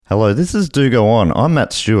Hello, this is Do Go On. I'm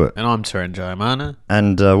Matt Stewart. And I'm Taran Jayamana.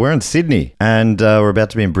 And we're in Sydney. And we're about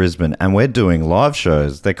to be in Brisbane. And we're doing live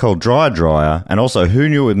shows. They're called Dryer. And also Who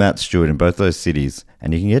Knew with Matt Stewart in both those cities.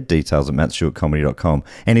 And you can get details at mattstewartcomedy.com.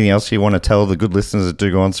 Anything else you want to tell the good listeners that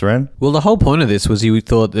Do Go On, Saran? Well, the whole point of this was you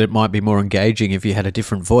thought that it might be more engaging if you had a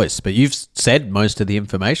different voice. But you've said most of the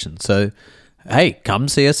information. So, hey, come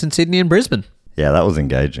see us in Sydney and Brisbane. Yeah, that was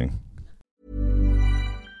engaging.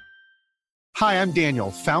 Hi, I'm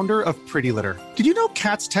Daniel, founder of Pretty Litter. Did you know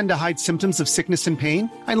cats tend to hide symptoms of sickness and pain?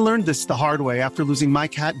 I learned this the hard way after losing my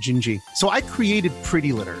cat, Gingy. So I created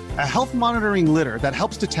Pretty Litter, a health monitoring litter that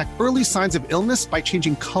helps detect early signs of illness by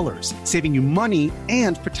changing colors, saving you money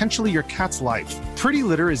and potentially your cat's life. Pretty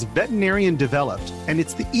Litter is veterinarian developed, and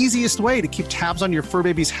it's the easiest way to keep tabs on your fur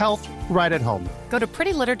baby's health right at home. Go to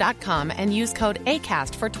prettylitter.com and use code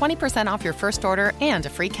ACAST for 20% off your first order and a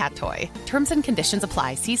free cat toy. Terms and conditions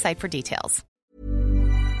apply. See site for details.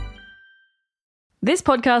 This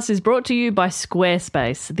podcast is brought to you by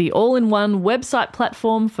Squarespace, the all-in-one website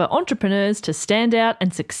platform for entrepreneurs to stand out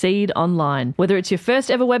and succeed online. Whether it's your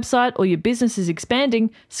first ever website or your business is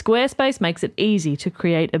expanding, Squarespace makes it easy to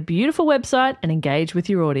create a beautiful website and engage with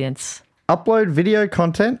your audience. Upload video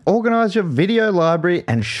content, organize your video library,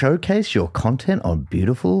 and showcase your content on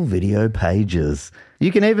beautiful video pages.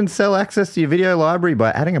 You can even sell access to your video library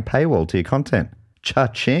by adding a paywall to your content.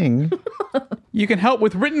 Cha-ching. You can help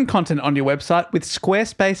with written content on your website with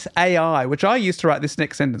Squarespace AI, which I use to write this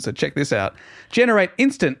next sentence, so check this out. Generate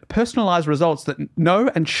instant, personalized results that know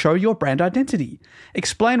and show your brand identity.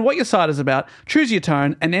 Explain what your site is about, choose your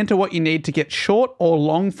tone, and enter what you need to get short or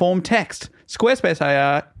long-form text. Squarespace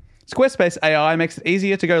AI makes it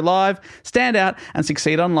easier to go live, stand out, and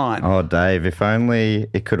succeed online. Oh, Dave, if only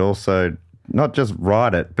it could also not just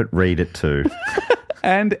write it, but read it too.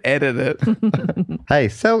 And edit it. Hey,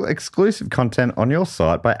 sell exclusive content on your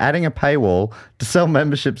site by adding a paywall to sell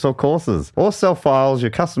memberships or courses, or sell files your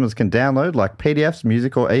customers can download like PDFs,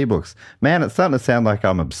 music, or ebooks. Man, it's starting to sound like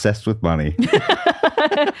I'm obsessed with money.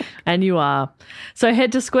 And you are. So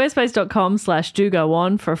head to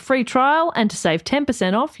squarespace.com/dogoon for a free trial and to save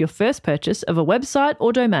 10% off your first purchase of a website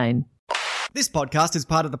or domain. This podcast is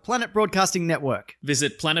part of the Planet Broadcasting Network.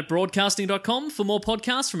 Visit planetbroadcasting.com for more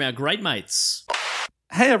podcasts from our great mates.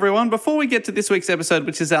 Hey everyone, before we get to this week's episode,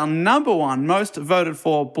 which is our number one most voted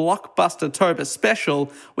for Blockbuster-tober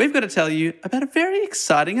special, we've got to tell you about a very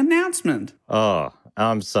exciting announcement. Oh,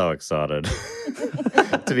 I'm so excited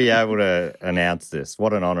to be able to announce this.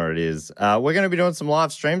 What an honor it is. We're going to be doing some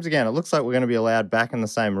live streams again. It looks like we're going to be allowed back in the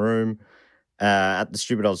same room at the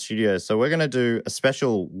Stupid Old Studios. So we're going to do a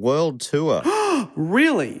special world tour.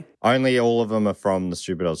 Really? Only all of them are from the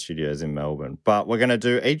Stupid Old Studios in Melbourne. But we're going to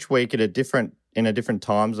do each week in a different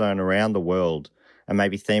time zone around the world and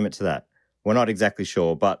maybe theme it to that. We're not exactly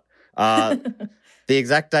sure, but the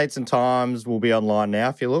exact dates and times will be online now.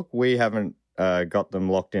 If you look, we haven't got them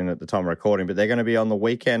locked in at the time of recording, but they're going to be on the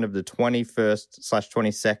weekend of the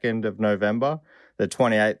 21st/22nd of November, the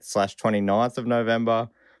 28th/29th of November,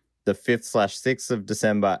 the 5th/6th of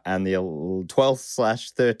December, and the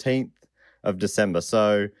 12th/13th of December.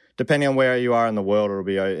 So depending on where you are in the world, it'll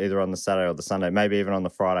be either on the Saturday or the Sunday, maybe even on the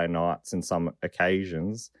Friday nights in some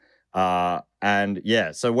occasions. And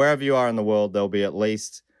yeah, so wherever you are in the world, there'll be at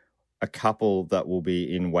least a couple that will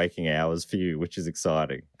be in waking hours for you, which is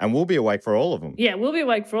exciting. And we'll be awake for all of them. Yeah, we'll be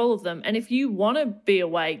awake for all of them. And if you want to be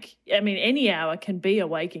awake, I mean, any hour can be a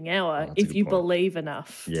waking hour if you believe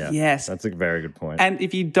enough. Yeah. Yes. That's a very good point. And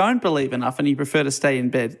if you don't believe enough and you prefer to stay in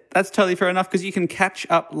bed, that's totally fair enough because you can catch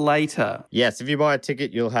up later. Yes, if you buy a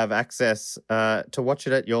ticket, you'll have access to watch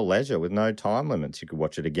it at your leisure with no time limits. You could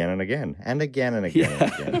watch it again and again and again and again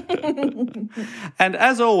and again. And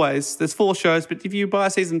as always, there's 4 shows, but if you buy a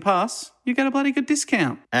season pass, you get a bloody good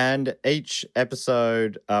discount. And each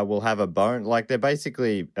episode will have a bone. Like, they're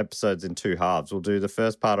basically episodes in 2 halves. We'll do the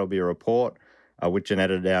first part will be a report, which an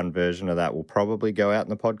edited down version of that will probably go out in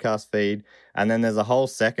the podcast feed. And then there's a whole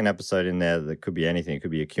second episode in there that could be anything. It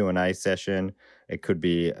could be a Q&A session. It could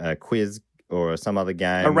be a quiz or some other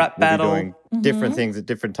game. A rap battle. We'll be doing different things at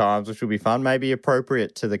different times, which will be fun. Maybe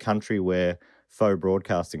appropriate to the country where faux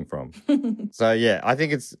broadcasting from. So yeah, I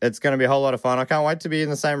think it's going to be a whole lot of fun. I can't wait to be in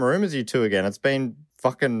the same room as you two again. It's been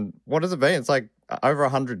fucking, what has it been? It's like over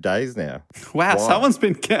 100 days now. Wow, someone's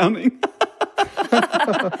been counting.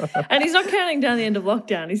 And he's not counting down the end of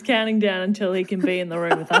lockdown. He's counting down until he can be in the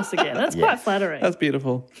room with us again. That's quite flattering. That's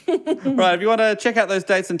beautiful. Right, if you want to check out those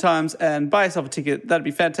dates and times and buy yourself a ticket, that'd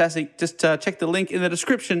be fantastic. Just check the link in the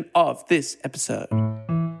description of this episode.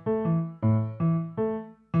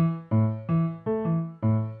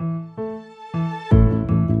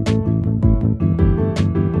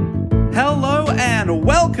 and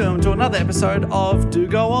welcome to another episode of Do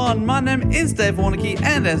Go On. My name is Dave Warnicky,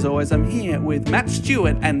 and as always, I'm here with Matt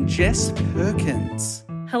Stewart and Jess Perkins.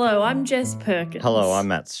 Hello, I'm Jess Perkins. Hello, I'm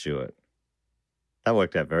Matt Stewart. That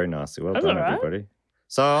worked out very nicely. Well That's done, all right. everybody.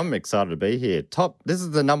 So I'm excited to be here. This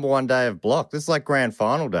is the number one day of block. This is like grand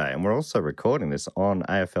final day, and we're also recording this on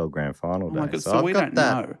AFL grand final day. Oh my God, so I've we got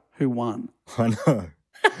don't know who won. I know.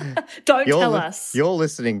 Don't tell us. You're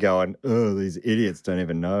listening going, oh, these idiots don't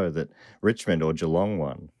even know that Richmond or Geelong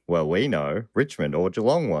won. Well, we know Richmond or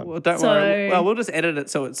Geelong won. Well, don't worry. Well, we'll just edit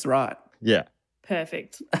it so it's right. Yeah.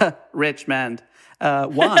 Perfect. Richmond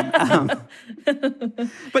won.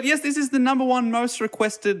 But yes, this is the number one most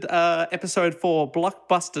requested episode for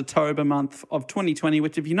Blockbuster-tober month of 2020,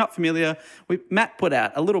 which if you're not familiar, Matt put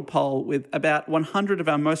out a little poll with about 100 of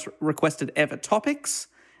our most requested ever topics.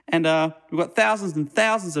 And we've got thousands and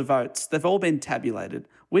thousands of votes. They've all been tabulated.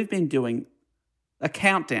 We've been doing a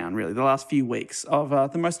countdown, really, the last few weeks of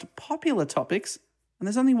the most popular topics, and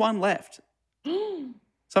there's only one left. So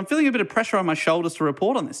I'm feeling a bit of pressure on my shoulders to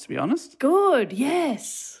report on this, to be honest. Good,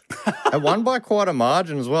 yes. It won by quite a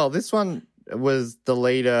margin as well. This one was the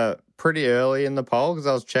leader pretty early in the poll because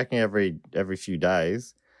I was checking every few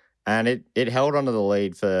days, and it held onto the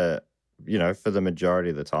lead for the majority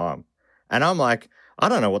of the time. And I'm like, I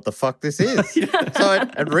don't know what the fuck this is. So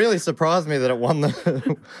it really surprised me that it won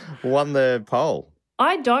the poll.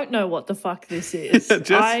 I don't know what the fuck this is.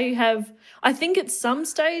 I think at some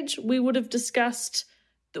stage we would have discussed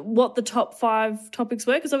what the top 5 topics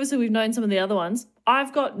were, because obviously we've known some of the other ones.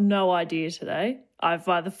 I've got no idea today. I've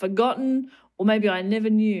either forgotten or maybe I never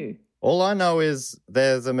knew. All I know is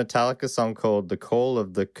there's a Metallica song called The Call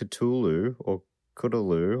of the Cthulhu, or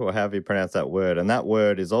Cthulhu, or however you pronounce that word. And that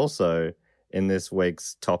word is also in this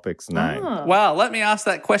week's topic's name. Well, let me ask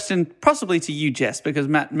that question possibly to you, Jess, because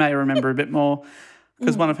Matt may remember a bit more,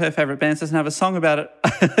 because one of her favourite bands doesn't have a song about it.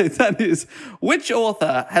 That is, which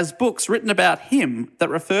author has books written about him that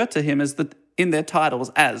refer to him in their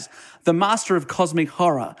titles as the master of cosmic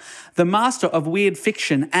horror, the master of weird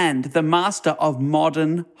fiction, and the master of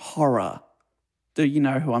modern horror? Do you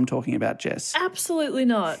know who I'm talking about, Jess? Absolutely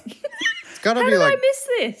not. It's got to How be did like, I miss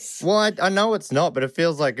this? well, I know it's not, but it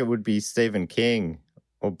feels like it would be Stephen King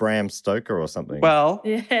or Bram Stoker or something. Well,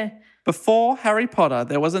 Yeah. before Harry Potter,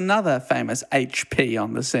 there was another famous HP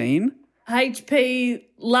on the scene. H.P.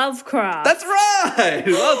 Lovecraft. That's right.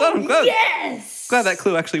 Well done. I'm glad. Yes. Glad that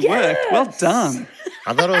clue actually worked. Well done.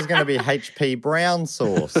 I thought it was going to be H.P. Brown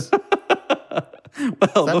sauce.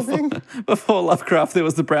 Well, before Lovecraft, there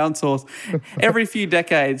was the brown sauce. Every few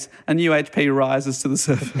decades, a new HP rises to the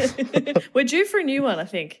surface. We're due for a new one, I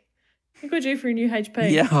think. I think we're due for a new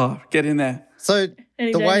HP. Yeah, get in there. So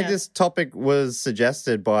Any the day way now. this topic was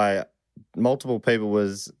suggested by multiple people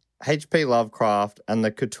was H.P. Lovecraft and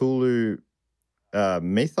the Cthulhu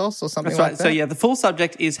mythos or something That's like right. that. So, yeah, the full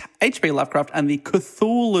subject is H.P. Lovecraft and the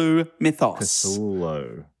Cthulhu mythos.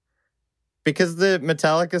 Cthulhu. Because the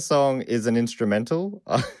Metallica song is an instrumental,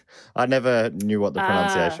 I never knew what the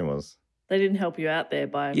pronunciation was. They didn't help you out there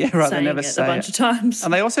by Yeah, right, they saying never it say a bunch it. of times.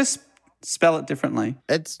 And they also spell it differently.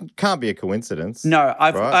 It can't be a coincidence. No,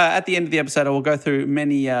 right? at the end of the episode, I will go through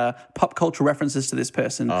many pop culture references to this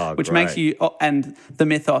person, which great. makes you, and the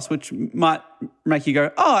mythos, which might make you go,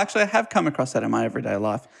 oh, actually, I have come across that in my everyday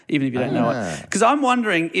life, even if you don't know it. Because I'm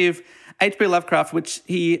wondering if H.P. Lovecraft, which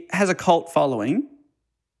he has a cult following,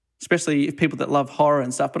 especially if people that love horror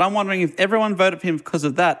and stuff, but I'm wondering if everyone voted for him because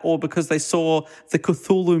of that or because they saw the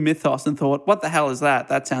Cthulhu mythos and thought, what the hell is that?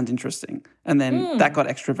 That sounds interesting. And then that got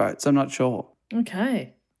extra votes. I'm not sure.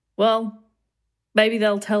 Okay. Well, maybe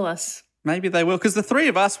they'll tell us. Maybe they will, because the three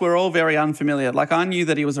of us were all very unfamiliar. Like, I knew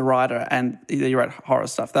that he was a writer and he wrote horror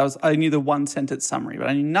stuff. I knew the one-sentence summary, but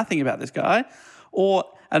I knew nothing about this guy, or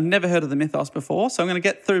I'd never heard of the mythos before. So I'm going to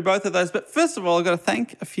get through both of those. But first of all, I've got to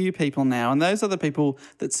thank a few people now, and those are the people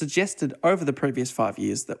that suggested over the previous 5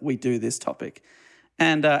 years that we do this topic.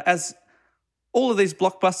 And as all of these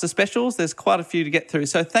blockbuster specials, there's quite a few to get through.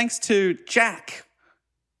 So thanks to Jack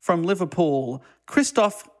from Liverpool,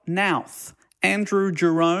 Christoph Nouth, Andrew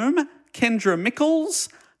Jerome, Kendra Mickles,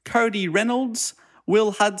 Cody Reynolds,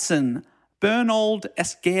 Will Hudson, Bernald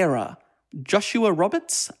Esguerra, Joshua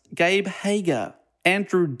Roberts, Gabe Hager,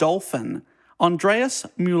 Andrew Dolphin, Andreas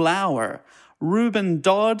Mulauer, Ruben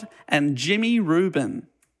Dodd, and Jimmy Rubin.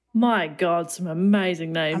 My God, some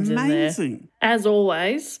amazing names in there. Amazing. As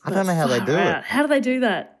always. I don't know how they far do it. out. How do they do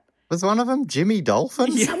that? Was one of them Jimmy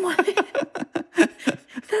Dolphin? Someone...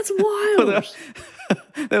 That's wild.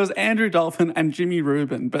 There was Andrew Dolphin and Jimmy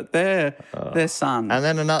Rubin, but they're their son. And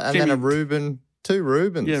then a Reuben, two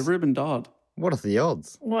Reubens. Yeah, Ruben Dodd. What are the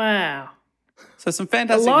odds? Wow. So some A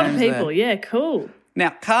fantastic lot of names people. there. Yeah, cool. Now,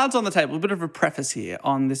 cards on the table, a bit of a preface here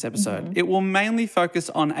on this episode. It will mainly focus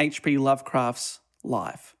on H.P. Lovecraft's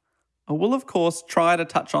life. I will, of course, try to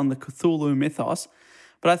touch on the Cthulhu mythos,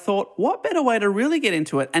 but I thought, what better way to really get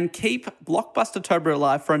into it and keep Blockbuster-Tober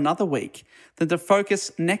alive for another week than to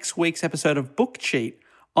focus next week's episode of Book Cheat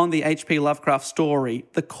on the H.P. Lovecraft story,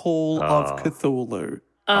 The Call of Cthulhu.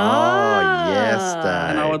 Oh, yes, Dave.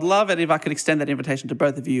 And I would love it if I could extend that invitation to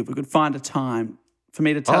both of you, if we could find a time for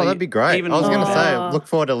me to tell you. Oh, that'd be great. Even I was going to more. say, look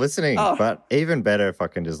forward to listening, but even better if I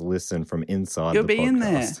can just listen from inside You'll the be podcast. in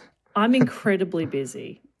there. I'm incredibly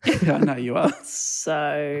busy. I know you are.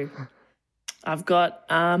 So I've got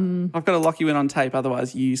I've got to lock you in on tape,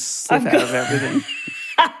 otherwise you slip out of everything.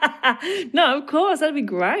 No, of course, that'd be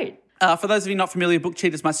great. For those of you not familiar, Book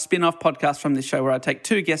Cheat is my spin-off podcast from this show where I take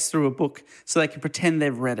two guests through a book so they can pretend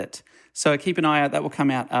they've read it. So keep an eye out. That will come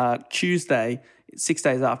out Tuesday, 6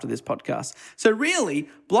 days after this podcast. So really,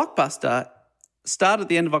 Blockbuster started at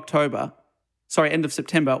the end of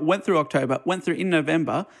September, went through October, went through in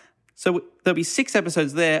November. So there'll be 6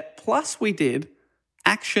 episodes there. Plus we did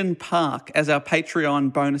Action Park as our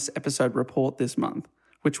Patreon bonus episode report this month,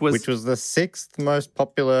 which was the 6th most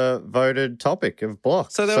popular voted topic of Block.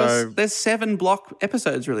 So there's 7 Block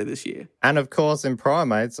episodes really this year. And of course, in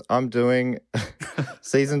Primates, I'm doing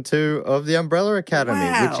season 2 of The Umbrella Academy,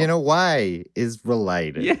 Wow. which in a way is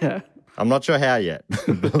related. Yeah. I'm not sure how yet,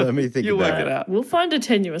 but let me think You'll about work it out. We'll find a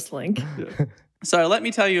tenuous link. So let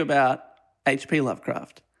me tell you about H.P.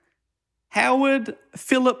 Lovecraft. Howard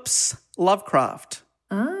Phillips Lovecraft.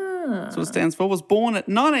 That's what it stands for. Was born at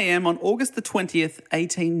 9 a.m. on August the 20th,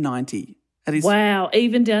 1890. At his, Wow,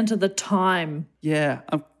 even down to the time. Yeah,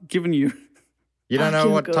 I've given you. You don't know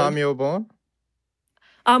Fucking what good. time you were born?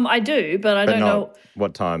 I do, but I don't not know.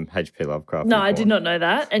 what time H.P. Lovecraft No, was I born. did not know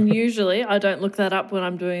that. And usually I don't look that up when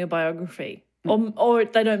I'm doing a biography. Or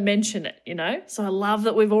they don't mention it, you know? So I love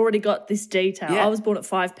that we've already got this detail. Yeah. I was born at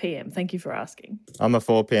 5 p.m. Thank you for asking. I'm a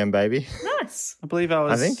 4 p.m. baby. Nice. I believe I I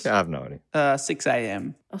was. think. I have no idea. 6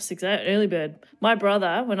 a.m. Oh, 6 a.m. early bird. My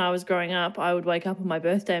brother, when I was growing up, I would wake up on my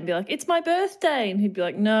birthday and be like, it's my birthday. And he'd be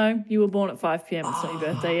like, no, you were born at 5 p.m. It's not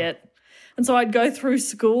your birthday yet. And so I'd go through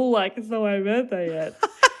school like, it's not my birthday yet.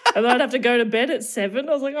 And then I'd have to go to bed at 7.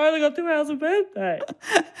 I was like, I only got 2 hours of birthday.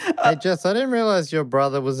 Hey, Jess, I didn't realize your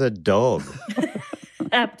brother was a dog.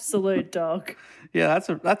 Absolute dog. Yeah,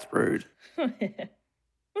 that's rude.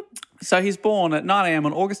 So he's born at 9 a.m.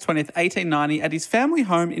 on August 20th, 1890 at his family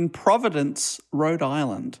home in Providence, Rhode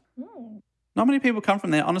Island. Not many people come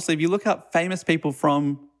from there. Honestly, if you look up famous people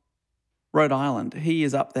from Rhode Island, he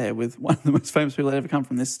is up there with one of the most famous people that ever come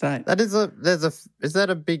from this state. Is that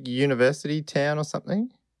a big university town or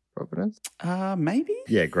something? Providence? Maybe?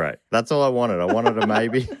 Yeah, great. That's all I wanted. I wanted a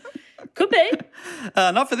maybe. Could be.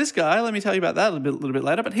 Not for this guy. Let me tell you about that a little bit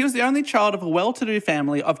later. But he was the only child of a well-to-do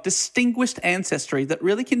family of distinguished ancestry that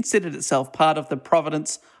really considered itself part of the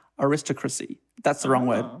Providence aristocracy. That's the wrong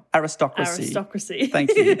word. Aristocracy. Aristocracy.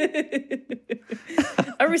 Thank you.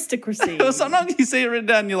 Aristocracy. Sometimes you see it written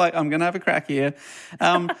down and you're like, I'm going to have a crack here.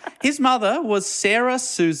 His mother was Sarah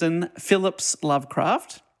Susan Phillips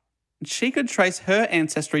Lovecraft. She could trace her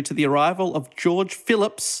ancestry to the arrival of George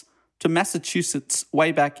Phillips to Massachusetts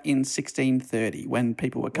way back in 1630 when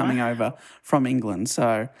people were coming over from England.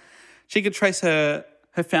 So she could trace her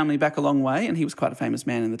family back a long way, and he was quite a famous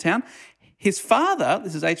man in the town. His father,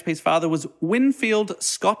 this is HP's father, was Winfield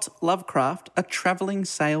Scott Lovecraft, a travelling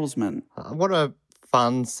salesman. What a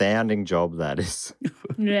fun sounding job that is.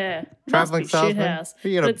 Yeah. Travelling Must be shit salesman. house.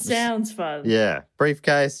 You gotta- But sounds fun. Yeah.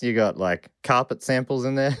 Briefcase, you got like carpet samples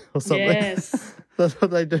in there or something. Yes. That's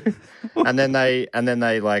what they do. and then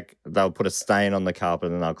they'll put a stain on the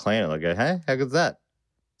carpet and they'll clean it. They'll go, hey, how good's that?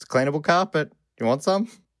 It's a cleanable carpet. You want some?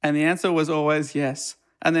 And the answer was always yes.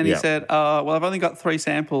 And then he Yeah. said, well, I've only got 3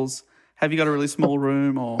 samples. Have you got a really small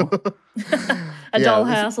room or... A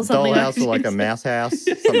dollhouse or something. Dollhouse or like a mouse house,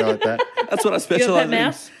 something like that. That's what I You got a specialise pet in.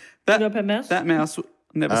 mouse? That, You got a pet mouse? That mouse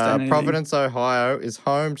never stayed anything. Providence, Ohio is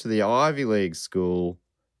home to the Ivy League school,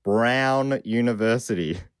 Brown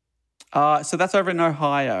University. So that's over in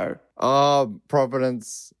Ohio, Oh,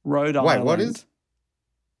 Providence. Rhode Wait, Island. what is?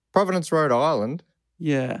 Providence, Rhode Island?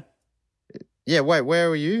 Yeah. Yeah, wait, where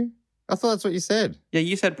were you? I thought that's what you said. Yeah,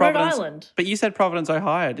 you said Rhode Providence. Island. But you said Providence,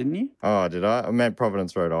 Ohio, didn't you? Oh, did I? I meant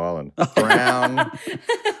Providence, Rhode Island.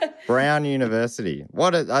 Brown University.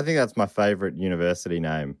 I think that's my favourite university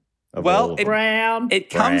name. Of Well, all of them. Brown. It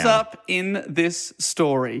comes Brown. up in this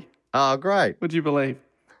story. Oh, great. Would you believe?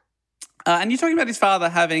 And you're talking about his father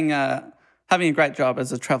having a great job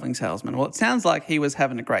as a travelling salesman. Well, it sounds like he was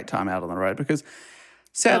having a great time out on the road because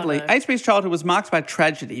Sadly, Oh, no. HP's childhood was marked by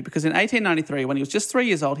tragedy because in 1893, when he was just 3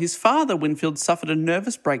 years old, his father, Winfield, suffered a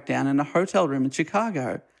nervous breakdown in a hotel room in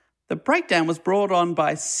Chicago. The breakdown was brought on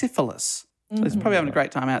by syphilis. So he's probably having a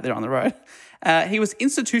great time out there on the road. He was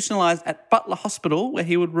institutionalized at Butler Hospital, where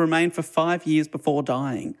he would remain for 5 years before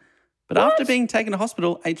dying. But after being taken to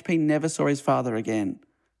hospital, HP never saw his father again.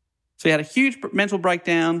 So he had a huge mental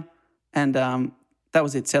breakdown, and that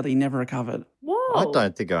was it. Sadly, he never recovered. Whoa. I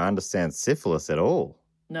don't think I understand syphilis at all.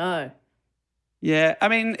 No. Yeah, I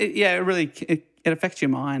mean, it really affects your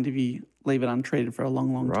mind if you leave it untreated for a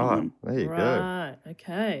long, long Right. time. There you go. Right.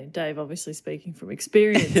 Okay. Dave obviously speaking from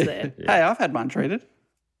experience there. Hey, I've had mine treated.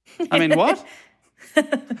 I mean, what?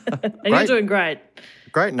 And you're doing great.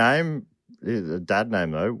 Great name. A dad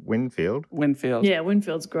name, though. Winfield. Winfield. Yeah,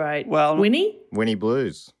 Winfield's great. Well- Winnie? Winnie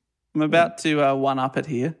Blues. I'm about to one-up it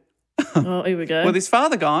here. Oh, here we go. With his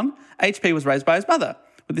father gone, HP was raised by his mother,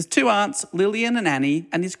 with his two aunts, Lillian and Annie,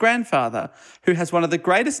 and his grandfather, who has one of the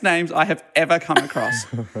greatest names I have ever come across.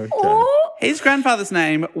 Oh, His grandfather's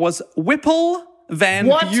name was Whipple Van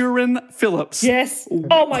What? Buren Phillips. yes.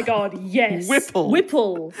 Oh, my God. Yes. Whipple.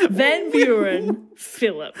 Whipple. Van Buren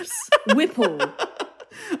Phillips. Whipple.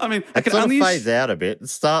 I mean, I It can sort of only, fades out a bit. It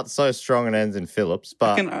starts so strong and ends in Phillips, but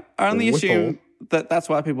I can only Whipple- assume that that's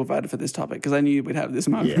why people voted for this topic, because I knew we'd have this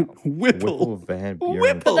moment. Yeah. Whipple. Whipple Van Buren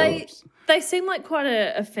Whipple. Phillips. They seem like quite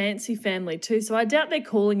a fancy family too, so I doubt they're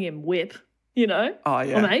calling him Whip, you know? Oh,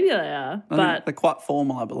 yeah. Or maybe they are, I think but they're quite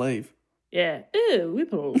formal, I believe. yeah.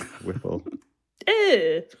 Whipple. Whipple.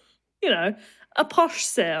 You know, a posh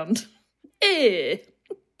sound.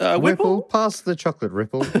 Whipple, Whipple, pass the chocolate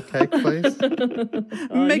ripple cake, please.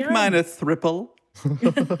 make yum. mine a thripple.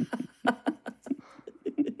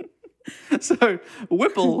 So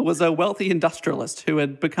Whipple was a wealthy industrialist who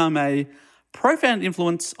had become a profound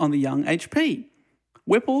influence on the young HP.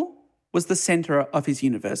 Whipple was the centre of his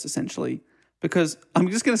universe, essentially, because I'm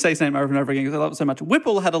just going to say his name over and over again because I love it so much.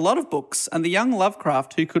 Whipple had a lot of books, and the young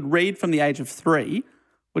Lovecraft, who could read from the age of 3,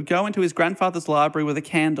 would go into his grandfather's library with a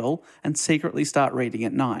candle and secretly start reading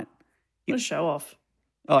at night. What a show off.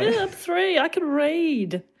 Oh, Yeah, yeah. I'm 3. I can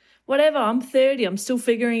read. Whatever. I'm 30. I'm still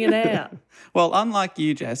figuring it out. Well, unlike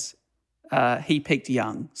you, Jess, he peaked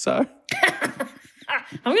young, so...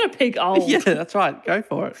 I'm going to pick old. Yeah, that's right. Go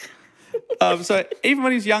for it. So even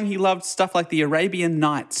when he was young, he loved stuff like the Arabian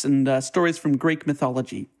Nights and stories from Greek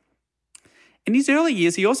mythology. In his early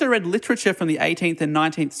years, he also read literature from the 18th and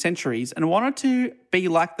 19th centuries and wanted to be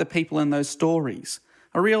like the people in those stories,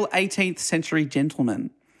 a real 18th century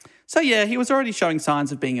gentleman. So yeah, he was already showing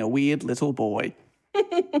signs of being a weird little boy.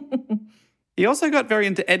 He also got very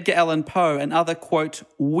into Edgar Allan Poe and other, quote,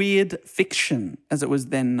 weird fiction, as it was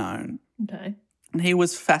then known. Okay. And he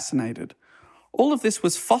was fascinated. All of this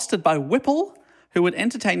was fostered by Whipple, who would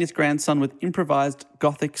entertain his grandson with improvised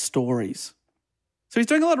Gothic stories. So he's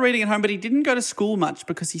doing a lot of reading at home, but he didn't go to school much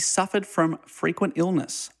because he suffered from frequent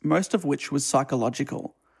illness, most of which was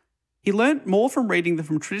psychological. He learnt more from reading than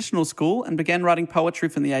from traditional school and began writing poetry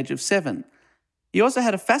from the age of 7. He also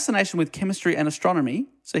had a fascination with chemistry and astronomy,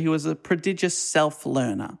 so he was a prodigious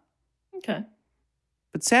self-learner. Okay.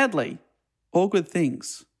 But sadly, all good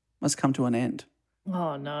things must come to an end.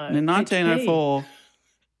 Oh, no. And in 1904,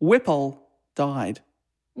 Whipple died.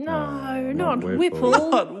 No, not not Whipple.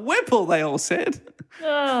 Whipple. Not Whipple, they all said.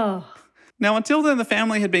 Oh. Now, until then, the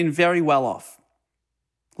family had been very well off.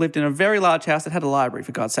 Lived in a very large house that had a library,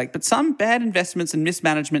 for God's sake. But some bad investments and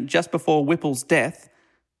mismanagement just before Whipple's death,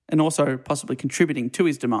 and also possibly contributing to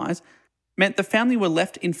his demise, meant the family were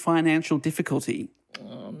left in financial difficulty.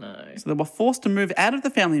 Oh, no. So they were forced to move out of the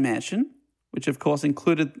family mansion, which of course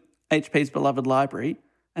included HP's beloved library,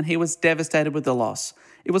 and he was devastated with the loss.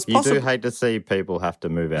 It was You possible. do hate to see people have to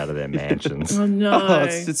move out of their mansions. Oh, no. Oh,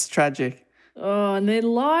 it's tragic. Oh, and their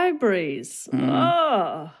libraries. Mm.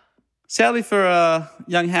 Oh. Sadly for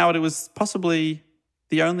young Howard, it was possibly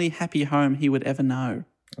the only happy home he would ever know.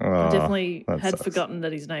 Oh, I definitely that had sucks. forgotten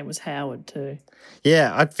that his name was Howard too.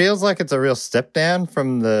 Yeah, it feels like it's a real step down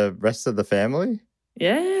from the rest of the family.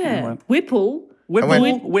 Yeah. Howard. Whipple.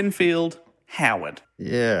 Whipple, Winfield, Howard.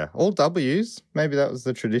 Yeah, all W's. Maybe that was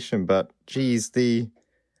the tradition, but geez,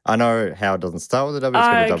 I know Howard doesn't start with a W. It's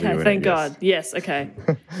got a W Okay, in thank it, God. Yes, okay.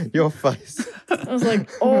 yes. Your face. I was like,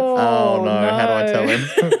 oh, Oh, no, how do I tell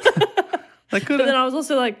him? They could But then have. I was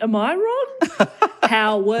also like, am I wrong?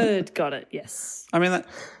 Howard got it, yes. I mean,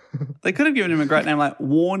 they could have given him a great name like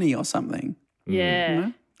Warney or something. Yeah. You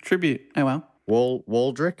know? Tribute. Oh well.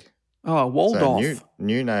 Waldrick. Oh, So Waldorf.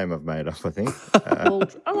 new name I've made up, I think. Well,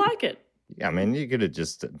 I like it. I mean, you could have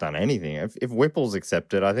just done anything. If Whipple's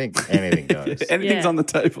accepted, I think anything goes. Anything's Yeah. on the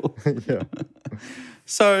table. Yeah.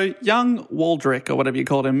 So young Waldrick, or whatever you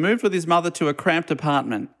called him, moved with his mother to a cramped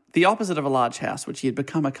apartment, the opposite of a large house, which he had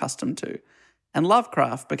become accustomed to. And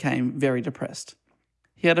Lovecraft became very depressed.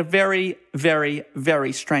 He had a very, very,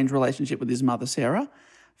 very strange relationship with his mother, Sarah.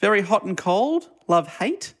 Very hot and cold,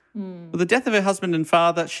 love-hate. With the death of her husband and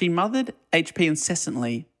father, she mothered HP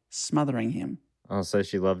incessantly, smothering him. Oh, so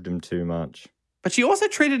she loved him too much. But she also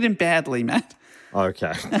treated him badly, Matt.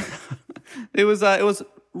 Okay. It was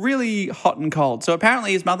really hot and cold. So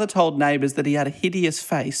apparently his mother told neighbours that he had a hideous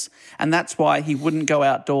face, and that's why he wouldn't go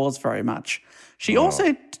outdoors very much. She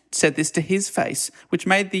also said this to his face, which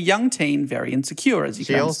made the young teen very insecure, as you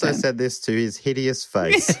can understand. She also said this to his hideous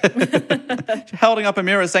face. Holding up a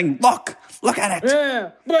mirror saying, look at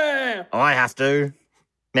it. I have to.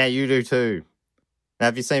 Now you do too. Now,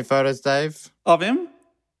 have you seen photos, Dave? Of him?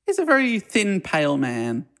 He's a very thin, pale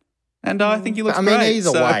man. And I think he looks I mean, great.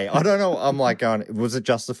 either way. I don't know. I'm like going, was it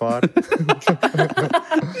justified?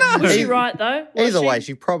 Was she right, though? Either way,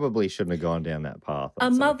 she probably shouldn't have gone down that path. A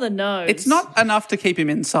mother knows. It's not enough to keep him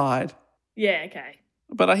inside. Yeah, okay.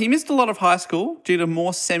 But he missed a lot of high school due to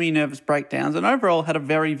more semi-nervous breakdowns and overall had a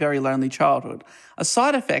very, very lonely childhood. A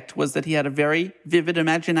side effect was that he had a very vivid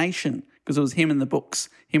imagination because it was him in the books,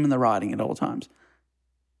 him in the writing at all times.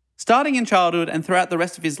 Starting in childhood and throughout the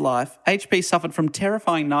rest of his life, HP suffered from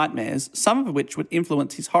terrifying nightmares, some of which would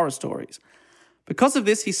influence his horror stories. Because of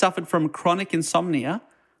this, he suffered from chronic insomnia.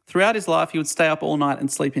 Throughout his life, he would stay up all night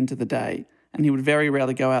and sleep into the day, and he would very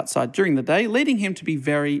rarely go outside during the day, leading him to be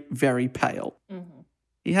very, very pale. Mm-hmm.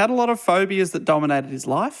 He had a lot of phobias that dominated his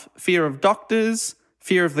life, fear of doctors,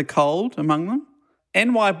 fear of the cold among them.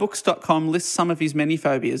 nybooks.com lists some of his many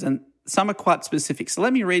phobias, and some are quite specific. So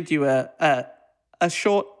let me read you a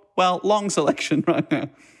short, long selection right now.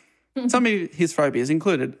 Some of his phobias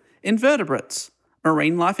included invertebrates,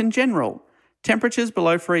 marine life in general, temperatures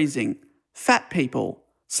below freezing, fat people,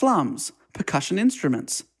 slums, percussion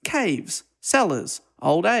instruments, caves, cellars,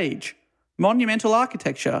 old age, monumental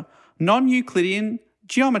architecture, non-Euclidean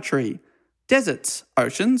geometry, deserts,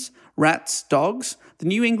 oceans, rats, dogs, the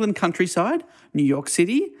New England countryside, New York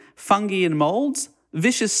City, fungi and molds,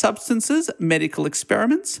 vicious substances, medical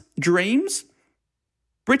experiments, dreams,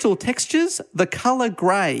 brittle textures, the colour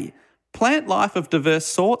grey, plant life of diverse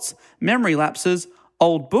sorts, memory lapses,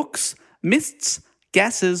 old books, mists,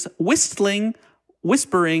 gases, whistling,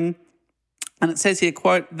 whispering, and it says here,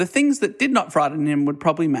 quote, the things that did not frighten him would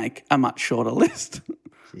probably make a much shorter list.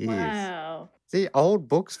 Jeez. Wow. See, old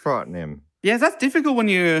books frighten him. Yeah, that's difficult when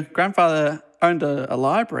your grandfather owned a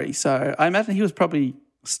library, so I imagine he was probably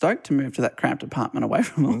stoked to move to that cramped apartment away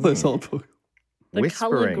from all those old books. The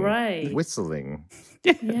colour grey. Whistling.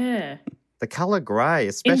 Yeah. The colour grey,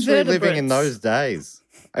 especially living in those days.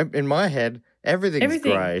 In my head, everything's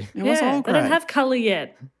grey. It was all grey. They don't have colour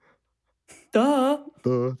yet. Duh.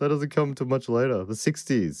 That doesn't come till much later. The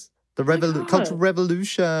 60s. The Cultural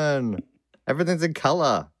Revolution. Everything's in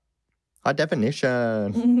colour. High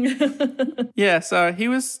definition. Yeah, so he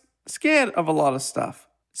was scared of a lot of stuff.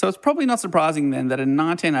 So it's probably not surprising then that in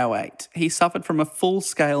 1908 he suffered from a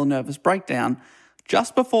full-scale nervous breakdown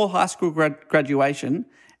just before high school graduation,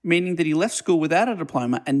 meaning that he left school without a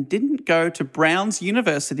diploma and didn't go to Brown's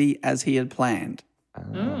University as he had planned.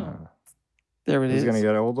 There it is. He's going to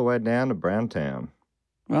go all the way down to Browntown.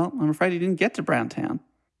 Well, I'm afraid he didn't get to Browntown.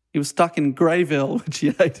 He was stuck in Greyville, which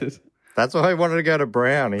he hated. That's why he wanted to go to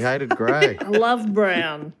Brown. He hated grey. I love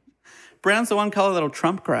brown. Brown's the one colour that'll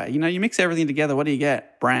trump grey. You know, you mix everything together, what do you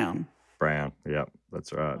get? Brown. Brown. Yep,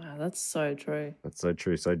 that's right. Wow, that's so true. That's so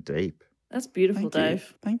true, so deep. That's beautiful,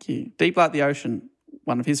 Dave. Thank you. Deep like the ocean,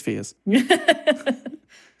 one of his fears.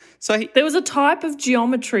 So there was a type of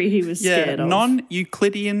geometry he was scared of.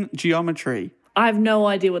 Non-Euclidean geometry. I have no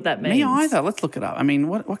idea what that means. Me either. Let's look it up. I mean,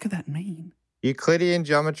 what could that mean? Euclidean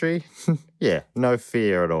geometry? Yeah, no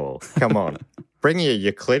fear at all. Come on. Bring your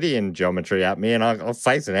Euclidean geometry at me and I'll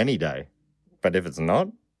face it any day. But if it's not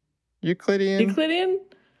Euclidean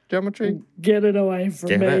geometry? Get it away from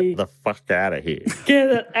me. Get it the fuck out of here.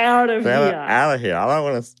 Get it out of Get here. it out of here. I don't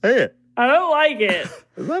want to see it. I don't like it.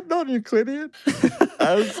 Is that non-Euclidean?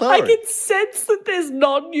 I'm sorry. I can sense that there's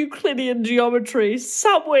non-Euclidean geometry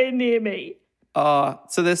somewhere near me.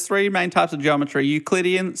 So there's three main types of geometry: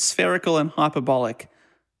 Euclidean, spherical, and hyperbolic.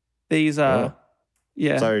 These are,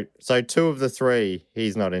 So two of the three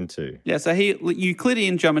he's not into. Yeah, so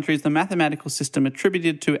Euclidean geometry is the mathematical system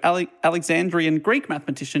attributed to Alexandrian Greek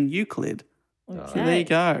mathematician Euclid. Okay. So there you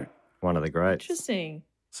go. One of the greats. Interesting.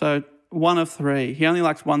 So one of three. He only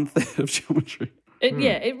likes 1/3 of geometry.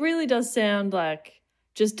 Yeah, it really does sound like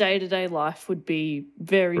just day-to-day life would be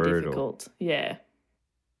very Brutal. difficult. Yeah.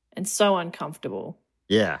 And so uncomfortable.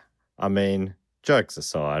 Yeah. I mean, jokes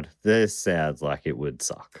aside, this sounds like it would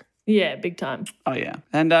suck. Yeah, big time. Oh, yeah.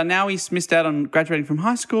 And now he's missed out on graduating from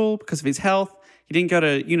high school because of his health. He didn't go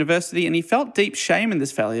to university, and he felt deep shame in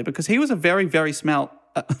this failure because he was a very, very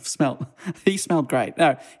he smelled great.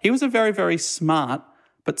 No, he was a very, very smart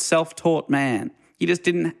but self-taught man. He just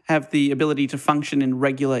didn't have the ability to function in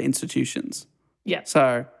regular institutions. Yeah.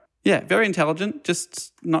 So, yeah, very intelligent,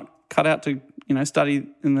 just not cut out to, study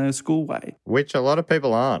in the school way. Which a lot of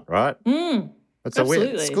people aren't, right? It's a weird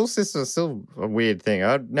absolutely. school system is still a weird thing.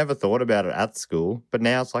 I'd never thought about it at school, but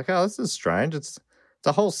now it's like, oh, this is strange. It's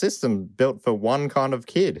a whole system built for one kind of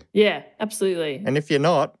kid. Yeah, absolutely. And if you're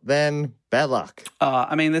not, then bad luck.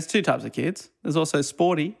 There's two types of kids. There's also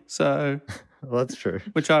sporty, so Well, that's true.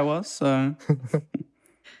 which I was, so.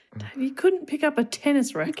 You couldn't pick up a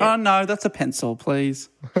tennis racket. Oh, no, that's a pencil, please.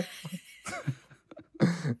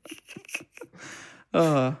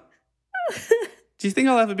 Do you think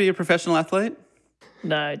I'll ever be a professional athlete?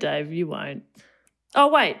 No, Dave, you won't. Oh,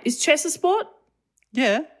 wait, is chess a sport?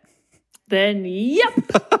 Yeah. Then, yep.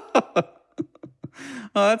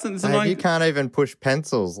 Oh, that's Dave, annoying. you can't even push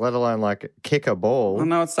pencils, let alone like kick a ball. Oh,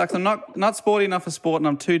 no, it sucks. I'm not sporty enough for sport, and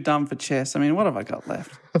I'm too dumb for chess. I mean, what have I got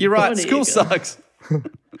left? You're right. What do you School got? sucks.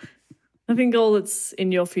 I think all that's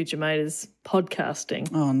in your future, mate, is podcasting.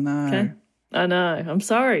 Oh, no. Okay? I know. I'm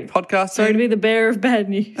sorry. Podcasting. Sorry to be the bearer of bad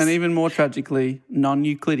news. And even more tragically,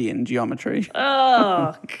 non-Euclidean geometry.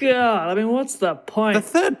 Oh, God. I mean, what's the point? The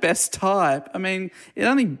third best type. I mean, it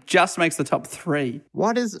only just makes the top 3.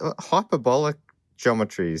 What is hyperbolic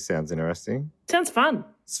geometry? Sounds interesting. Sounds fun.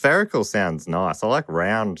 Spherical sounds nice. I like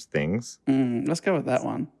round things. Let's go with that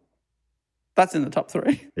one. That's in the top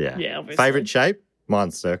 3. Yeah. Yeah, obviously. Favorite shape?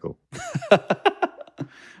 Mine's circle.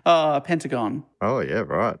 Pentagon. Oh, yeah,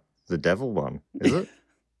 right. The devil one, is it?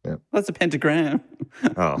 That's a pentagram.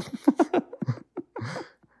 Oh.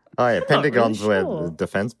 Oh, yeah. Pentagon's really where sure. the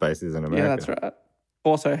defense base is in America. Yeah, that's right.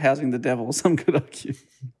 Also housing the devil, some could argue.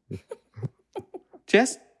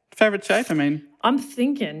 Jess, favourite shape? I mean, I'm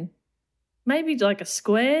thinking maybe like a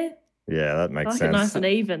square, Yeah, that makes like sense. it nice and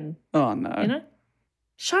even, oh no. you know?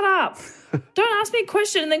 Shut up. Don't ask me a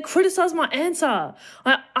question and then criticize my answer.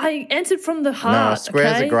 I answered from the No, heart.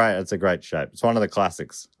 squares okay? are great. It's a great shape. It's one of the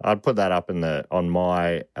classics. I'd put that up on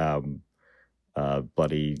my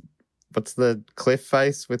bloody, what's the cliff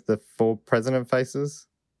face with the 4 president faces?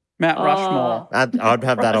 Mount Rushmore. I'd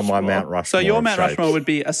have that on my Mount So Rushmore. your of Mount shapes. Rushmore would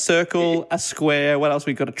be a circle, a square. What else?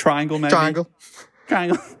 We got a triangle, maybe. Triangle.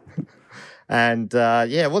 Triangle. And they're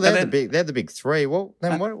then- the big 3. Well,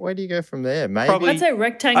 then where do you go from there? Maybe. Probably- I'd say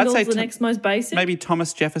rectangle's I'd say the next most basic. Maybe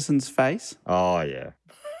Thomas Jefferson's face. Oh yeah,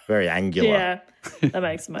 very angular. Yeah, that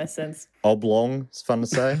makes the most sense. Oblong. It's fun to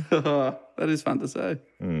say. That is fun to say.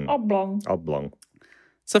 Oblong. Oblong.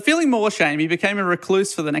 So feeling more shame, he became a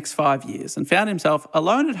recluse for the next 5 years and found himself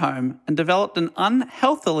alone at home and developed an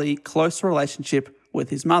unhealthily close relationship with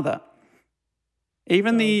his mother.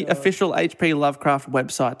 Even the official H.P. Lovecraft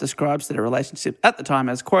website describes their relationship at the time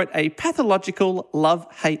as, quote, a pathological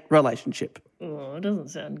love-hate relationship. Oh, it doesn't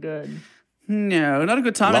sound good. No, not a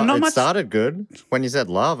good time. And not It much. started good when you said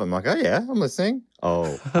love. I'm like, oh yeah, I'm listening.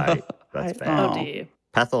 Oh, hey, that's bad. Oh, dear.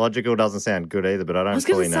 Pathological doesn't sound good either, but I I don't was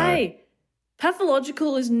going fully to know. say,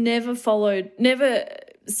 pathological is never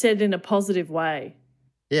said in a positive way.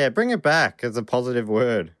 Yeah, bring it back as a positive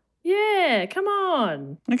word. Yeah, come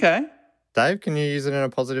on. Okay. Dave, can you use it in a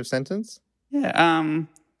positive sentence? Yeah.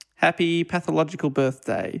 Happy pathological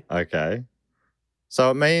birthday. Okay.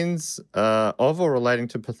 So it means of or relating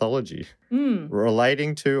to pathology.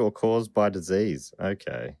 Relating to or caused by disease.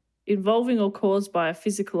 Okay. Involving or caused by a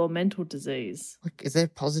physical or mental disease. Like, is there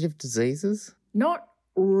positive diseases? Not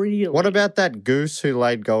really. What about that goose who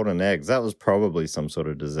laid golden eggs? That was probably some sort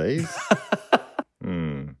of disease.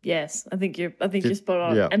 Yes, I think you're spot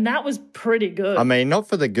on. Yeah. And that was pretty good. I mean, not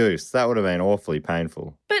for the goose. That would have been awfully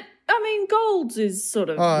painful. but I mean, gold's is sort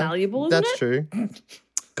of malleable, isn't That's it? true.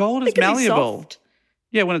 Gold is It can be malleable. soft.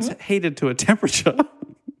 Yeah, when it's heated to a temperature.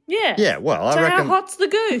 Yeah. Yeah, well, So I reckon. how hot's the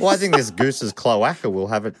goose? Well, I think this goose's cloaca will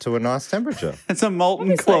have it to a nice temperature. It's a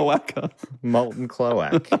molten Obviously. cloaca. Molten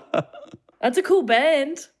cloac. That's a cool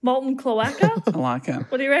band, Molten Cloaca. I like it.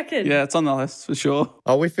 What do you reckon? Yeah, it's on the list for sure.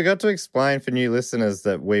 Oh, we forgot to explain for new listeners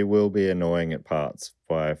that we will be annoying at parts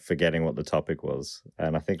by forgetting what the topic was.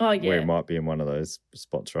 And I think Oh, yeah. we might be in one of those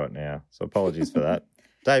spots right now. So apologies for that.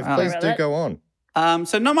 Dave, Sorry please about do that. go on.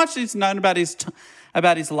 So not much is known about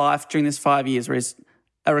his life during this 5 years where he's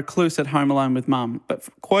a recluse at home alone with mum. But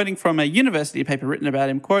quoting from a university paper written about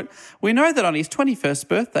him, quote, "We know that on his 21st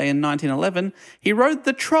birthday in 1911, he rode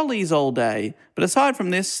the trolleys all day. But aside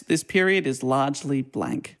from this period is largely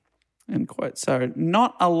blank," end quote. So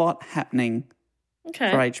not a lot happening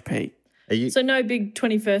Okay. for HP. Are you So no big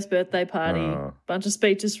 21st birthday party. Oh. Bunch of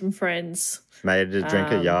speeches from friends. made to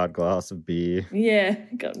drink a yard glass of beer? Yeah,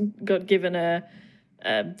 got given a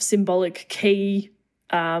symbolic key,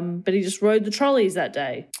 but he just rode the trolleys that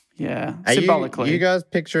day. Yeah, Are symbolically. you guys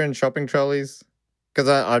picturing shopping trolleys? Because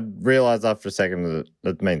I realised after a second that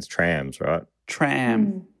it means trams, right?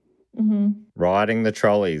 Tram. Riding the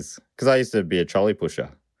trolleys. Because I used to be a trolley pusher.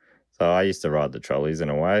 So I used to ride the trolleys in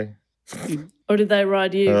a way. Or did they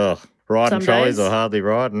ride you? Ugh. Riding Some trolleys days. or hardly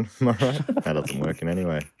riding. Am I right? That doesn't work in any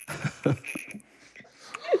way.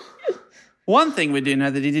 One thing we do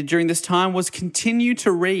know that he did during this time was continue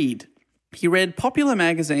to read. He read popular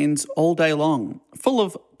magazines all day long. Full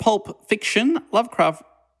of pulp fiction, Lovecraft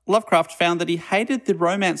found that he hated the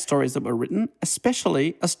romance stories that were written,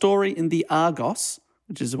 especially a story in the Argos,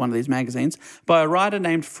 which is one of these magazines, by a writer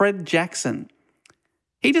named Fred Jackson.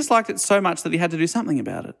 He disliked it so much that he had to do something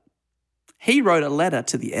about it. He wrote a letter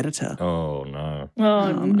to the editor, Oh, no.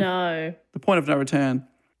 Oh, no. the point of no return.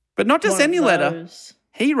 But not just One of any letter. those.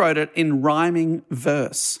 He wrote it in rhyming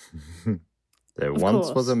verse. There once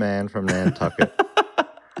course. was a man from Nantucket.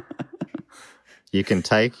 You can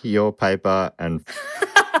take your paper and...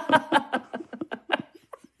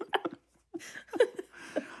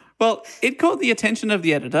 Well, it caught the attention of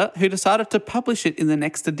the editor, who decided to publish it in the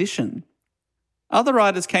next edition. Other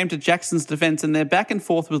writers came to Jackson's defense, and their back and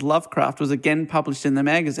forth with Lovecraft was again published in the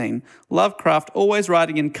magazine. Lovecraft always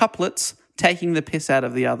writing in couplets, taking the piss out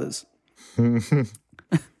of the others.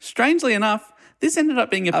 Strangely enough, this ended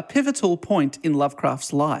up being a pivotal point in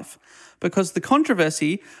Lovecraft's life, because the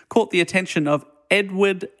controversy caught the attention of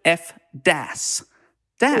Edward F. Dass.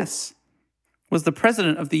 Dass was the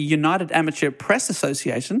president of the United Amateur Press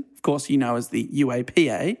Association, of course you know as the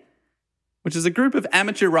UAPA, which is a group of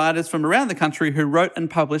amateur writers from around the country who wrote and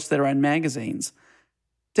published their own magazines.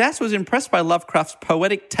 Dass was impressed by Lovecraft's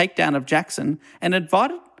poetic takedown of Jackson and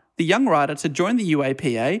invited the young writer to join the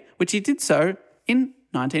UAPA, which he did so in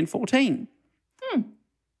 1914.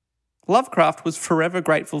 Lovecraft was forever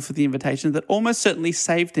grateful for the invitation that almost certainly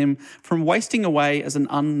saved him from wasting away as an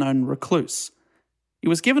unknown recluse. He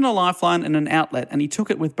was given a lifeline and an outlet, and he took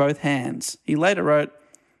it with both hands. He later wrote,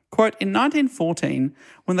 quote, in 1914,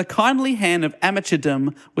 when the kindly hand of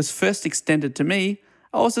amateurdom was first extended to me,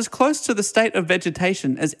 I was as close to the state of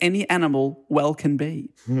vegetation as any animal well can be,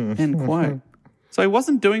 end quote. So he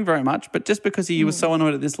wasn't doing very much, but just because he was so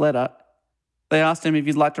annoyed at this letter, they asked him if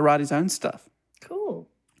he'd like to write his own stuff. Cool.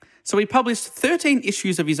 So he published 13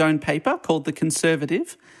 issues of his own paper called The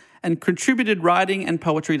Conservative and contributed writing and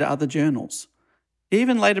poetry to other journals. He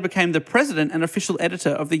even later became the president and official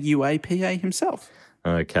editor of the UAPA himself.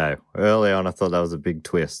 Okay. Early on, I thought that was a big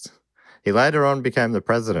twist. He later on became the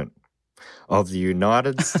president of the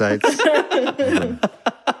United States.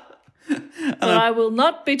 But I will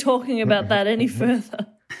not be talking about that any further.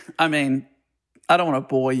 I mean, I don't want to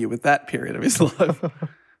bore you with that period of his life.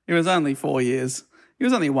 It was only 4 years. He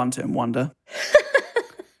was only a one-term wonder.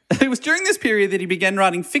 It was during this period that he began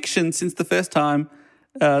writing fiction since the first time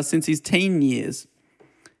since his teen years.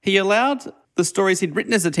 He allowed the stories he'd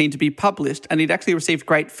written as a teen to be published, and he'd actually received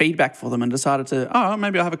great feedback for them and decided to,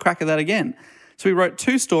 maybe I'll have a crack at that again. So he wrote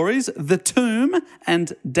 2 stories, The Tomb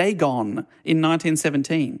and Dagon, in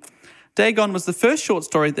 1917. Dagon was the first short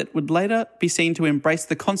story that would later be seen to embrace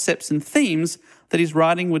the concepts and themes that his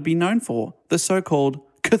writing would be known for, the so-called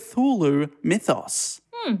Cthulhu mythos.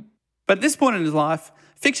 But at this point in his life,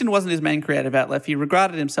 fiction wasn't his main creative outlet. He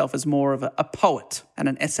regarded himself as more of a poet and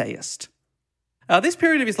an essayist. This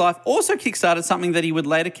period of his life also kickstarted something that he would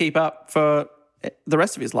later keep up for the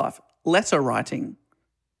rest of his life, letter writing.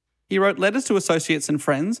 He wrote letters to associates and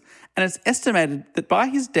friends, and it's estimated that by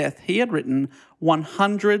his death he had written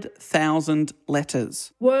 100,000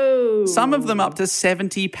 letters. Whoa. Some of them up to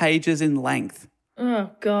 70 pages in length.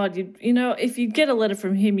 Oh, God. You know, if you get a letter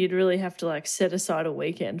from him, you'd really have to, set aside a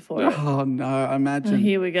weekend for it. Oh, no, Oh, imagine.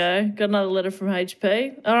 here we go. Got another letter from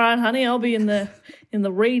HP. All right, honey, I'll be in the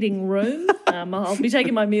reading room. I'll be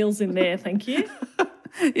taking my meals in there, thank you.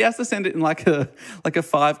 He has to send it in like a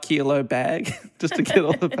 5 kilo bag just to get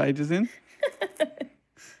all the pages in.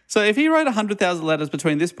 So if he wrote 100,000 letters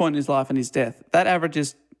between this point in his life and his death, that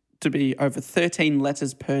averages to be over 13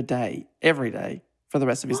 letters per day, every day, for the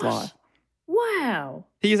rest of his life. Wow.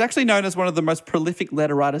 He is actually known as one of the most prolific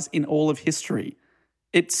letter writers in all of history.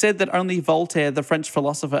 It's said that only Voltaire, the French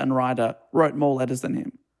philosopher and writer, wrote more letters than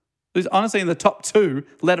him. He's honestly in the top 2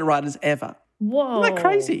 letter writers ever. Whoa. Isn't that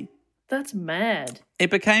crazy? That's mad.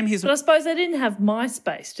 It became his... But I suppose they didn't have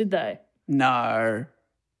MySpace, did they? No,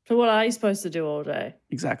 So what are you supposed to do all day?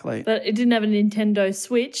 exactly. But it didn't have a Nintendo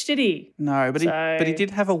Switch, did he? No, but he So- did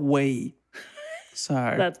have a Wii. So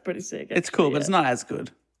That's pretty sick. it's cool, actually, but it's not as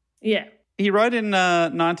good. Yeah. He wrote in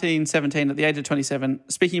 1917 at the age of 27,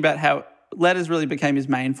 speaking about how letters really became his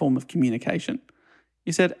main form of communication.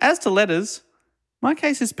 He said, "As to letters, my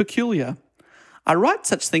case is peculiar. I write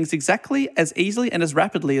such things exactly as easily and as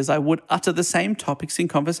rapidly as I would utter the same topics in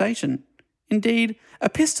conversation. Indeed,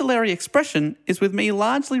 epistolary expression is with me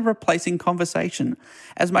largely replacing conversation,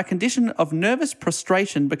 as my condition of nervous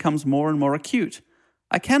prostration becomes more and more acute.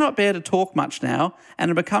 I cannot bear to talk much now, and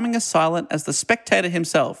am becoming as silent as the spectator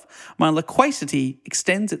himself. My loquacity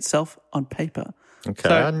extends itself on paper." Okay,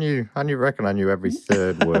 So- I knew every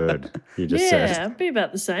third word you just Yeah, said. it'd be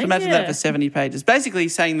about the same. Imagine yeah. that for 70 pages. Basically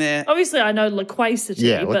saying there, Obviously, I know loquacity,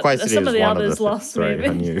 Yeah, but loquacity some is of the one others of the lost three. me.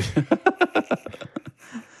 I knew.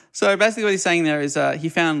 so basically what he's saying there is he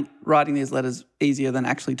found writing these letters easier than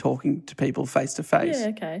actually talking to people face to face. Yeah,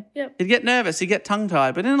 okay. Yep. He'd get nervous, he'd get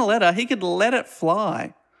tongue-tied, but in a letter, he could let it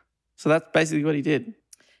fly. So that's basically what he did.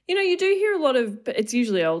 You know, you do hear a lot of, it's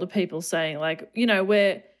usually older people saying, like, you know,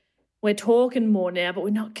 we're talking more now, but we're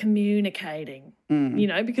not communicating, you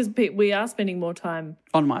know, because we are spending more time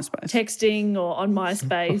On MySpace. texting or on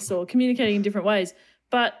MySpace or communicating in different ways.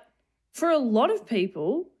 But for a lot of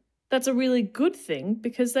people, that's a really good thing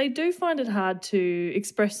because they do find it hard to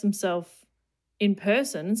express themselves in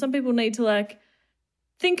person. And some people need to, like,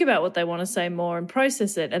 think about what they want to say more and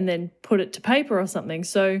process it and then put it to paper or something.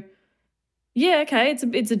 So, yeah, okay,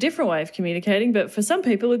 it's a different way of communicating, but for some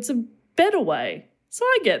people, it's a better way. So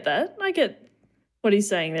I get that. I get what he's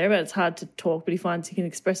saying there about it's hard to talk, but he finds he can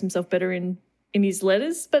express himself better in his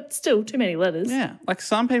letters, but still too many letters. Yeah, like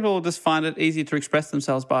some people just find it easy to express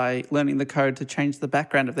themselves by learning the code to change the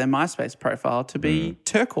background of their MySpace profile to be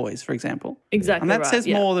turquoise, for example. Exactly. And that right, says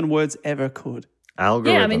yeah. more than words ever could.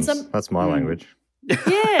 Algorithms. That's my language.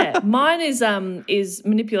 Yeah, mine is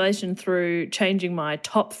manipulation through changing my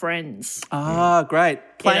top friends. Ah, great.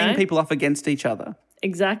 Playing know? people off against each other.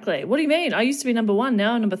 Exactly. What do you mean? I used to be number 1,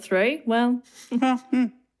 now I'm number 3. Well,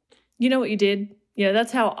 you know what you did. Yeah,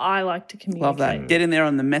 that's how I like to communicate. Love that. Get in there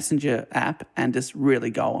on the Messenger app and just really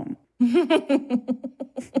go on.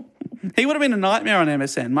 He would have been a nightmare on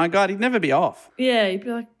MSN. My God, he'd never be off. Yeah, you'd be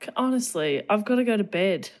like, honestly, I've got to go to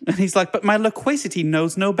bed. And he's like, but my loquacity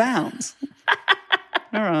knows no bounds.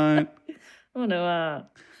 All right. Oh, no.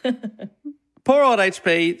 Poor old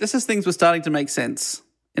HP, just as things were starting to make sense.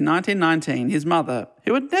 In 1919, his mother,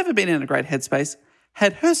 who had never been in a great headspace,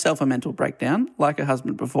 had herself a mental breakdown, like her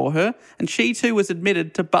husband before her, and she too was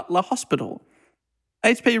admitted to Butler Hospital.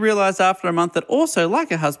 HP realised after a month that also, like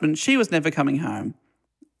her husband, she was never coming home.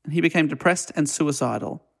 And he became depressed and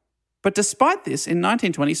suicidal. But despite this, in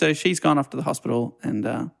 1920, so she's gone off to the hospital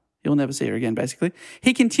and you'll never see her again, basically.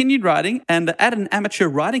 He continued writing, and at an amateur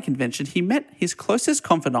writing convention, he met his closest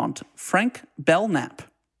confidant, Frank Belknap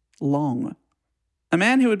Long, a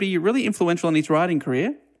man who would be really influential in his writing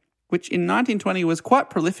career, which in 1920 was quite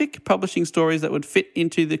prolific, publishing stories that would fit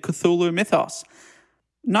into the Cthulhu mythos.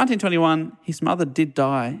 1921, his mother did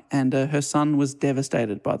die, and her son was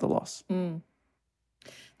devastated by the loss.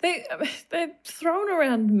 They're throwing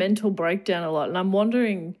around mental breakdown a lot, and I'm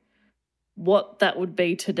wondering what that would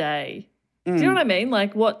be today. Do you know what I mean?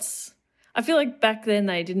 Like, I feel like back then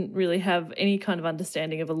they didn't really have any kind of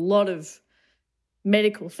understanding of a lot of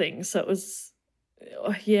medical things, so it was,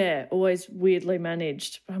 always weirdly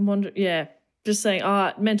managed. But I'm wondering, just saying,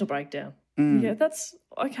 mental breakdown. Yeah, that's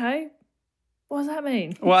okay. What does that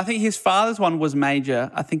mean? Well, I think his father's one was major.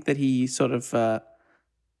 I think that he sort of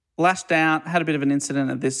lashed out, had a bit of an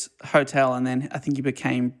incident at this hotel, and then I think he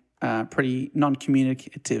became pretty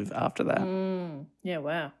non-communicative after that. Yeah,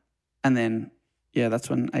 wow. And then, that's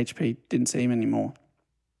when HP didn't see him anymore.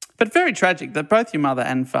 But very tragic that both your mother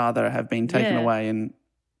and father have been taken away and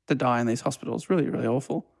to die in these hospitals. Really, really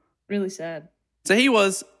awful. Really sad. So he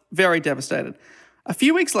was very devastated. A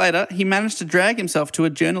few weeks later, he managed to drag himself to a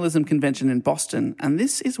journalism convention in Boston, and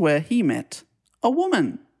this is where he met a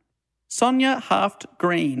woman, Sonia Haft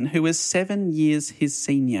Green, who was 7 years his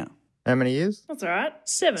senior. How many years? That's all right.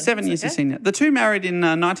 7. 7 years his senior. The two married in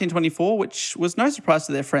 1924, which was no surprise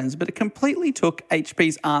to their friends, but it completely took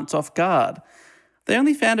HP's aunts off guard. They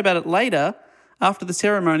only found about it later, after the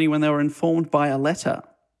ceremony, when they were informed by a letter.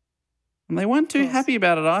 And they weren't too happy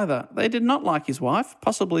about it either. They did not like his wife,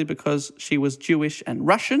 possibly because she was Jewish and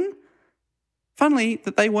Russian. Funnily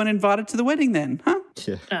that they weren't invited to the wedding then, huh?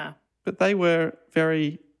 Yeah. But they were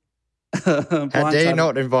very How dare you blindsided.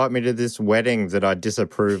 not invite me to this wedding that I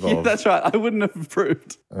disapprove Yeah, of? that's right. I wouldn't have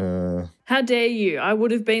approved. How dare you? I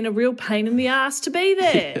would have been a real pain in the ass to be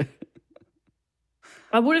there.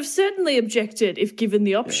 I would have certainly objected if given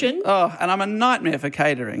the option. Oh, and I'm a nightmare for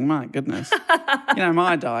catering. My goodness.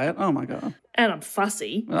 My diet. Oh, my God. And I'm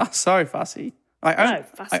fussy. Oh, sorry, fussy.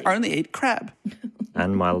 Fussy. I only eat crab.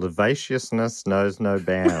 And my lasciviousness knows no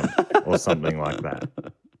bound, or something like that.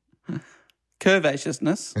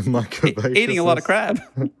 Curvaceousness. My curvaceousness. Eating a lot of crab.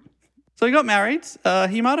 So he got married.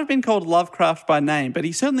 He might have been called Lovecraft by name, but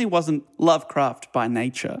he certainly wasn't Lovecraft by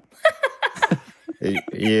nature.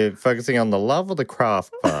 You're focusing on the love or the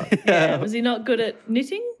craft part? Yeah. Was he not good at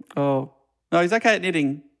knitting? Oh, no, he's okay at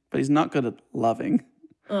knitting, but he's not good at loving.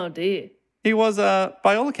 Oh, dear. He was,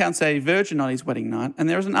 by all accounts, a virgin on his wedding night, and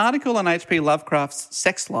there is an article on H.P. Lovecraft's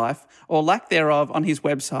sex life, or lack thereof, on his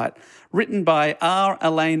website, written by R.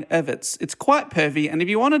 Elaine Everts. It's quite pervy, and if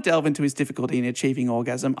you want to delve into his difficulty in achieving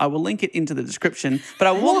orgasm, I will link it into the description, but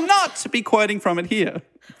I will not be quoting from it here.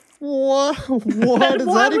 What? Why does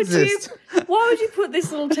that exist? Why would you put this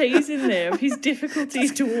little tease in there of his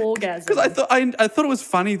difficulties to orgasm? Because I thought it was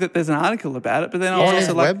funny that there's an article about it, but then I On was his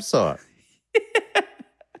also like, website.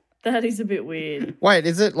 That is a bit weird. Wait,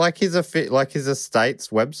 is it like his estate's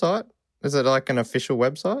website? Is it like an official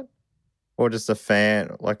website, or just a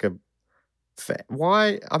fan?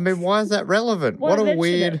 Why? I mean, why is that relevant? Why what a mention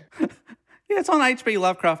weird. it? yeah, it's on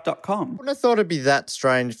hblovecraft.com. Wouldn't have thought it'd be that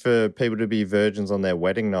strange for people to be virgins on their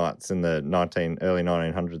wedding nights in the early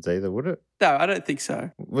 1900s either, would it? No, I don't think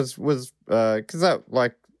so. Was because that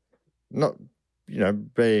not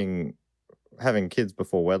having kids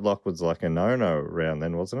before wedlock was like a no-no around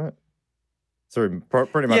then, wasn't it?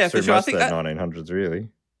 Pretty much through sure. most of the 1900s, really.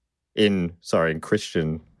 In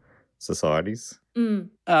Christian societies.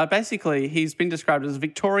 Basically, he's been described as a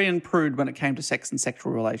Victorian prude when it came to sex and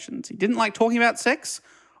sexual relations. He didn't like talking about sex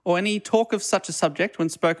or any talk of such a subject when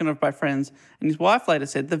spoken of by friends, and his wife later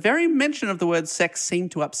said the very mention of the word sex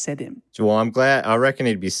seemed to upset him. Well, I'm glad. I reckon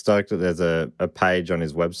he'd be stoked that there's a page on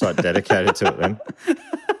his website dedicated to it then.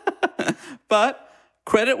 But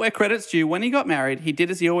credit where credit's due. When he got married, he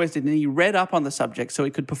did as he always did, and he read up on the subject so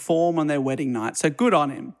he could perform on their wedding night. So good on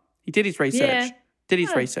him. He did his research.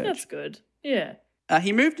 Yeah. That's good. Yeah.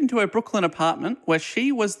 He moved into a Brooklyn apartment where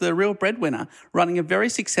she was the real breadwinner, running a very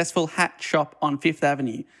successful hat shop on Fifth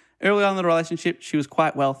Avenue. Early on in the relationship, she was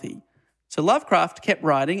quite wealthy. So Lovecraft kept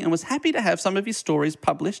writing and was happy to have some of his stories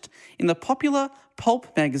published in the popular pulp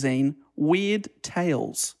magazine Weird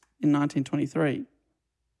Tales in 1923.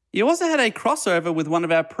 He also had a crossover with one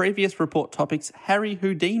of our previous report topics, Harry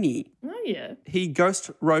Houdini. Oh, yeah. He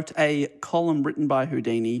ghost wrote a column written by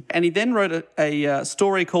Houdini, and he then wrote a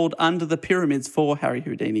story called Under the Pyramids for Harry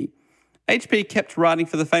Houdini. HP kept writing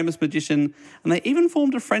for the famous magician, and they even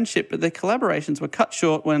formed a friendship, but their collaborations were cut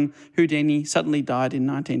short when Houdini suddenly died in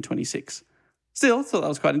 1926. Still, I thought that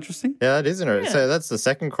was quite interesting. Yeah, that is interesting. So that's the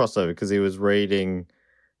second crossover because he was reading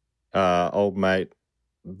old mate,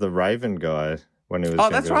 the Raven guy. When he was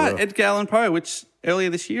that's right, Edgar Allan Poe, which earlier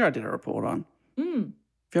this year I did a report on.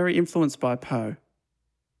 Very influenced by Poe.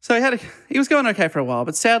 So he was going okay for a while,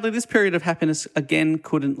 but sadly this period of happiness again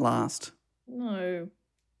couldn't last. No.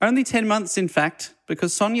 Only 10 months, in fact,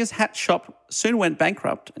 because Sonia's hat shop soon went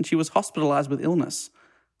bankrupt and she was hospitalised with illness.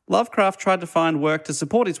 Lovecraft tried to find work to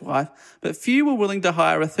support his wife, but few were willing to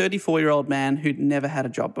hire a 34-year-old man who'd never had a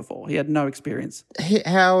job before. He had no experience.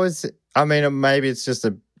 How is it? I mean, maybe it's just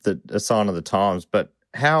a sign of the times, but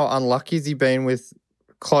how unlucky has he been with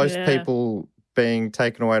close people being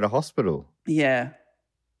taken away to hospital? Yeah,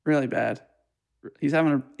 really bad. He's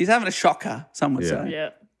having a shocker, some would say. Yeah.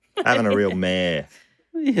 Having a real mare.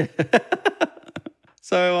 Yeah.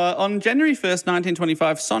 So on January 1st,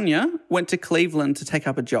 1925, Sonia went to Cleveland to take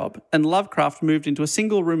up a job, and Lovecraft moved into a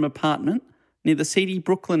single-room apartment near the seedy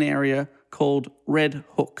Brooklyn area called Red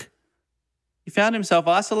Hook. He found himself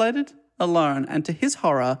isolated, alone, and to his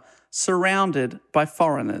horror, surrounded by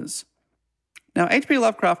foreigners. Now, H.P.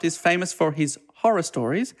 Lovecraft is famous for his horror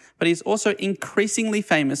stories, but he's also increasingly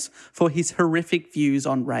famous for his horrific views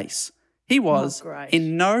on race. He was,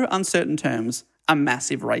 in no uncertain terms, a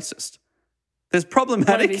massive racist. There's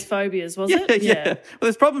problematic. One of his phobias, was it? Yeah. Well,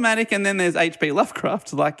 there's problematic, and then there's H.P.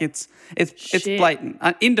 Lovecraft. Like it's blatant,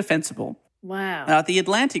 indefensible. Wow. The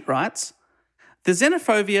Atlantic writes, the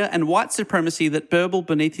xenophobia and white supremacy that burbled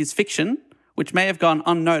beneath his fiction, which may have gone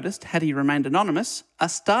unnoticed had he remained anonymous, are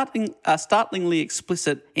startlingly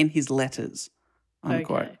explicit in his letters.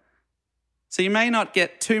 Unquote. Okay. So you may not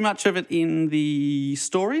get too much of it in the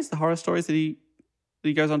stories, the horror stories that he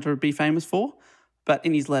goes on to be famous for, but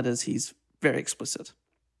in his letters he's very explicit.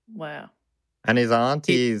 Wow. And his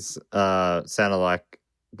aunties sounded like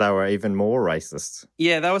they were even more racist.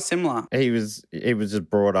 Yeah, they were similar. He was just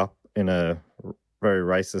brought up in a very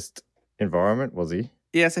racist environment, was he?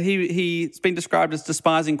 Yeah, so he's been described as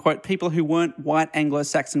despising, quote, people who weren't white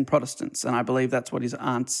Anglo-Saxon Protestants. And I believe that's what his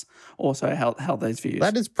aunts also held those views.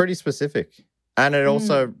 That is pretty specific. And it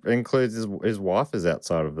also includes his wife is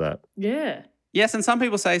outside of that. Yeah. Yes, and some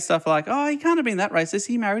people say stuff like, oh, he can't have been that racist.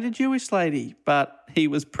 He married a Jewish lady. But he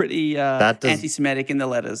was pretty anti-Semitic in the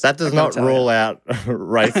letters. That does not rule out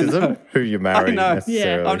racism, who you marry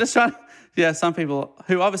necessarily. Yeah, I'm just trying. Yeah, some people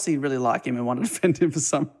who obviously really like him and want to defend him for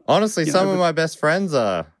some. Honestly, some of my best friends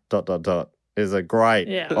are ... is a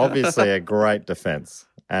great, obviously a great defense.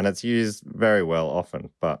 And it's used very well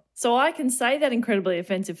often. But so I can say that incredibly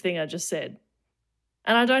offensive thing I just said.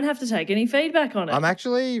 And I don't have to take any feedback on it. I'm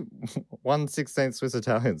actually 1/16 Swiss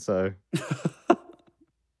Italian, so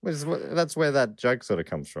that's where that joke sort of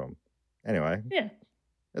comes from. Anyway. Yeah.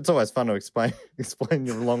 It's always fun to explain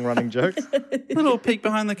your long-running jokes. A little peek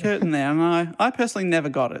behind the curtain there, and I personally never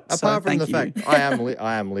got it. Apart from the fact I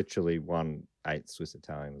am literally 1/8 Swiss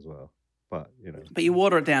Italian as well, but you know. But you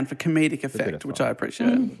water it down for comedic effect, which I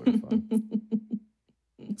appreciate.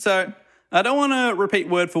 So I don't want to repeat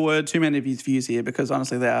word for word too many of his views here because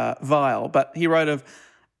honestly they are vile. But he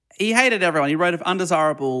hated everyone. He wrote of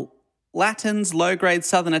undesirable Latins, low-grade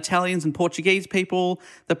Southern Italians and Portuguese people,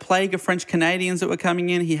 the plague of French Canadians that were coming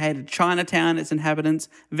in. He hated Chinatown, its inhabitants,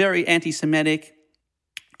 very anti-Semitic,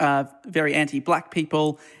 very anti-black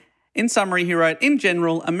people. In summary, he wrote, in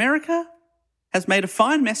general, America has made a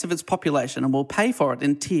fine mess of its population and will pay for it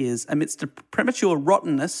in tears amidst a premature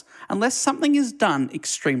rottenness unless something is done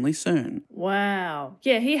extremely soon. Wow.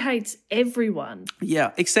 Yeah, he hates everyone.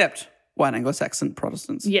 Yeah, except white Anglo-Saxon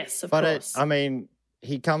Protestants. Yes, of course.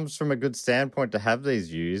 He comes from a good standpoint to have these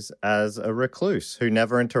views as a recluse who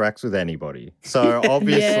never interacts with anybody. So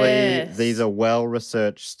obviously these are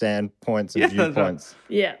well-researched standpoints and viewpoints.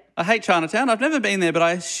 Right. Yeah. I hate Chinatown. I've never been there, but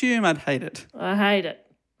I assume I'd hate it. I hate it.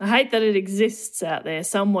 I hate that it exists out there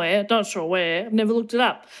somewhere. Not sure where. I've never looked it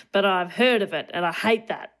up, but I've heard of it, and I hate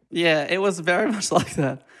that. Yeah, it was very much like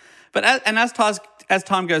that. But as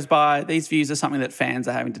time goes by, these views are something that fans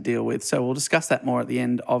are having to deal with. So we'll discuss that more at the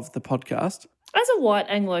end of the podcast. As a white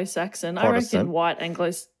Anglo-Saxon, I reckon white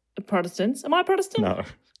Protestants. Am I Protestant? No.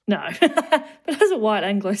 No. But as a white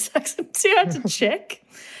Anglo-Saxon, see, I had to check.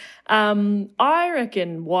 I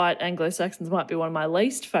reckon white Anglo-Saxons might be one of my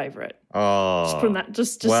least favourite. Oh. Just putting that,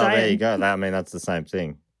 just well, saying. there you go. I mean, that's the same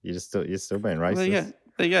thing. You're still being racist. Well,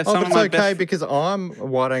 there you go. Oh, but it's okay because I'm a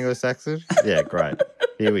white Anglo-Saxon. Yeah, great.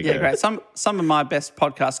 Here we go. Yeah, great. Some of my best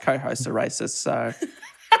podcast co-hosts are racist, so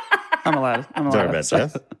I'm allowed. Sorry about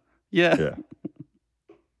Jeff. Yeah.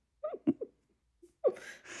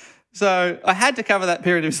 So I had to cover that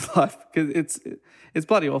period of his life because it's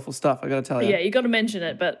bloody awful stuff, I got to tell you. Yeah, you got to mention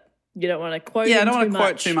it, but you don't want to quote him I don't want to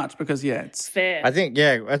quote much. too much because, it's fair. I think,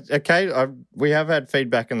 okay, we have had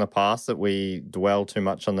feedback in the past that we dwell too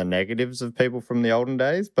much on the negatives of people from the olden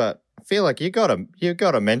days, but I feel like you got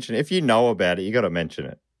to mention it. If you know about it, you got to mention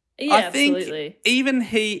it. Yeah, I think absolutely.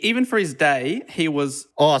 even for his day, he was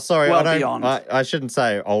beyond. I shouldn't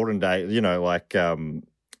say olden day, like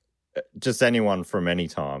just anyone from any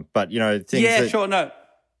time. But, things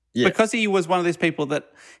because he was one of these people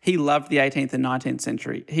that he loved the 18th and 19th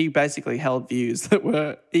century. He basically held views that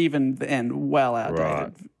were even then well outdated.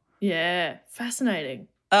 Right. Yeah, fascinating.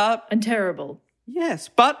 And terrible. Yes,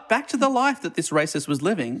 but back to the life that this racist was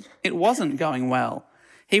living, it wasn't going well.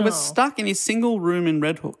 He was stuck in his single room in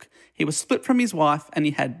Red Hook. He was split from his wife and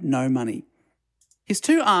he had no money. His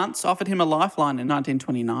two aunts offered him a lifeline in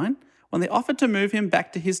 1929 when they offered to move him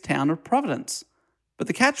back to his town of Providence. But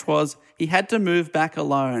the catch was he had to move back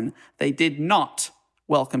alone. They did not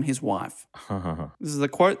welcome his wife. This is the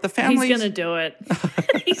quote. The family. He's going to do it.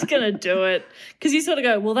 He's going to do it. Because you sort of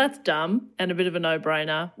go, well, that's dumb and a bit of a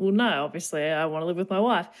no-brainer. Well, no, obviously I want to live with my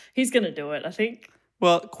wife. He's going to do it, I think.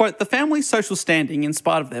 Well, quote, the family's social standing, in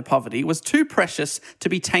spite of their poverty, was too precious to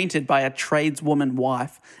be tainted by a tradeswoman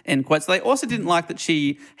wife, end quote. So they also didn't like that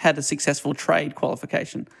she had a successful trade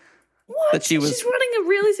qualification. What? That she's running a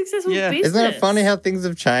really successful business. Isn't it funny how things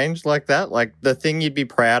have changed like that? Like the thing you'd be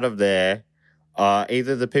proud of there are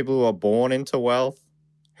either the people who are born into wealth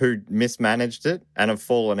who mismanaged it and have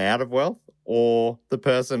fallen out of wealth, or the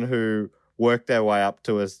person who worked their way up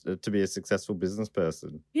to be a successful business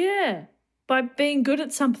person. Yeah. By being good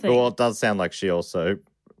at something. Well, it does sound like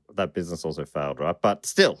that business also failed, right? But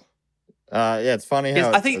still, it's funny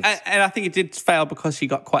how. Yes, I think it did fail because she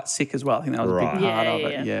got quite sick as well. I think that was a big part of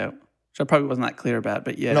it. Yeah. Which I probably wasn't that clear about,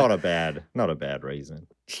 but yeah. Not a bad reason.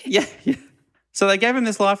 Yeah. So they gave him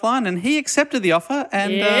this lifeline and he accepted the offer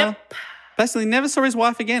and basically never saw his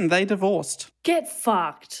wife again. They divorced. Get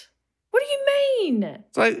fucked. What do you mean?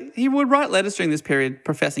 So he would write letters during this period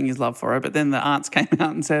professing his love for her, but then the aunts came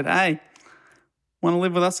out and said, hey, want to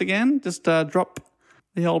live with us again? Just drop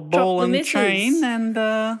the old ball and chain and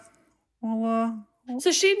we'll...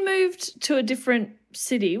 So she'd moved to a different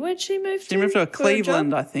city. Where'd she move to? She moved to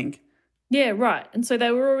Cleveland, I think. Yeah, right. And so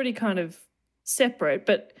they were already kind of separate,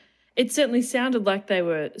 but it certainly sounded like they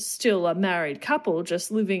were still a married couple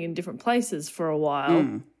just living in different places for a while.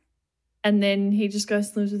 Mm. And then he just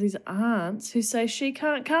goes to live with his aunts who say she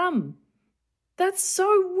can't come. That's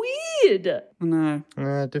so weird. No.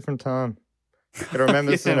 Different time. Got to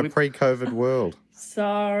remember this is in a pre-COVID world.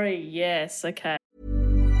 Sorry, yes, okay.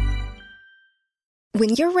 When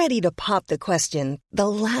you're ready to pop the question, the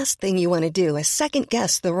last thing you want to do is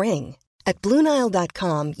second-guess the ring. At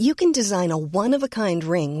BlueNile.com, you can design a one-of-a-kind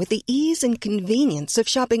ring with the ease and convenience of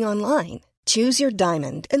shopping online. Choose your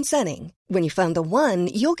diamond and setting. When you find the one,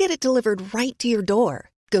 you'll get it delivered right to your door.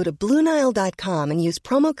 Go to BlueNile.com and use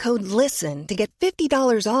promo code LISTEN to get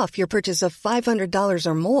 $50 off your purchase of $500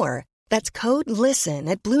 or more. That's code LISTEN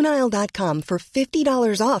at BlueNile.com for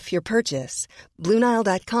 $50 off your purchase.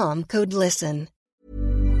 BlueNile.com, code LISTEN.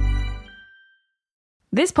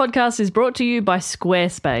 This podcast is brought to you by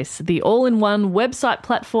Squarespace, the all-in-one website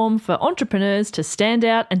platform for entrepreneurs to stand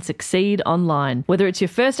out and succeed online. Whether it's your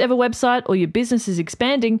first ever website or your business is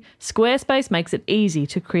expanding, Squarespace makes it easy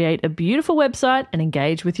to create a beautiful website and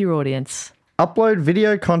engage with your audience. Upload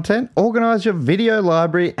video content, organize your video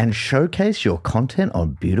library, and showcase your content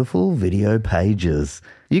on beautiful video pages.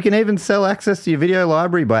 You can even sell access to your video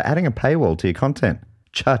library by adding a paywall to your content.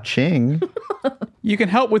 Cha-ching. You can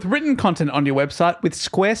help with written content on your website with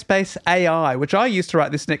Squarespace AI, which I used to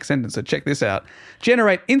write this next sentence, so check this out.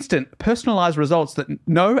 Generate instant, personalized results that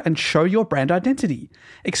know and show your brand identity.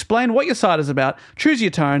 Explain what your site is about, choose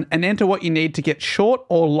your tone, and enter what you need to get short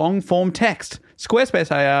or long-form text.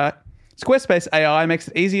 Squarespace AI makes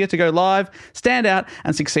it easier to go live, stand out,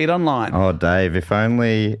 and succeed online. Oh, Dave, if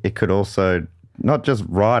only it could also not just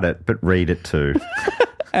write it, but read it too.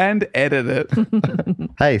 And edit it.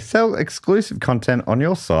 Hey, sell exclusive content on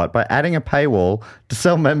your site by adding a paywall to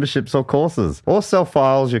sell memberships or courses, or sell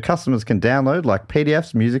files your customers can download like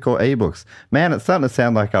PDFs, music, or ebooks. Man, it's starting to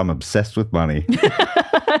sound like I'm obsessed with money.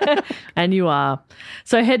 And you are.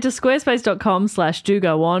 So head to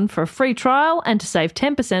squarespace.com/dogoon for a free trial and to save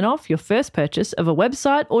 10% off your first purchase of a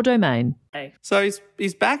website or domain. So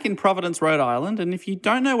he's back in Providence, Rhode Island, and if you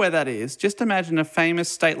don't know where that is, just imagine a famous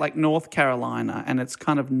state like North Carolina, and it's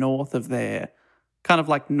kind of north of there, kind of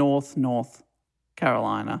like North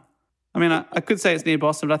Carolina. I mean, I could say it's near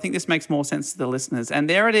Boston, but I think this makes more sense to the listeners. And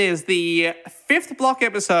there it is, the 5th block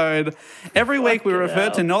episode. Every week we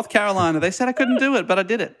referred to North Carolina. They said I couldn't do it, but I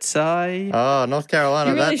did it. So North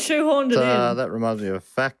Carolina. You really shoehorned it in. That reminds me of a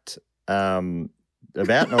fact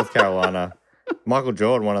about North Carolina. Michael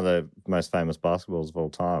Jordan, one of the most famous basketballers of all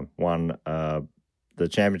time, won the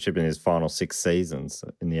championship in his final 6 seasons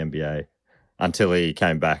in the NBA until he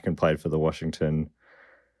came back and played for the Washington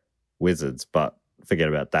Wizards. But forget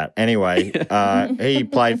about that. Anyway, he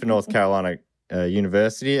played for North Carolina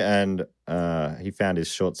University, and he found his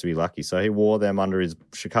shorts to be lucky. So he wore them under his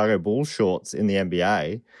Chicago Bulls shorts in the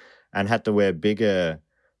NBA and had to wear bigger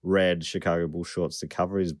red Chicago Bulls shorts to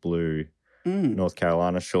cover his blue North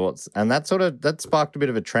Carolina shorts. And that sparked a bit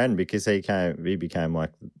of a trend because he became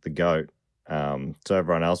like the GOAT. So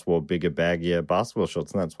everyone else wore bigger, baggier basketball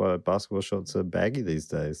shorts, and that's why basketball shorts are baggy these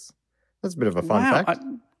days. That's a bit of a fun fact.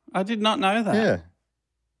 I did not know that. Yeah.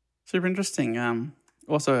 Super interesting.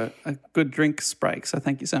 Also a good drinks break, so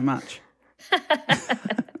thank you so much.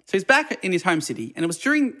 So he's back in his home city, and it was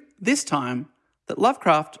during this time that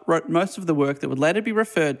Lovecraft wrote most of the work that would later be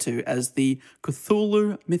referred to as the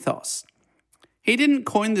Cthulhu mythos. He didn't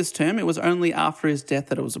coin this term, it was only after his death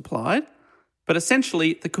that it was applied, but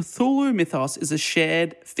essentially the Cthulhu mythos is a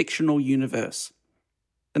shared fictional universe.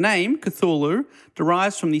 The name, Cthulhu,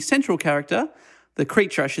 derives from the central character, the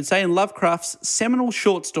creature, I should say, in Lovecraft's seminal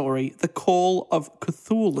short story, The Call of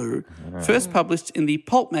Cthulhu, first published in the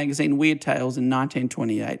pulp magazine Weird Tales in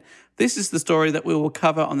 1928. This is the story that we will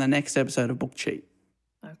cover on the next episode of Book Cheat.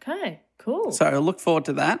 Okay, cool. So look forward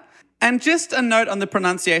to that. And just a note on the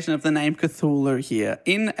pronunciation of the name Cthulhu here.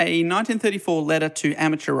 In a 1934 letter to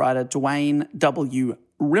amateur writer Dwayne W.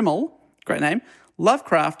 Rimmel, great name,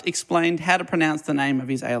 Lovecraft explained how to pronounce the name of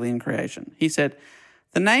his alien creation. He said,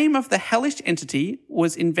 "The name of the hellish entity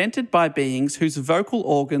was invented by beings whose vocal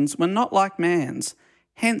organs were not like man's.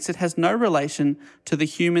 Hence, it has no relation to the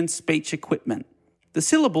human speech equipment. The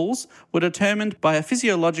syllables were determined by a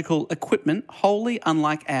physiological equipment wholly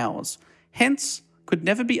unlike ours. Hence, could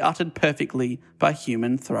never be uttered perfectly by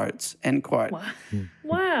human throats, end quote.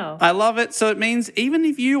 Wow. I love it. So it means even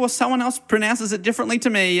if you or someone else pronounces it differently to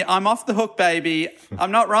me, I'm off the hook, baby.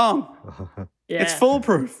 I'm not wrong. Yeah. It's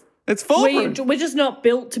foolproof. It's foolproof. We're just not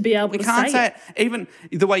built to be able to can't say it. Even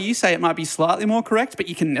the way you say it might be slightly more correct, but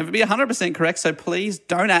you can never be 100% correct, so please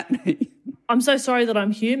don't at me. I'm so sorry that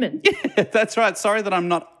I'm human. Yeah, that's right. Sorry that I'm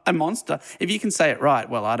not a monster. If you can say it right,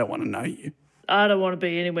 well, I don't want to know you. I don't want to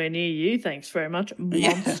be anywhere near you, thanks very much,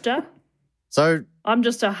 monster. So I'm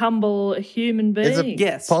just a humble human being. is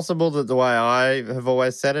it possible that the way I have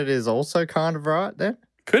always said it is also kind of right then?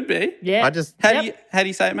 Could be. Yeah. How do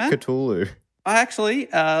you say it, Matt? Cthulhu. I actually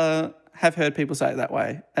have heard people say it that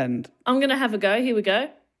way, and I'm going to have a go. Here we go.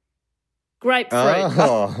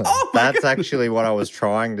 Grapefruit. That's actually what I was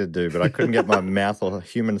trying to do, but I couldn't get my mouth or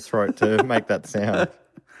human throat to make that sound.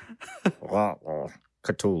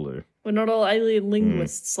 Cthulhu. We're not all alien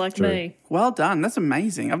linguists like true. me. Well done. That's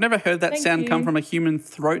amazing. I've never heard that sound come from a human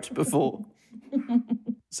throat before.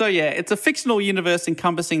 So, yeah, it's a fictional universe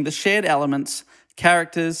encompassing the shared elements,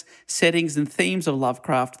 characters, settings, and themes of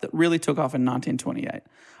Lovecraft that really took off in 1928.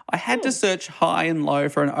 I had to search high and low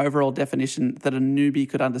for an overall definition that a newbie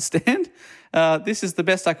could understand. This is the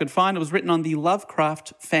best I could find. It was written on the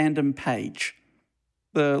Lovecraft fandom page.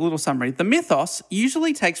 The little summary. The mythos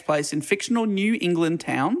usually takes place in fictional New England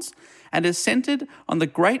towns and is centered on the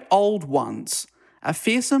Great Old Ones, a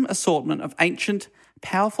fearsome assortment of ancient,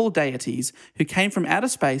 powerful deities who came from outer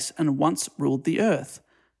space and once ruled the earth.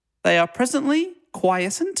 They are presently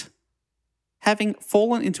quiescent, having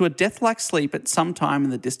fallen into a death-like sleep at some time in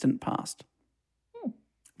the distant past.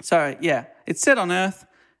 So, yeah, it's set on Earth,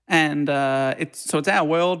 and it's our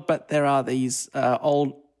world, but there are these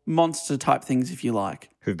old monster-type things, if you like.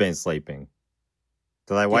 Who've been sleeping.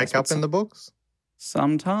 Do they wake up in the books?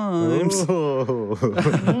 Sometimes. Oh,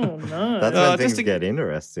 no. That's when things get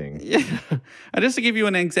interesting. Yeah. And just to give you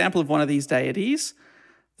an example of one of these deities,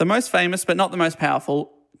 the most famous but not the most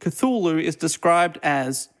powerful, Cthulhu, is described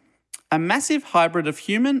as a massive hybrid of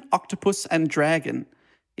human, octopus, and dragon.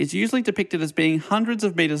 It's usually depicted as being hundreds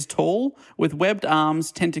of meters tall, with webbed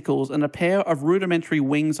arms, tentacles, and a pair of rudimentary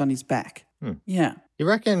wings on his back. Yeah. You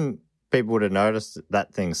reckon people would have noticed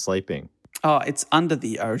that thing sleeping? Oh, it's under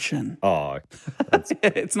the ocean. Oh.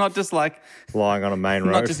 It's not just like... lying on a main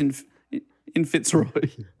road. Not just in Fitzroy.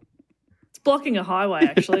 It's blocking a highway,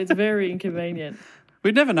 actually. It's very inconvenient.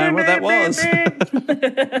 We'd never known what that was.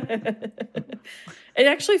 It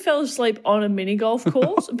actually fell asleep on a mini golf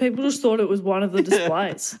course, and people just thought it was one of the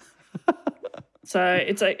displays. So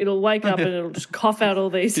it's like it'll wake up and it'll just cough out all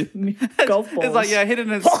these golf balls. It's like, yeah, I hit it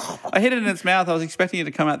in its mouth. I was expecting it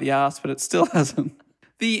to come out the arse, but it still hasn't.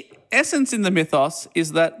 The essence in the mythos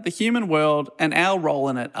is that the human world and our role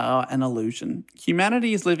in it are an illusion.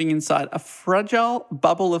 Humanity is living inside a fragile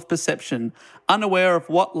bubble of perception, unaware of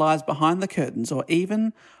what lies behind the curtains or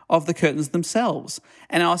even of the curtains themselves,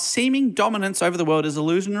 and our seeming dominance over the world is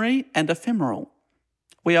illusionary and ephemeral.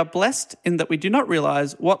 We are blessed in that we do not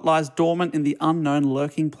realise what lies dormant in the unknown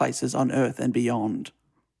lurking places on Earth and beyond.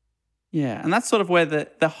 Yeah, and that's sort of where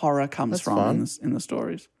the horror comes from in the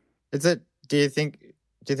stories. Is it? Do you think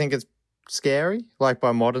it's scary, like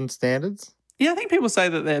by modern standards? Yeah, I think people say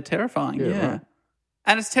that they're terrifying. Yeah. Right.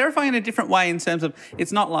 And it's terrifying in a different way in terms of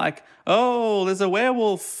it's not like, oh, there's a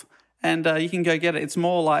werewolf and you can go get it. It's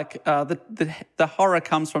more like the horror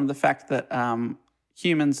comes from the fact that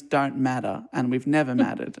humans don't matter and we've never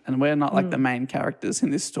mattered, and we're not like the main characters in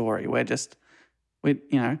this story.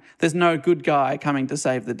 There's no good guy coming to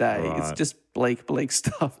save the day. Right. It's just bleak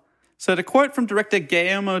stuff. So to quote from director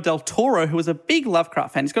Guillermo del Toro, who was a big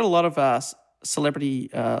Lovecraft fan, he's got a lot of celebrity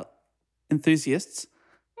enthusiasts.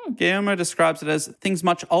 Guillermo describes it as things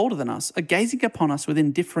much older than us are gazing upon us with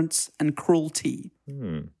indifference and cruelty.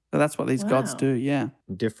 So that's what these gods do, yeah.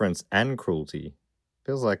 Indifference and cruelty.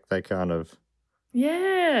 Feels like they kind of...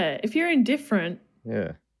 Yeah, if you're indifferent...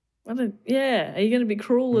 Yeah. Are you going to be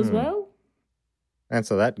cruel as well?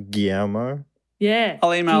 Answer that, Guillermo. Yeah.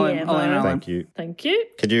 I'll email him. Thank you. Thank you.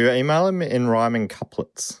 Could you email him in rhyming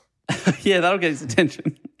couplets? Yeah, that'll get his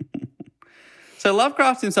attention. So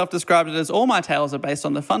Lovecraft himself described it as, all my tales are based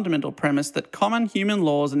on the fundamental premise that common human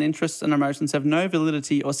laws and interests and emotions have no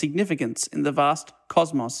validity or significance in the vast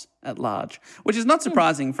cosmos at large, which is not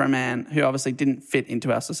surprising for a man who obviously didn't fit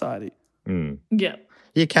into our society. Yeah.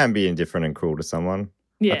 You can be indifferent and cruel to someone.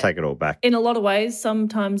 Yeah. I take it all back. In a lot of ways,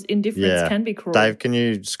 sometimes indifference can be cruel. Dave, can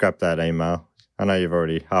you scrap that email? I know you've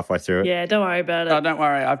already halfway through it. Yeah, don't worry about it. Oh, don't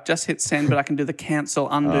worry. I've just hit send, but I can do the cancel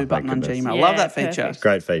undo button on Gmail. Yeah, love that feature. perfect.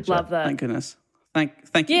 Great feature. Love that. Thank goodness.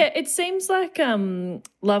 Thank you. Yeah, it seems like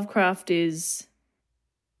Lovecraft is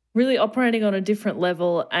really operating on a different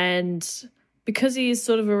level, and because he is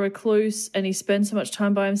sort of a recluse and he spends so much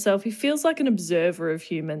time by himself, he feels like an observer of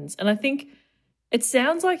humans. And I think it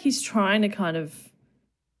sounds like he's trying to kind of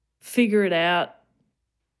figure it out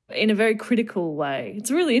in a very critical way.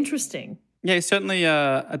 It's really interesting. Yeah, he's certainly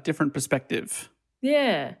a different perspective.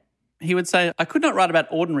 Yeah. He would say, I could not write about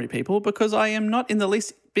ordinary people because I am not in the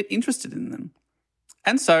least bit interested in them.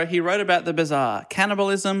 And so he wrote about the bizarre: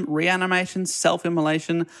 cannibalism, reanimation,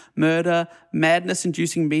 self-immolation, murder,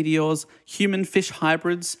 madness-inducing meteors, human-fish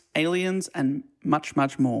hybrids, aliens, and much,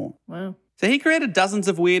 much more. Wow. So he created dozens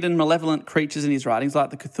of weird and malevolent creatures in his writings, like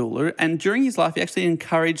the Cthulhu, and during his life he actually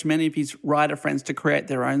encouraged many of his writer friends to create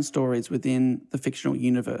their own stories within the fictional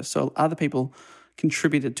universe. So other people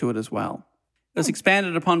contributed to it as well. It was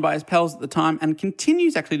expanded upon by his pals at the time and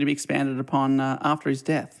continues actually to be expanded upon after his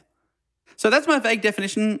death. So that's my vague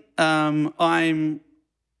definition. I'm,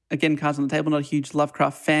 again, cards on the table, not a huge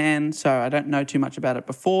Lovecraft fan, so I don't know too much about it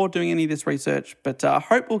before doing any of this research, but I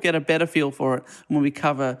hope we'll get a better feel for it when we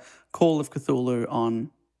cover Call of Cthulhu on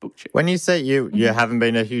BookChip. When you say you haven't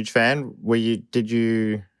been a huge fan, did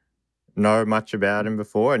you know much about him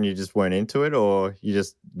before and you just weren't into it, or you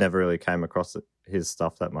just never really came across his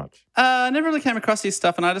stuff that much? I never really came across his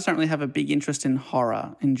stuff, and I just don't really have a big interest in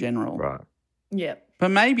horror in general. Right. Yeah. But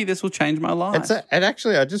maybe this will change my life. And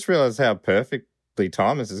actually, I just realised how perfectly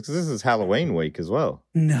timed this is, because this is Halloween week as well.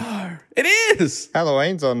 No, it is.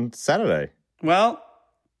 Halloween's on Saturday. Well,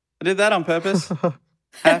 I did that on purpose.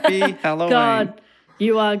 Happy Halloween. God,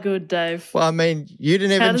 you are good, Dave. Well, I mean, you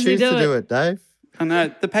didn't even choose to do it, Dave. I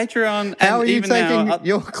know. The Patreon. How are you even taking? now,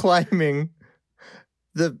 you're claiming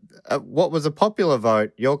the what was a popular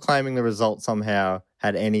vote. You're claiming the result somehow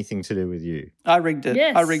had anything to do with you. I rigged it.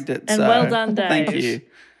 Yes. I rigged it. And so well done, Dave. Thank you.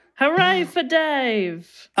 Hooray for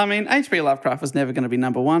Dave. I mean, H.P. Lovecraft was never going to be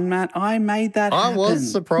number one, Matt. I made that happen. I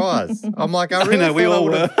was surprised. I'm like, I really know, we thought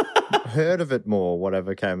all I would have heard of it more,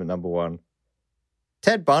 whatever came at number one.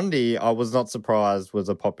 Ted Bundy, I was not surprised, was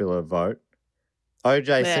a popular vote.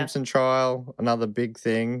 O.J. Simpson trial, another big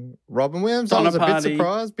thing. Robin Williams, I was a bit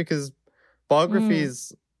surprised because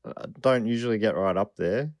biographies don't usually get right up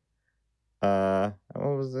there.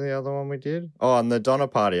 What was the other one we did? Oh, and the Donner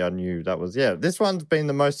Party, I knew that was, this one's been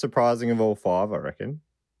the most surprising of all five, I reckon.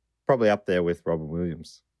 Probably up there with Robin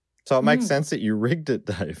Williams. So it makes sense that you rigged it,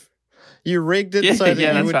 Dave. You rigged it so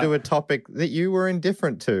that you would do a topic that you were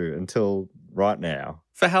indifferent to until right now.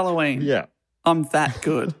 For Halloween. Yeah. I'm that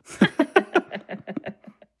good.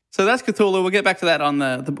 So that's Cthulhu. We'll get back to that on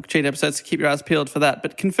the Book Cheat episodes, so keep your eyes peeled for that.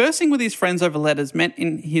 But conversing with his friends over letters meant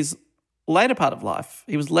in his later part of life,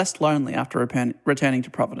 he was less lonely after returning to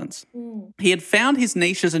Providence. He had found his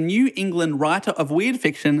niche as a New England writer of weird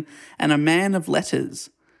fiction and a man of letters.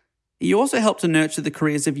 He also helped to nurture the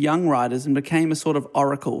careers of young writers and became a sort of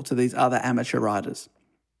oracle to these other amateur writers.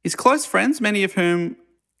 His close friends, many of whom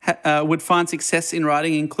would find success in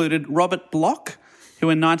writing, included Robert Bloch, who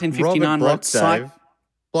in 1959 wrote Dave.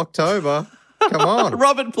 Blocktober. Come on.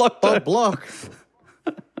 Robert Bloch. Bob Bloch.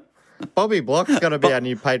 Bobby Bloch's got to be our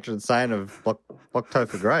new patron saint of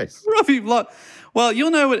Blocktober Grace. Robbie Bloch. Well, you'll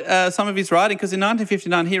know some of his writing because in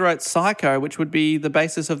 1959 he wrote Psycho, which would be the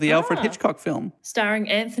basis of the Alfred Hitchcock film. Starring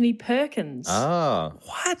Anthony Perkins. Ah.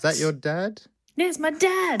 What? Is that your dad? Yes, my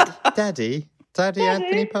dad. Daddy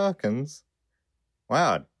Anthony Perkins.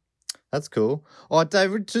 Wow. That's cool. Oh,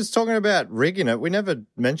 Dave, we're just talking about rigging it. We never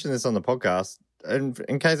mentioned this on the podcast. And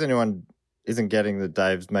in case anyone isn't getting that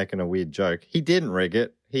Dave's making a weird joke, he didn't rig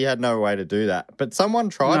it. He had no way to do that. But someone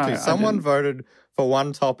tried to. Someone voted for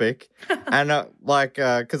one topic. And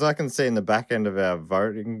because I can see in the back end of our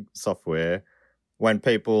voting software, when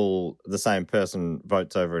the same person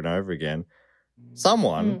votes over and over again,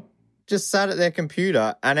 someone just sat at their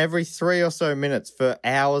computer and every 3 or so minutes for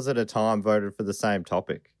hours at a time voted for the same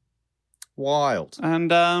topic. Wild.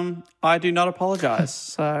 And I do not apologise.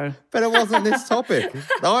 So, but it wasn't this topic.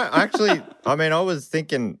 I was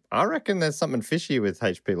thinking, I reckon there's something fishy with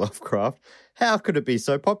H.P. Lovecraft. How could it be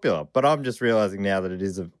so popular? But I'm just realising now that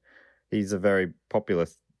he's a very popular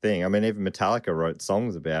thing. I mean, even Metallica wrote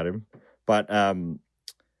songs about him. But,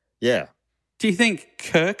 yeah. Do you think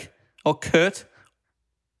Kurt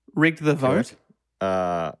rigged the vote?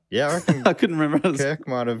 Yeah, I reckon I couldn't remember. Kirk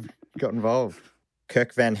might have got involved.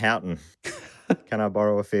 Kirk Van Houten. Can I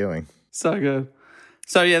borrow a feeling? So good.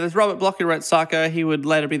 So, there's Robert Bloch who wrote Psycho. He would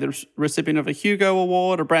later be the recipient of a Hugo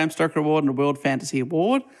Award, a Bram Stoker Award, and a World Fantasy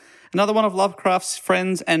Award. Another one of Lovecraft's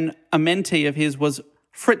friends and a mentee of his was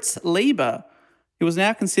Fritz Leiber, who was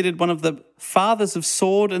now considered one of the fathers of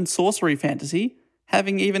sword and sorcery fantasy,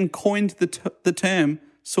 having even coined the term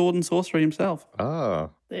sword and sorcery himself. Oh,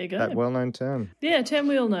 There you go. that well-known term. Yeah, term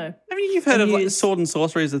we all know. I mean, you've heard of like, used. sword and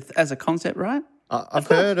sorcery as a concept, right? I've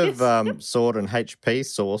heard of sword and HP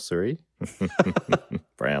sorcery.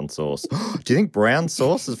 Brown sauce. Do you think brown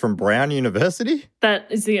sauce is from Brown University? That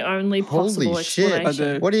is the only possible Holy shit. explanation.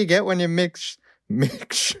 I do. What do you get when you mix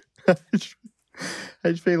HP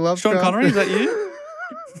Lovecraft? Sean Connery, is that you?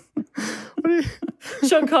 What do you-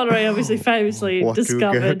 Sean Connery obviously famously What do you get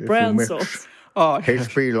discovered if you brown mix sauce. Oh,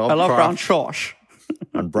 HP I Lovecraft love brown sauce.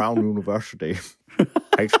 and Brown University.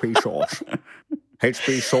 HP sauce.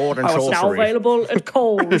 HP sword and I was Now sorcery. available at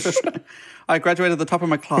Coles. I graduated at the top of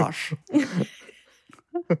my class.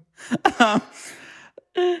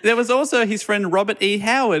 There was also his friend Robert E.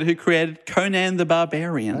 Howard, who created Conan the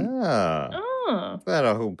Barbarian. Had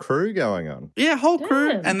a whole crew going on. Yeah, whole crew.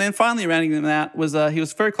 Damn. And then finally rounding them out was he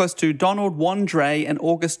was very close to Donald Wandrei and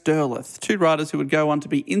August Derleth, two writers who would go on to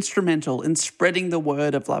be instrumental in spreading the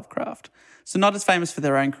word of Lovecraft. So not as famous for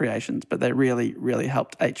their own creations, but they really, really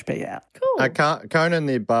helped HP out. Cool. Conan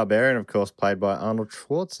the Barbarian, of course, played by Arnold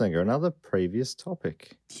Schwarzenegger, another previous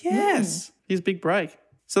topic. Yes, his big break.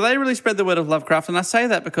 So they really spread the word of Lovecraft, and I say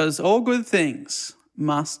that because all good things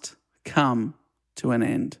must come to an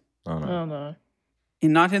end. Oh, no. Oh, no.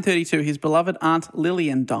 In 1932, his beloved Aunt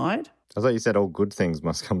Lillian died. I thought you said all good things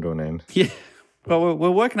must come to an end. Yeah, well, we're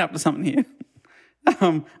working up to something here.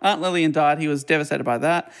 Aunt Lillian died. He was devastated by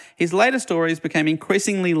that. His later stories became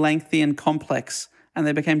increasingly lengthy and complex, and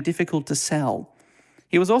they became difficult to sell.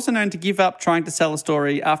 He was also known to give up trying to sell a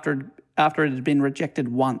story after it had been rejected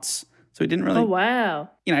once. So he didn't really... Oh, wow.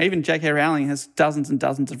 You know, even J.K. Rowling has dozens and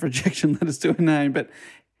dozens of rejection letters to her name, but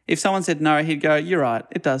if someone said no, he'd go, "You're right,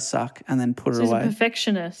 it does suck," and then put So it he's a away.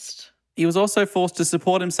 perfectionist. He was also forced to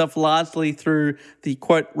support himself largely through the,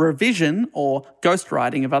 quote, revision or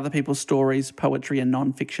ghostwriting of other people's stories, poetry and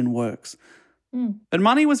non-fiction works. But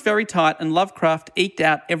money was very tight and Lovecraft eked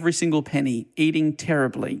out every single penny, eating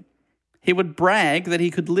terribly. He would brag that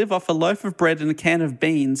he could live off a loaf of bread and a can of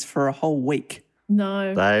beans for a whole week.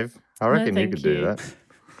 No. Dave, I reckon you thank could do you. that.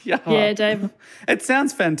 Yeah, Dave. It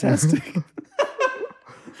sounds fantastic.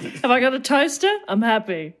 Have I got a toaster? I'm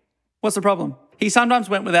happy. What's the problem? He sometimes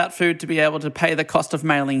went without food to be able to pay the cost of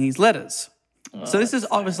mailing his letters. So this is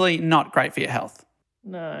obviously not great for your health.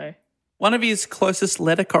 No. One of his closest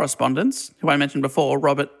letter correspondents, who I mentioned before,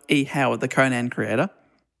 Robert E. Howard, the Conan creator,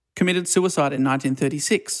 committed suicide in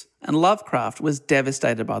 1936, and Lovecraft was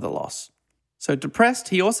devastated by the loss. So depressed,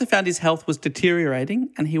 he also found his health was deteriorating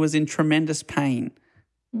and he was in tremendous pain.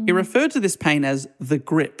 He referred to this pain as the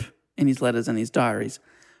grip in his letters and his diaries,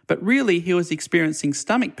 but really he was experiencing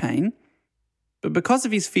stomach pain. But because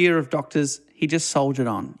of his fear of doctors, he just soldiered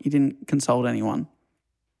on. He didn't consult anyone.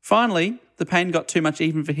 Finally, the pain got too much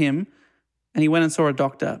even for him, and he went and saw a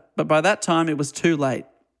doctor. But by that time, it was too late.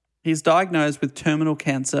 He's diagnosed with terminal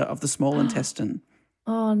cancer of the small intestine.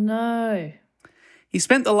 Oh, no. He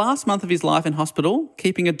spent the last month of his life in hospital,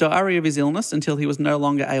 keeping a diary of his illness until he was no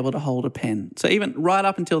longer able to hold a pen. So even right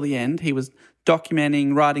up until the end, he was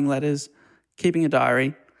documenting, writing letters, keeping a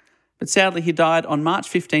diary. But sadly, he died on March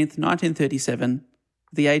 15th, 1937,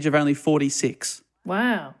 at the age of only 46.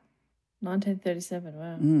 Wow. 1937,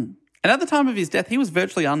 wow. And at the time of his death, he was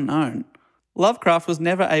virtually unknown. Lovecraft was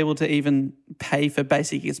never able to even pay for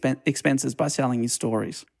basic expenses by selling his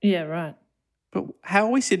stories. Yeah, right. But how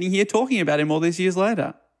are we sitting here talking about him all these years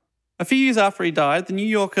later? A few years after he died, the New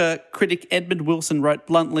Yorker critic Edmund Wilson wrote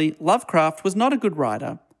bluntly, "Lovecraft was not a good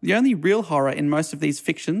writer. The only real horror in most of these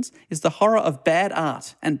fictions is the horror of bad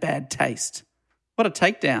art and bad taste." What a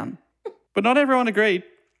takedown. But not everyone agreed.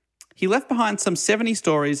 He left behind some 70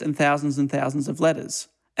 stories and thousands of letters,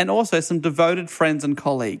 and also some devoted friends and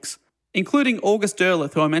colleagues, including August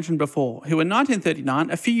Derleth, who I mentioned before, who in 1939,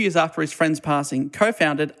 a few years after his friend's passing,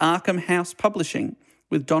 co-founded Arkham House Publishing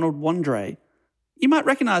with Donald Wandrei. You might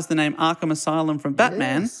recognise the name Arkham Asylum from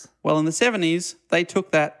Batman. Yes. Well, in the 70s, they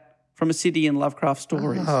took that from a city in Lovecraft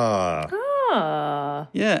stories. Ah.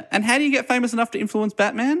 Yeah. And how do you get famous enough to influence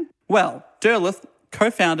Batman? Well, Derleth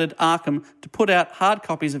co-founded Arkham to put out hard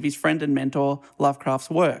copies of his friend and mentor Lovecraft's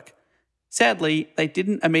work. Sadly, they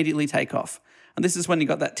didn't immediately take off. And this is when he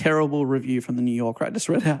got that terrible review from the New Yorker I just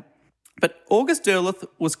read out. But August Derleth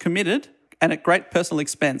was committed and at great personal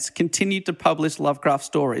expense continued to publish Lovecraft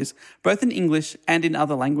stories, both in English and in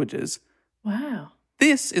other languages. Wow.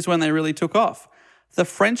 This is when they really took off. The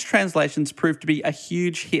French translations proved to be a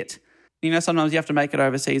huge hit. You know, sometimes you have to make it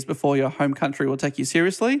overseas before your home country will take you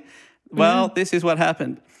seriously. Well, this is what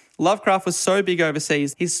happened. Lovecraft was so big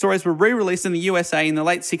overseas, his stories were re-released in the USA in the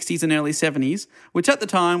late 60s and early 70s, which at the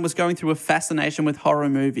time was going through a fascination with horror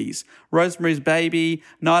movies. Rosemary's Baby,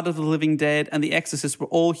 Night of the Living Dead, and The Exorcist were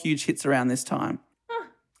all huge hits around this time.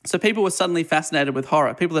 So people were suddenly fascinated with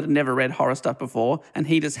horror, people that had never read horror stuff before, and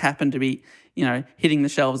he just happened to be, hitting the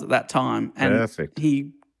shelves at that time. And Perfect.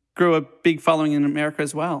 He grew a big following in America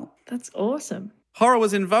as well. That's awesome. Horror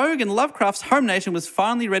was in vogue, and Lovecraft's home nation was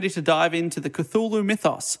finally ready to dive into the Cthulhu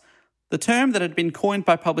mythos, the term that had been coined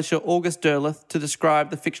by publisher August Derleth to describe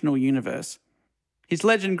the fictional universe. His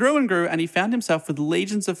legend grew and grew, and he found himself with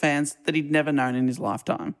legions of fans that he'd never known in his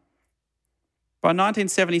lifetime. By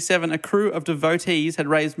 1977, a crew of devotees had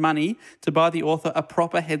raised money to buy the author a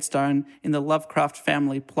proper headstone in the Lovecraft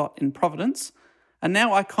family plot in Providence, a now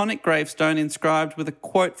iconic gravestone inscribed with a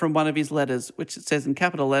quote from one of his letters, which it says in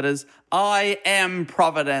capital letters, "I am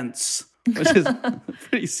Providence," which is a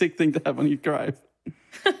pretty sick thing to have on your grave.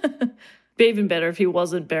 Be even better if he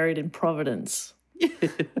wasn't buried in Providence.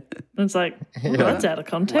 It's like, well, that's out of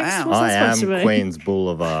context. Wow. What's I that am supposed to mean? Queens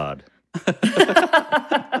Boulevard.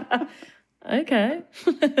 Okay.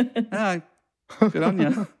 Good on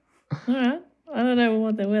you. All right. I don't know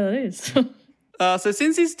where that is. So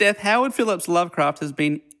since his death, Howard Phillips Lovecraft has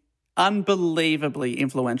been unbelievably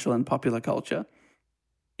influential in popular culture.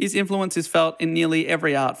 His influence is felt in nearly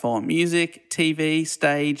every art form: music, TV,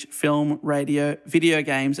 stage, film, radio, video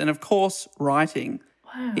games, and of course, writing.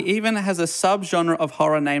 Wow. He even has a subgenre of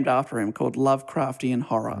horror named after him called Lovecraftian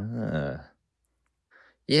horror.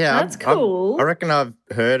 Yeah, That's cool. I reckon I've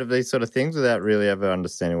heard of these sort of things without really ever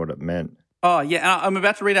understanding what it meant. Oh, yeah, I'm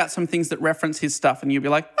about to read out some things that reference his stuff, and you'll be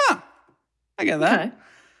like, I get that. Okay.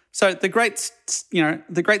 So the great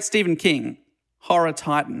Stephen King, horror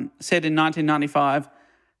titan, said in 1995,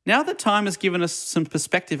 "Now that time has given us some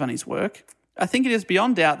perspective on his work, I think it is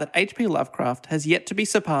beyond doubt that H.P. Lovecraft has yet to be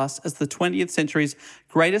surpassed as the 20th century's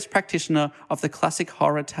greatest practitioner of the classic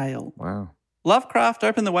horror tale. Wow. Lovecraft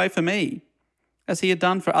opened the way for me, as he had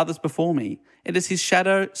done for others before me. It is his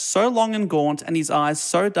shadow so long and gaunt and his eyes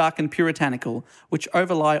so dark and puritanical, which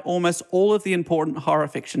overlie almost all of the important horror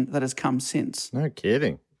fiction that has come since." No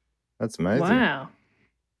kidding. That's amazing. Wow.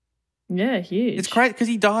 Yeah, huge. It's great because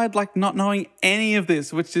he died like not knowing any of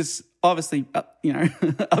this, which is obviously,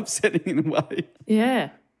 upsetting in a way. Yeah.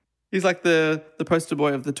 He's like the poster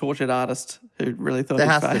boy of the tortured artist who really thought There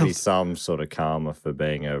he has failed. to be some sort of karma for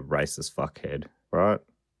being a racist fuckhead, right?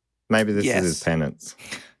 Maybe this Yes. is his penance.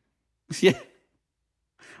 Yeah.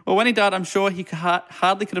 Well, when he died, I'm sure he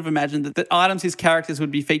hardly could have imagined that the items his characters would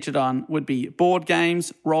be featured on would be board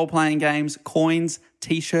games, role-playing games, coins,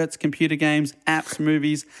 T-shirts, computer games, apps,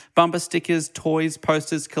 movies, bumper stickers, toys,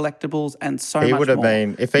 posters, collectibles, and so much more. He would have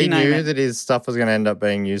been, if he You name knew it. that his stuff was going to end up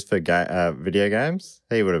being used for video games,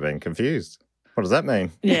 he would have been confused. What does that mean?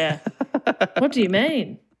 Yeah. What do you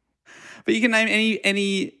mean? But you can name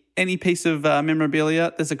any piece of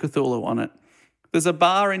memorabilia. There's a Cthulhu on it. There's a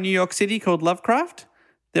bar in New York City called Lovecraft.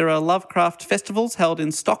 There are Lovecraft festivals held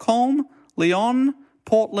in Stockholm, Lyon,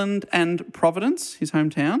 Portland, and Providence, his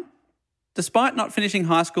hometown. Despite not finishing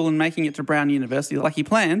high school and making it to Brown University like he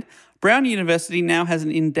planned, Brown University now has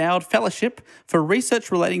an endowed fellowship for research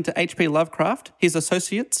relating to H.P. Lovecraft, his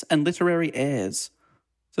associates, and literary heirs.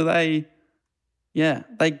 So they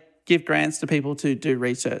give grants to people to do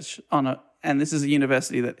research on it, and this is a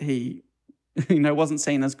university that he, wasn't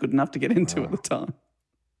seen as good enough to get into at the time.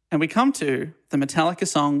 And we come to the Metallica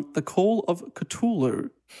song, The Call of Cthulhu.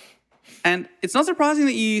 And it's not surprising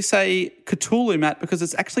that you say Cthulhu, Matt, because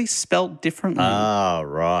it's actually spelled differently. Ah,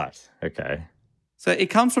 right. Okay. So it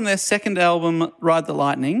comes from their second album, Ride the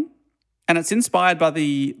Lightning, and it's inspired by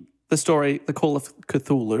the story, The Call of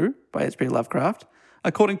Cthulhu by H.P. Lovecraft,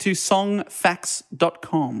 according to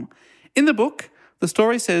songfacts.com. In the book, the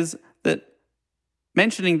story says that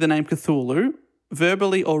mentioning the name Cthulhu,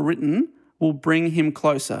 verbally or written, will bring him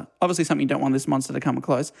closer. Obviously something you don't want this monster to come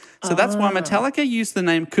close. So that's why Metallica used the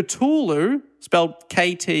name Cthulhu, spelled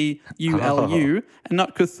K-T-U-L-U, and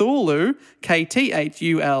not Cthulhu,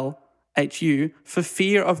 K-T-H-U-L-H-U, for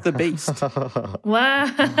fear of the beast.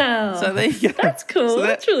 Wow. So there you go. That's cool. So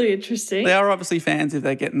That's really interesting. They are obviously fans if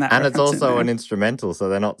they're getting that And it's reference in also there. an instrumental, so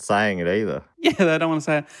they're not saying it either. Yeah, they don't want to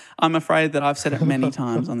say it. I'm afraid that I've said it many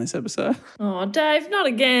times on this episode. Oh, Dave, not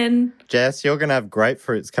again. Jess, you're going to have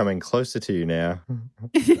grapefruits coming closer to you now.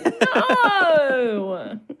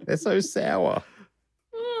 No. They're so sour.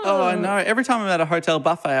 Oh, I know. Every time I'm at a hotel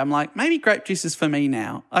buffet, I'm like, maybe grape juice is for me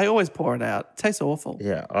now. I always pour it out. It tastes awful.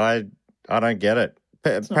 Yeah, I don't get it.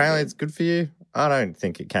 Apparently it's good for you. I don't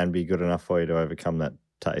think it can be good enough for you to overcome that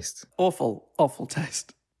taste. Awful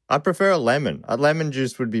taste. I prefer a lemon. A lemon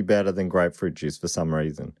juice would be better than grapefruit juice for some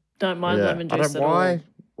reason. Don't mind lemon juice at all.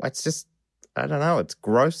 It's just, I don't know. It's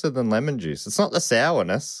grosser than lemon juice. It's not the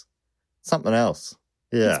sourness. It's something else.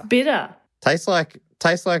 Yeah. It's bitter. Tastes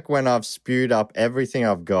like when I've spewed up everything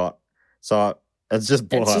I've got. So it's just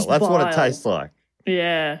bile. That's what it tastes like.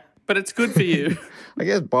 Yeah. But it's good for you. I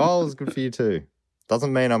guess bile is good for you too.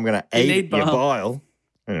 Doesn't mean I'm going to eat your bile.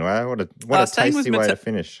 Anyway, what a tasty way to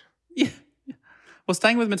finish. Yeah. Well,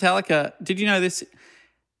 staying with Metallica, did you know this?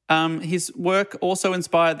 His work also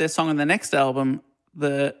inspired their song on the next album,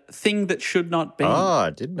 The Thing That Should Not Be. Oh, I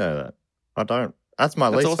did know that. I don't. That's my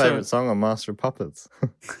least favourite song on Master of Puppets.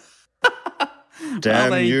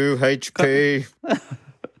 Damn you, HP.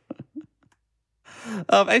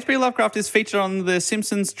 H.P. Lovecraft is featured on The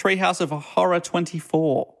Simpsons Treehouse of Horror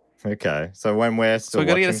 24. Okay, so when we're still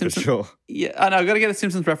watching for sure. Yeah, I know, I've got to get a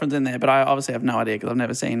Simpsons reference in there, but I obviously have no idea because I've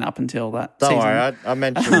never seen up until that Don't season. worry, I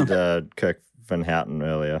mentioned Kirk Van Houten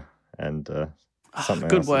earlier and something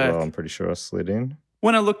good else work. as well, I'm pretty sure I slid in.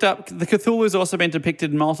 When I looked up, the Cthulhu has also been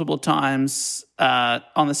depicted multiple times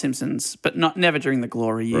on The Simpsons, but never during the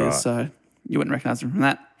glory years, so you wouldn't recognise him from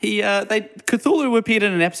that. Cthulhu appeared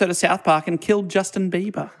in an episode of South Park and killed Justin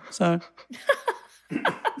Bieber. So,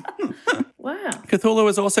 wow. Cthulhu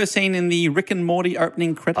was also seen in the Rick and Morty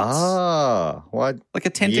opening credits. Ah, what? Like a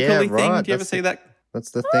tentacle-y thing. Do you ever see that? That's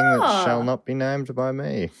the thing that shall not be named by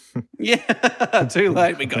me. Yeah, too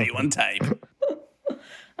late. We got you on tape.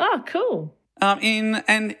 Oh, cool. And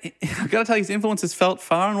I've got to tell you, his influence is felt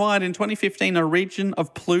far and wide. In 2015, a region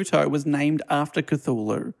of Pluto was named after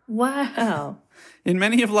Cthulhu. Wow. In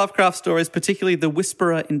many of Lovecraft's stories, particularly The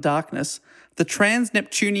Whisperer in Darkness, the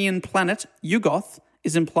trans-Neptunian planet Yugoth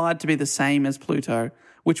is implied to be the same as Pluto,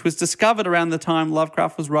 which was discovered around the time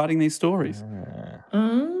Lovecraft was writing these stories.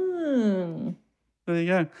 There you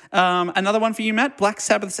go. Another one for you, Matt. Black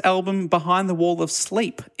Sabbath's album Behind the Wall of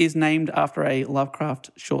Sleep is named after a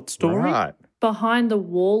Lovecraft short story. Right. Behind the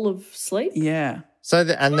Wall of Sleep? Yeah. So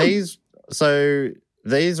these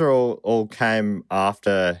are all came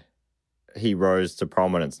after he rose to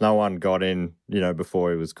prominence. No one got in,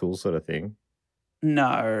 before he was cool, sort of thing.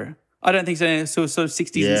 No, I don't think so. So sort of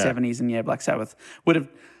 60s and 70s, and Black Sabbath would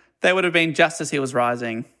have been just as he was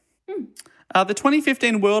rising. The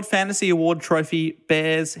 2015 World Fantasy Award trophy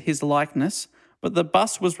bears his likeness, but the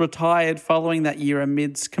bust was retired following that year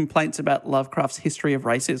amidst complaints about Lovecraft's history of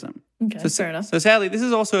racism. Okay, fair enough. So sadly, this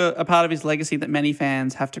is also a part of his legacy that many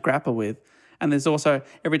fans have to grapple with. And there's also,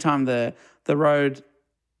 every time the Rhode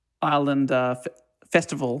Island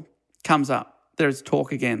festival comes up, there's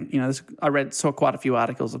talk again. I saw quite a few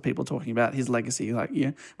articles of people talking about his legacy. Like,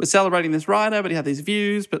 we're celebrating this writer, but he had these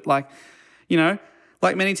views. But like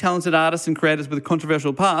many talented artists and creators with a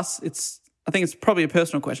controversial past, I think it's probably a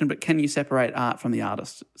personal question, but can you separate art from the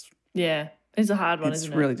artist? Yeah, it's a hard one, isn't it?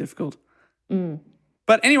 It's really difficult.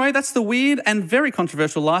 But anyway, that's the weird and very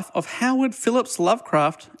controversial life of Howard Phillips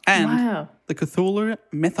Lovecraft and the Cthulhu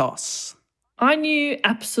mythos. I knew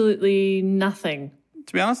absolutely nothing.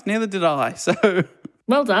 To be honest, neither did I. So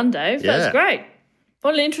well done, Dave. Yeah. That's great.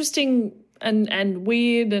 What an interesting and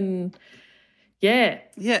weird and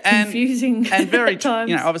confusing and very at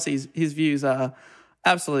times. Obviously his views are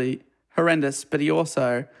absolutely horrendous, but he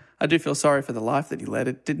also, I do feel sorry for the life that he led.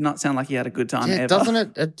 It did not sound like he had a good time ever. Doesn't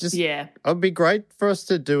it? It just it would be great for us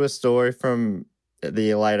to do a story from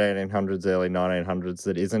the late 1800s, early 1900s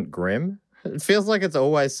that isn't grim. It feels like it's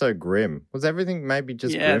always so grim. Was everything maybe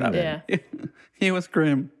just grim then? Yeah. He was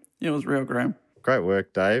grim. It was real grim. Great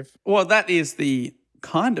work, Dave. Well, that is the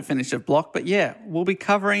kind of finish of Block, but we'll be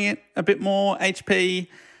covering it a bit more HP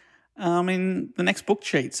in the next book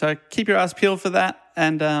cheat. So keep your eyes peeled for that,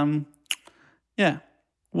 and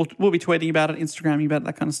we'll be tweeting about it, Instagramming about it,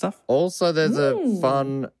 that kind of stuff. Also, there's a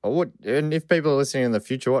fun. And if people are listening in the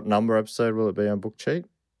future, what number episode will it be on book cheat?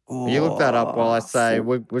 You look that up while I say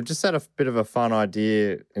we've just had a bit of a fun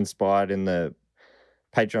idea inspired in the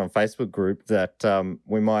Patreon Facebook group that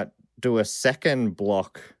we might do a second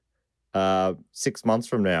block 6 months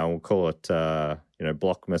from now. We'll call it,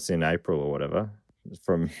 Blockmas in April or whatever,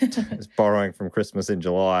 from borrowing from Christmas in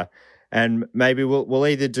July. And maybe we'll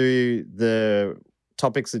either do the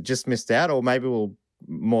topics that just missed out, or maybe we'll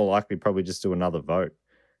more likely probably just do another vote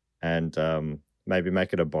and maybe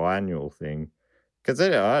make it a biannual thing. Because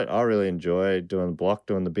I really enjoy doing the block,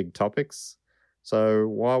 doing the big topics. So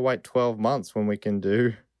why wait 12 months when we can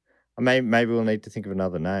do... Maybe we'll need to think of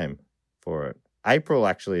another name for it. April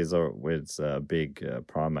actually is a big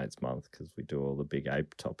primates month because we do all the big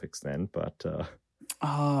ape topics then. But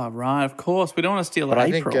right, of course. We don't want to steal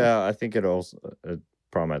April. I think it also...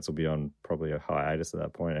 primates will be on probably a hiatus at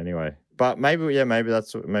that point anyway. But maybe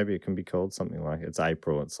it can be called something like... It's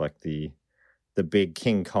April. It's like the the big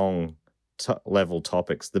King Kong level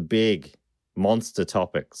topics, the big monster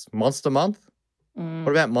topics. Monster Month?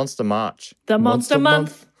 What about Monster March? The Monster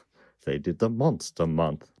Month. They did the Monster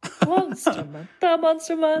Month. Monster Month. The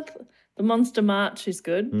Monster Month. The Monster March is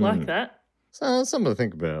good. Like that. So something to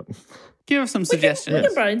think about. Give us some suggestions. We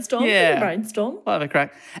can brainstorm. Yeah. We can brainstorm. We'll have a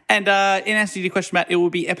crack. And in answer to your question, Matt, it will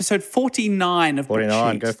be episode 49 of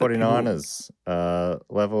 49. Go 49ers.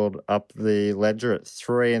 Leveled up the ledger at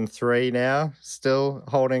 3-3 now. Still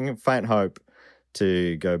holding faint hope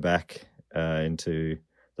to go back into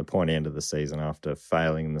the pointy end of the season after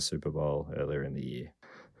failing in the Super Bowl earlier in the year.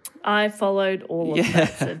 I followed all of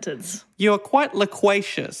that sentence. You're quite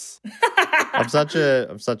loquacious. I'm such a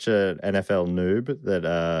NFL noob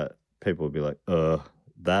that people would be like,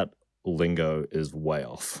 that lingo is way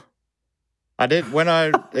off. I did when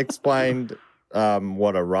I explained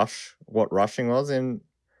what rushing was in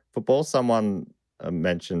football. Someone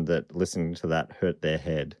mentioned that listening to that hurt their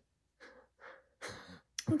head.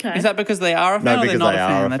 Okay. Is that because they are a fan or they're because not they a are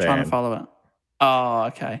fan? a They're trying to fan. follow it. Oh,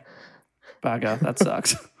 okay. Bugger. That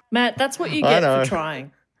sucks. Matt, that's what you I get know. for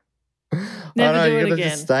trying. I Never know, do you it gotta again.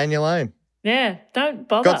 just stay in your lane. Yeah, don't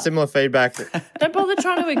bother. Got similar feedback. Don't bother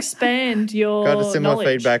trying to expand your Got a similar knowledge.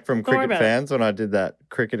 feedback from Don't worry cricket about it. fans when I did that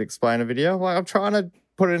cricket explainer video. Like, I'm trying to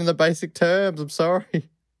put it in the basic terms. I'm sorry.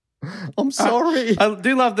 I'm sorry. I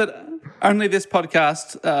do love that only this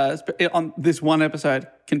podcast on this one episode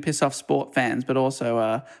can piss off sport fans, but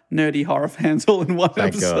also nerdy horror fans all in one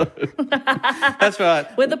Thank episode. That's right.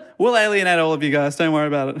 We'll alienate all of you guys. Don't worry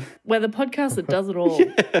about it. We're the podcast that does it all.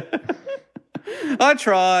 I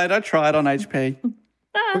tried on HP.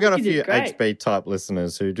 We got a you did few great. HB type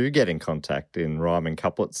listeners who do get in contact in rhyming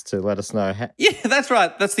couplets to let us know how Yeah, that's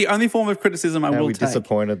right. That's the only form of criticism I will we take.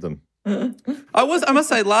 disappointed them. I must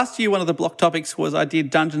say, last year one of the block topics was I did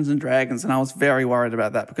Dungeons and Dragons, and I was very worried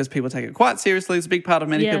about that because people take it quite seriously. It's a big part of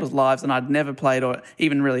many Yeah. people's lives, and I'd never played or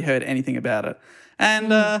even really heard anything about it.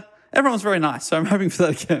 And everyone was very nice, so I'm hoping for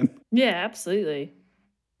that again. Yeah, absolutely.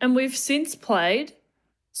 And we've since played,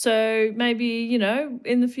 so maybe,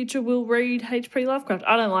 in the future we'll read H.P. Lovecraft.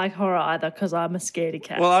 I don't like horror either because I'm a scaredy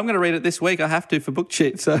cat. Well, I'm going to read it this week. I have to for book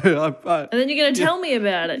cheat, so and then you're going to tell me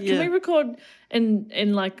about it. Yeah. Can we record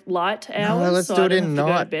in like light hours? No, let's so do I it don't in have to go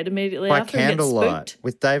to night bed immediately by after and get candlelight spooked?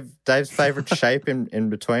 with Dave's favourite shape in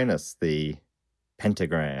between us, the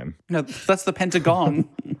pentagram. no, that's the Pentagon.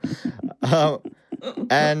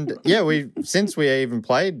 And yeah, since we even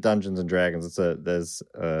played Dungeons and Dragons, there's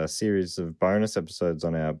a series of bonus episodes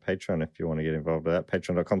on our Patreon if you want to get involved with that.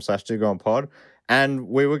 Patreon.com/DoGoOnPod. And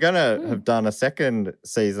we were going to have done a second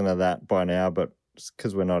season of that by now, but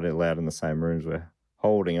because we're not allowed in the same rooms, we're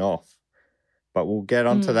holding off. But we'll get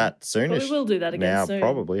onto that soonish. But we will do that again now, soon.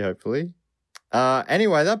 probably, hopefully.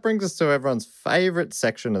 Anyway, that brings us to everyone's favourite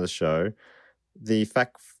section of the show, the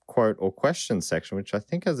fact, quote, or question section, which I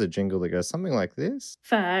think has a jingle that goes something like this.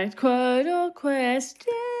 Fact, quote, or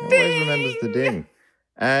question. Always remembers the ding.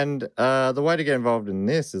 And the way to get involved in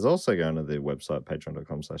this is also going to the website,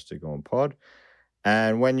 patreon.com/DoGoOnPod.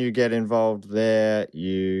 And when you get involved there,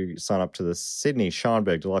 you sign up to the Sydney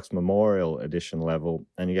Scheinberg Deluxe Memorial Edition level,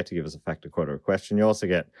 and you get to give us a fact, a quote, or a question. You also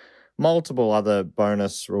get multiple other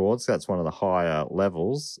bonus rewards. That's one of the higher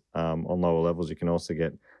levels. On lower levels, you can also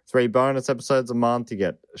get 3 bonus episodes a month. You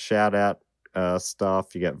get shout-out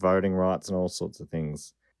stuff. You get voting rights and all sorts of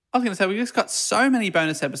things. I was going to say, we've just got so many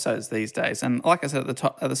bonus episodes these days. And like I said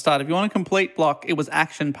at the start, if you want a complete block, it was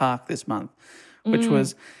Action Park this month, which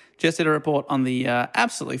was just did a report on the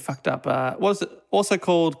absolutely fucked up, what was it also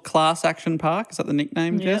called Class Action Park? Is that the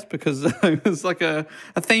nickname, Jess? Because it was like a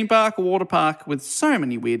theme park, a water park with so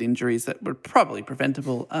many weird injuries that were probably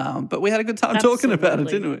preventable. But we had a good time talking about it,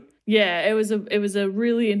 didn't we? Yeah, it was a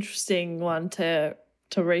really interesting one to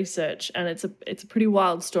research, and it's a pretty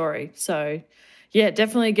wild story. So yeah,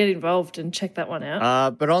 definitely get involved and check that one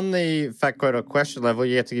out. But on the fact, quote, or question level,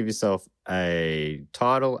 you get to give yourself a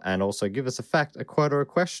title and also give us a fact, a quote, or a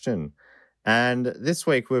question. And this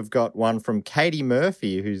week we've got one from Katie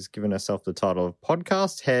Murphy, who's given herself the title of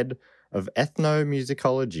Podcast Head of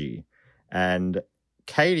Ethnomusicology. And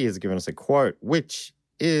Katie has given us a quote, which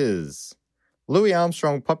is, Louis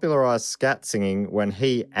Armstrong popularized scat singing when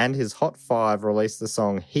he and his Hot Five released the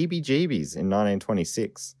song Heebie Jeebies in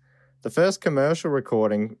 1926. The first commercial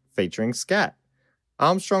recording featuring scat.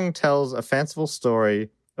 Armstrong tells a fanciful story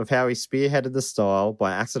of how he spearheaded the style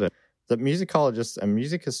by accident that musicologists and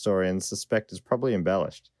music historians suspect is probably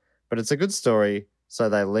embellished. But it's a good story, so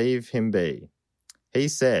they leave him be. He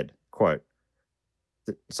said, quote,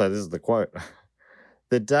 so this is the quote,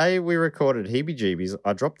 "The day we recorded Heebie Jeebies,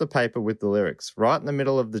 I dropped the paper with the lyrics right in the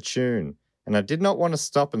middle of the tune. and I did not want to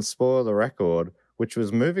stop and spoil the record, which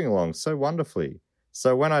was moving along so wonderfully.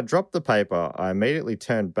 So when I dropped the paper, I immediately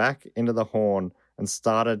turned back into the horn and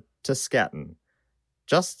started to scatten,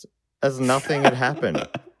 just as nothing had happened.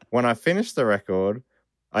 When I finished the record,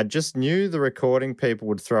 I just knew the recording people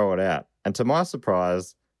would throw it out. And to my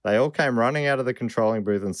surprise, they all came running out of the controlling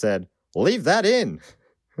booth and said, "Leave that in."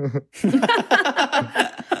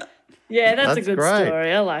 Yeah, that's a good great.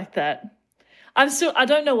 story. I like that. I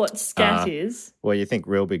don't know what scat is. Well, you think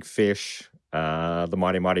Real Big Fish, the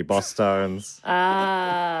Mighty Mighty Bosstones,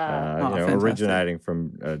 fantastic. originating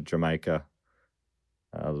from Jamaica.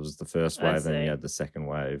 It was the first I wave, then see. you had the second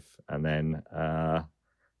wave. And then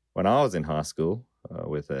when I was in high school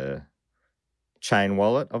with a chain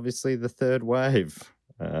wallet, obviously the third wave.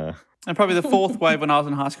 And probably the fourth wave when I was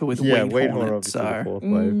in high school with Weed Hornet, Hornet. obviously the So fourth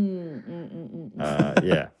wave.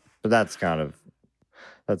 Yeah, but that's kind of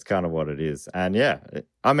what it is. And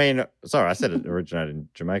I said it originated in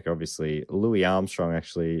Jamaica. Obviously, Louis Armstrong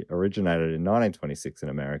actually originated in 1926 in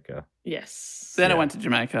America. Yes. then it went to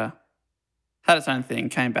Jamaica, had its own thing,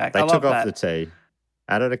 came back. They I took love off that. the T,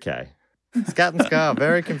 added a K. Scat and Scar,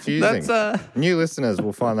 very confusing. That's New listeners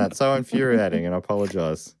will find that so infuriating, and I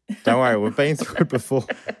apologise. Don't worry, we've been through it before.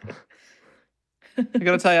 I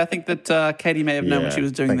got to tell you, I think that Katie may have known what she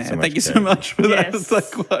was doing thanks there. so Thank much, you so Katie. much for Yes.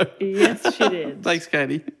 that quote. Yes, she did. Thanks,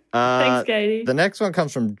 Katie. Thanks, Katie. The next one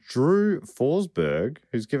comes from Drew Forsberg,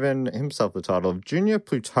 who's given himself the title of Junior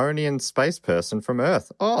Plutonian Space Person from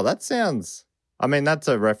Earth. Oh, that sounds... I mean, that's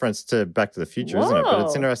a reference to Back to the Future, isn't it? But it's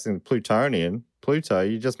Whoa. interesting, Plutonian, Pluto,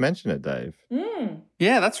 you just mentioned it, Dave.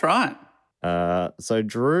 Yeah, that's right. So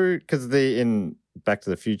Drew, because in Back to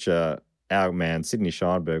the Future, our man, Sidney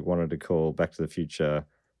Sheinberg, wanted to call Back to the Future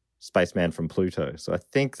Spaceman from Pluto. So I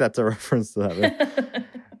think that's a reference to that.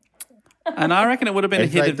 And I reckon it would have been a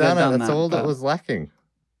If hit they'd if they'd done done it, that's that. all that but- was lacking.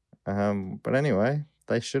 But anyway,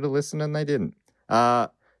 they should have listened and they didn't.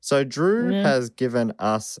 So Drew has given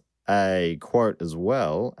us a quote as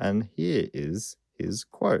well, and here is his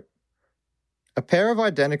quote. A pair of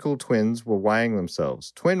identical twins were weighing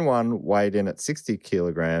themselves. Twin 1 weighed in at 60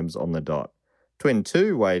 kilograms on the dot. Twin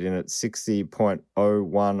 2 weighed in at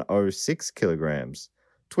 60.0106 kilograms.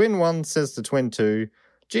 Twin 1 says to Twin 2,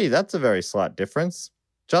 "Gee, that's a very slight difference."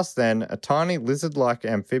 Just then, a tiny lizard-like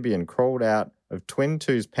amphibian crawled out of Twin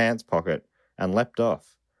 2's pants pocket and leapt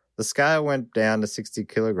off. The scale went down to 60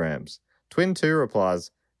 kilograms. Twin 2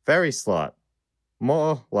 replies, "Very slight.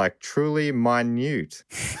 More like truly minute."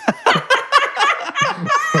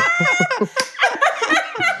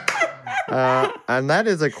 And that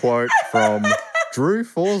is a quote from Drew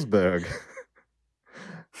Forsberg.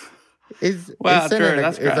 He's Wow, sent Drew, in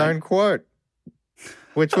that's his great. own quote,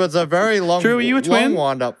 which was a very long, Drew, are you a twin? long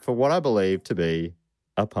wind-up for what I believe to be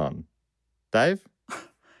a pun. Dave?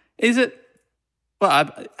 Is it?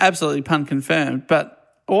 Well, absolutely pun confirmed.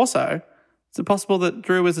 But also, is it possible that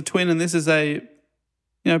Drew is a twin and this is a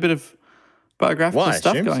bit of biographical Well, I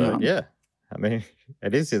stuff assume going so, on? yeah. I mean,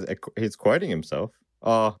 it is he's quoting himself.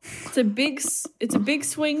 Oh, It's a big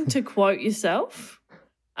swing to quote yourself,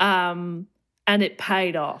 and it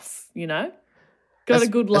paid off. Got a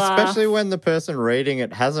good laugh. Especially when the person reading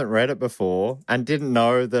it hasn't read it before and didn't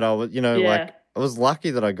know that I was, Yeah. I was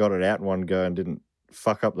lucky that I got it out in one go and didn't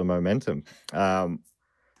fuck up the momentum.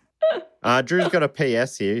 Drew's got a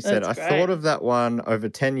PS here. He said, That's I great. thought of that one over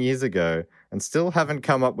 10 years ago and still haven't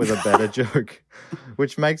come up with a better joke,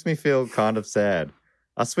 which makes me feel kind of sad.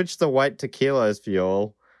 I switched the weight to kilos for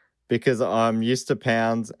y'all because I'm used to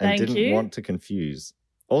pounds and Thank didn't you. want to confuse.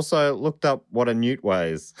 Also looked up what a newt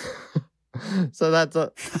weighs. So that's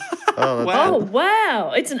a... Oh, that's Oh,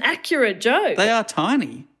 wow. It's an accurate joke. They are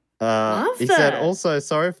tiny. Love he said, that. also,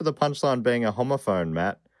 sorry for the punchline being a homophone,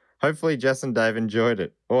 Matt. Hopefully Jess and Dave enjoyed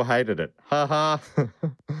it or hated it. Ha ha.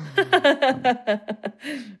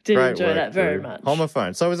 Did Great enjoy work, that very Drew. much.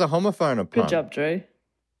 Homophone. So is a homophone a pun? Good job, Drew.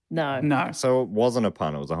 No. No. So it wasn't a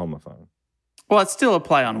pun, it was a homophone. Well, it's still a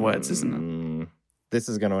play on words, isn't it? This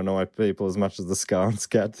is going to annoy people as much as the Scar and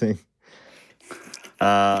Scat thing.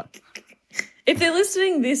 If they're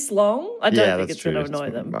listening this long, I don't think that's it's going to true.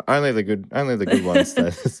 annoy them. Only the good ones stay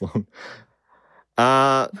this long.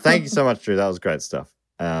 Thank you so much, Drew. That was great stuff.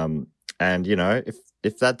 And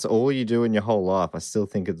if that's all you do in your whole life, I still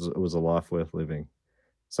think it was a life worth living.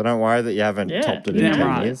 So don't worry that you haven't topped it in Yeah, 10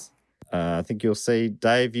 right. years. I think you'll see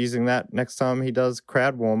Dave using that next time he does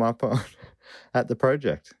crowd warm up at the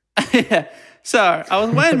project. Yeah. So I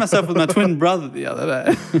was weighing myself with my twin brother the other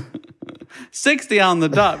day. 60 on the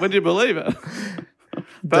dot. Would you believe it? Dave's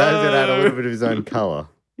going to add a little bit of his own colour.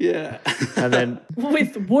 Yeah. And then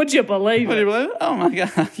With would you believe Would it? you believe it? Oh my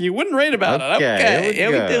God. You wouldn't read about Okay, it. Okay.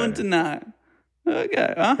 here we How we go. doing tonight?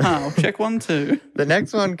 Okay. I'll check 1, 2. The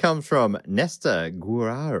next one comes from Nesta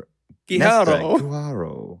Guaro. Dave,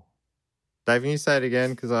 can you say it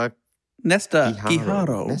again? Because Nesta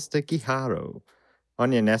Guijaro. Nesta Guijaro.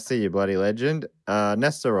 On your Nesta, you bloody legend.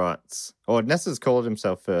 Nesta writes, or Nesta's called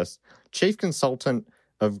himself first, Chief Consultant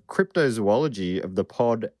of Cryptozoology of the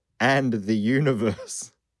Pod and the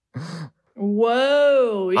Universe.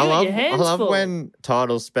 Whoa, you got your hands I love full. when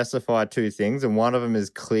titles specify 2 things and one of them is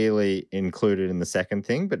clearly included in the second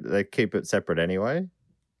thing, but they keep it separate anyway.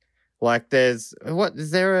 Like there's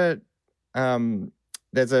a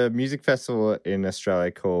music festival in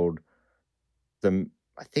Australia called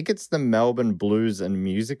I think it's the Melbourne Blues and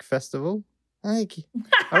Music Festival. I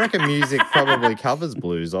reckon music probably covers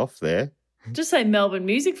blues off there. Just say Melbourne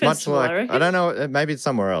Music Festival, Much like, I reckon. I don't know, maybe it's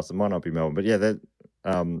somewhere else. It might not be Melbourne, but yeah,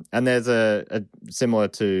 and there's a similar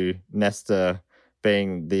to Nesta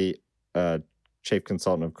being the chief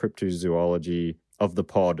consultant of cryptozoology of the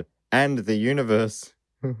pod and the universe.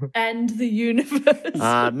 And the universe.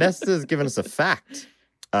 Nesta's given us a fact.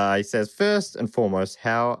 He says, first and foremost,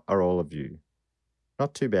 how are all of you?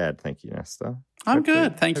 Not too bad, thank you, Nesta. I'm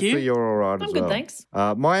good, thank you. Hopefully you're all right as I'm good, well. thanks.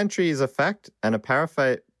 My entry is a fact and a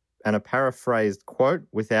paraphrased quote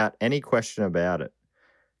without any question about it.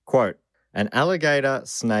 Quote, an alligator,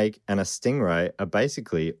 snake, and a stingray are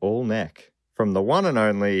basically all neck. From the one and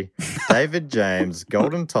only David James,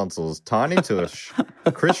 Golden Tonsils, Tiny Tush,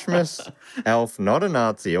 Christmas, Elf, Not a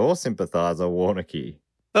Nazi or Sympathizer, Warnicky.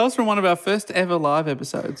 That was from one of our first ever live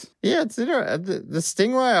episodes. Yeah, it's the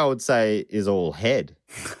stingray, I would say, is all head.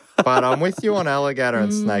 But I'm with you on alligator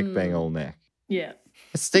and snake being all neck. Yeah.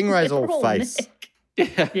 A stingray's They're all face. neck.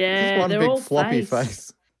 Yeah, Just one they're big all floppy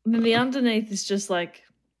face. And then the underneath is just like,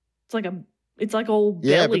 it's like all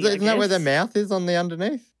belly, Yeah, but isn't that where the their mouth is on the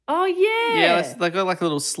underneath? Oh, yeah. Yeah, they got like a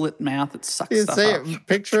little slit mouth that sucks You stuff see, up.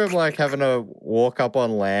 picture of like having to walk up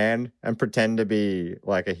on land and pretend to be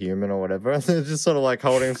like a human or whatever. And they're just sort of like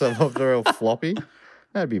holding himself up to real floppy.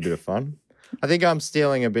 That'd be a bit of fun. I think I'm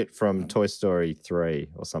stealing a bit from Toy Story 3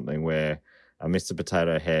 or something where Mr.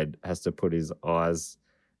 Potato Head has to put his eyes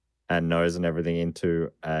and nose and everything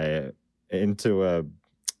into a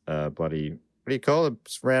bloody, what do you call it?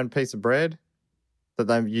 Round piece of bread that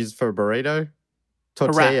they use for a burrito?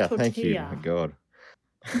 Tortilla. Thank you. Tortilla. My God.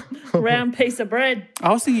 Round piece of bread.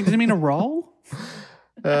 I was thinking, does it mean a roll?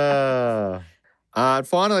 And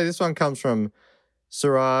finally, this one comes from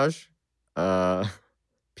Suraj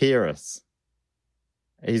Pieris.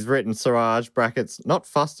 He's written Suraj, brackets, not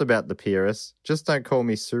fussed about the Pieris, just don't call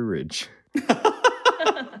me Suraj.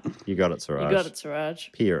 You got it, Suraj. You got it,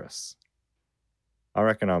 Suraj. Pieris. I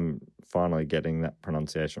reckon I'm finally getting that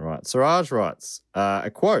pronunciation right. Suraj writes,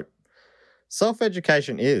 a quote,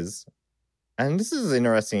 self-education is, and this is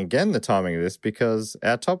interesting again, the timing of this, because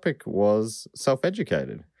our topic was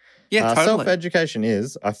self-educated. Yeah, totally. Self-education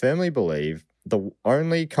is, I firmly believe, the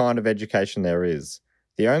only kind of education there is.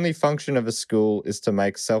 The only function of a school is to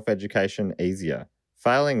make self-education easier.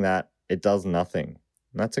 Failing that, it does nothing.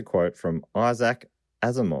 And that's a quote from Isaac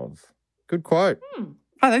Asimov. Good quote. Oh,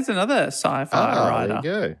 that's another sci-fi writer.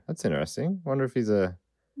 There you go. That's interesting. Wonder if he's a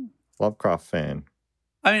Lovecraft fan.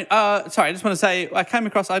 I mean, sorry, I just want to say, I came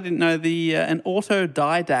across, I didn't know an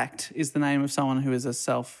autodidact is the name of someone who is a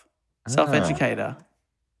self-educator.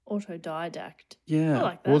 Autodidact. Yeah. I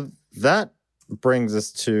like that. Well, that brings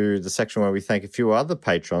us to the section where we thank a few other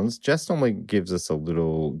patrons. Jess normally gives us a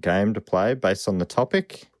little game to play based on the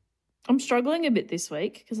topic. I'm struggling a bit this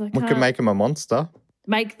week because I We can't could make them a monster.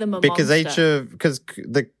 make them a Because monster. because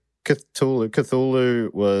the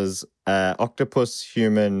Cthulhu was octopus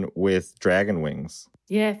human with dragon wings.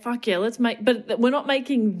 Yeah, fuck yeah, let's make... But we're not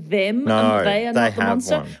making them. No, they are they not the have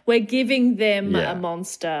monster. one. We're giving them Yeah. a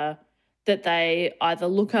monster that they either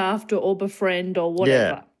look after or befriend or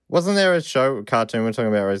whatever. Yeah. Wasn't there a cartoon we're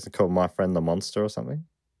talking about recently called My Friend the Monster or something?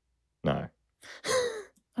 No.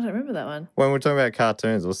 I don't remember that one. When we're talking about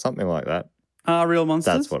cartoons, it was something like that. Real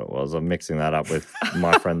monsters? That's what it was. I'm mixing that up with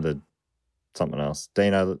My Friend the something else.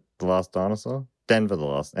 Dino the Last Dinosaur? Denver the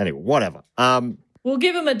Last. Anyway, whatever. We'll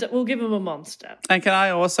give them a monster. And can I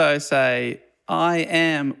also say, I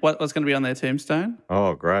am what's going to be on their tombstone?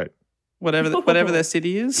 Oh, great. Whatever their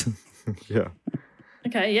city is. Yeah.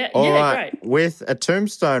 Okay, yeah, All yeah, right. great. With a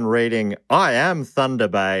tombstone reading, I am Thunder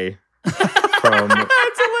Bay from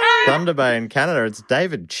Thunder Bay in Canada. It's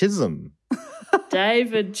David Chisholm.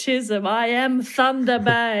 David Chisholm, I am Thunder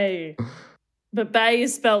Bay. But Bay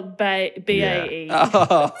is spelled B-A-E.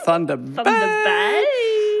 Oh, Thunder Bay. Thunder Bay.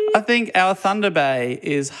 I think our Thunder Bay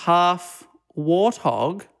is half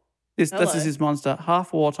warthog. This is his monster.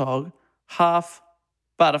 Half warthog, half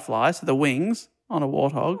butterfly, so the wings on a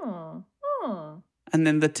warthog. Oh. and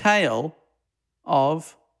then the tail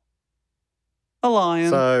of a lion.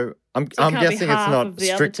 So I'm So it can't be guessing it's half not of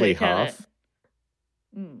the other strictly two, can half.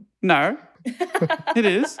 No, it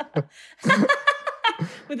is.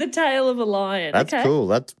 With the tail of a lion. That's okay. cool.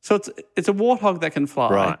 That's So it's a warthog that can fly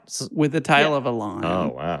right. with the tail Yeah. of a lion. Oh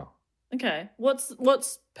wow. Okay.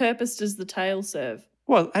 What's purpose does the tail serve?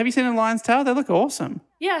 Well, have you seen a lion's tail? They look awesome.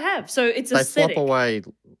 Yeah, I have. So it's They aesthetic. flop away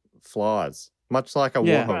flies, much like a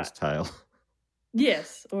Yeah. warthog's tail.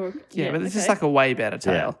 Yes. Or Yeah, but it's just okay. like a way better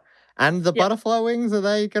tail. And the Yeah. butterfly wings, are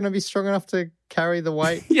they going to be strong enough to carry the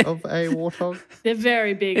weight Yeah. of a warthog? They're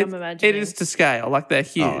very big, I'm imagining. It is to scale. Like they're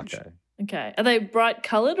huge. Oh, okay. Okay. Are they bright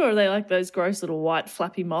coloured or are they like those gross little white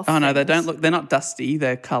flappy moth Oh, no, they things? don't look. They're not dusty.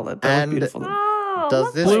 They're coloured. They And- look beautiful. Oh,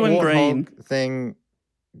 Does this Blue and warthog green. thing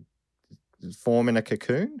form in a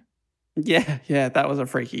cocoon? Yeah, that was a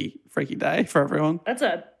freaky day for everyone. That's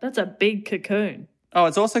a big cocoon. Oh,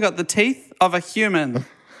 it's also got the teeth of a human.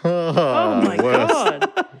 Oh my worst.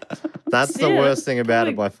 god. That's the Yeah, worst thing about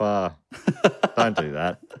it probably- by far. Don't do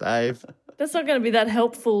that, Dave. That's not going to be that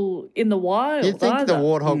helpful in the wild. You think the either.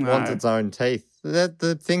 warthog No. wants its own teeth?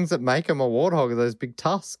 The things that make them a warthog are those big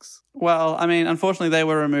tusks. Well, I mean, unfortunately, they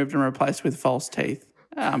were removed and replaced with false teeth,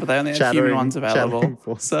 but they only had Chattering- human ones available. chattering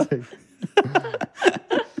false So teeth.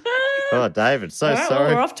 Oh, David, so All right, well,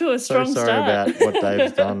 sorry. we're off to a strong so sorry start. about what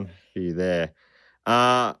Dave's done for you there.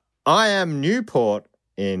 I am Newport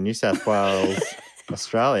in New South Wales,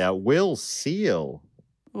 Australia. Will Seal.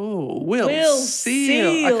 oh, Will Will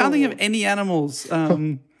Seal. I can't think of Seal. any animals.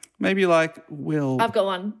 Maybe like Will. I've got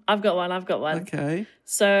one. Okay.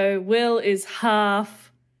 So Will is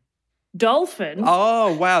half dolphin.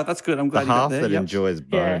 Oh wow, that's good. I'm The glad you got half there. that Yep. enjoys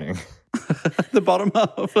boning. The bottom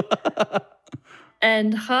half.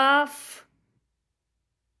 And half.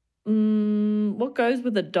 What goes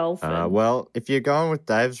with a dolphin? Well, if you're going with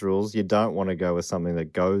Dave's rules, you don't want to go with something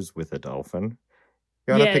that goes with a dolphin.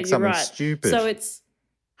 You want to pick you're something right. stupid. So it's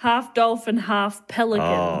half dolphin, half pelican.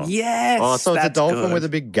 Oh. Yes. Oh, so it's a that's dolphin good. with a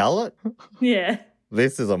big gullet? Yeah.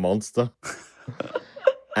 This is a monster.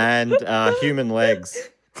 And human legs.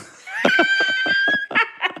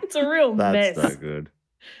 It's a real That's mess. so good.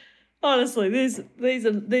 Honestly,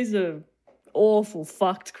 these are awful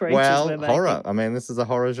fucked creatures. Well, we're making. horror. I mean, this is a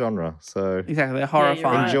horror genre. So Exactly. They're horrifying.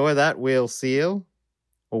 right. enjoy that, Will Seal.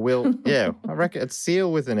 Or Will, yeah, I reckon it's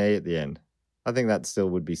Seal with an E at the end. I think that still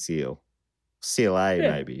would be Seal. Seal A,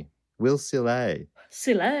 Yeah. maybe. Will Seal A.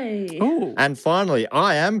 Silly. Ooh. And finally,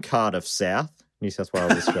 I am Cardiff South, New South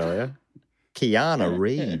Wales, Australia. Kiana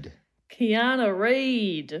Reid. Kiana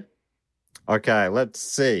Reid. Okay, let's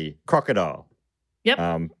see. Crocodile.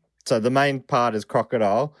 Yep. So the main part is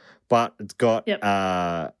crocodile, but it's got Yep.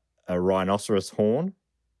 a rhinoceros horn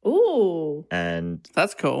Ooh. and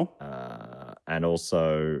That's cool.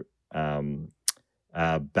 also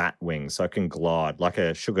bat wings, so I can glide like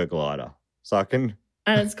a sugar glider. So I can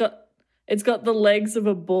And it's got the legs of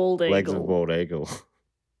a bald eagle. legs of a bald eagle.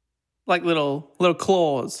 Like little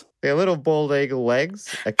claws. They're little bald eagle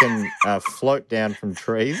legs. It can float down from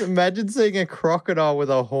trees. Imagine seeing a crocodile with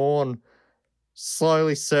a horn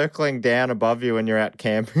slowly circling down above you when you're out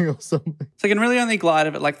camping or something. So it can really only glide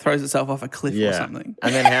if it like throws itself off a cliff or something.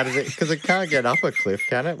 And then how does it? Because it can't get up a cliff,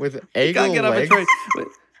 can it? With You eagle can't get up a legs, tree.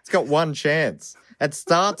 it's got one chance. It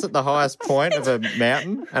starts at the highest point of a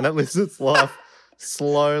mountain and it lives its life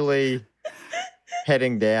slowly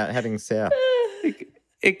heading south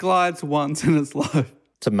It glides once in its life.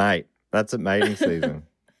 to mate. That's at mating season.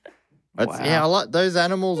 Wow. Yeah, I like those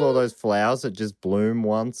animals or those flowers that just bloom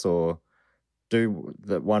once or do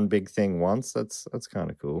that one big thing once. That's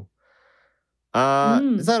kind of cool.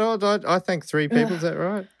 Is that all? I think 3 people. Is that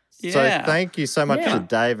right? Yeah. So thank you so much Yeah. to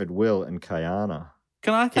David, Will, and Kayana.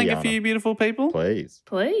 Can I thank a Kiana. few beautiful people? Please.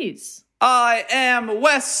 Please. I am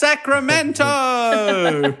West Sacramento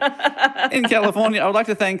in California. I would like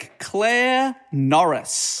to thank Claire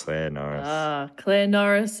Norris. Claire Norris. Claire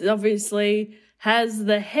Norris obviously has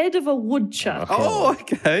the head of a woodchuck. Oh,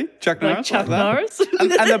 okay. Chuck Like Norris. Chuck that. Norris.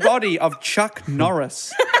 And the body of Chuck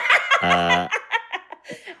Norris.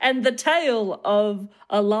 And the tail of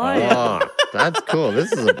a lion. Oh, that's cool.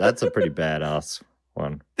 That's a pretty badass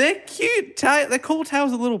one. They're cute. They're cool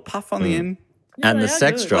tails, a little puff on the end. And they the are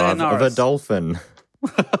sex good. drive Claire of a Norris. dolphin.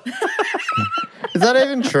 Is that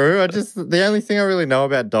even true? The only thing I really know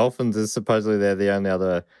about dolphins is supposedly they're the only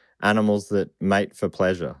other animals that mate for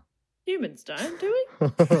pleasure. Humans don't, do we?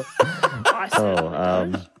 I certainly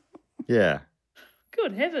don't. Yeah.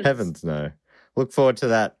 Good heavens. Heavens no. Look forward to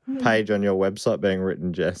that page on your website being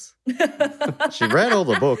written, Jess. She read all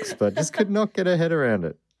the books, but just could not get her head around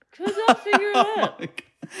it. Could not figure it out.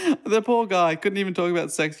 The poor guy couldn't even talk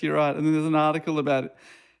about sex. You're right. And then there's an article about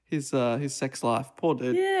his sex life. Poor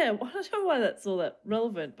dude. Yeah, I don't know why that's all that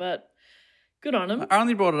relevant, but good on him. I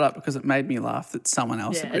only brought it up because it made me laugh that someone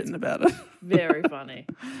else had written about it. Very funny.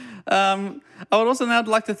 I would also now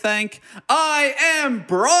like to thank I Am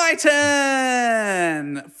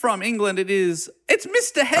Brighton from England. It's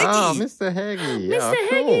Mr. Heggie. Oh, Mr. Heggie. Mr. Oh,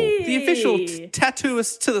 cool. Heggie. The official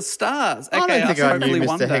tattooist to the stars. I don't think I knew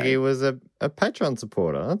one Mr. day. Heggie was a Patreon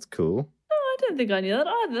supporter. That's cool. I don't think I knew that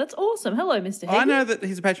either. That's awesome. Hello, Mr. Heggie. I know that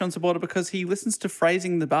he's a Patreon supporter because he listens to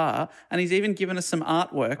Phrasing the Bar and he's even given us some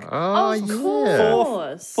artwork Oh, Of yeah.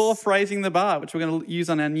 course. for Phrasing the Bar, which we're going to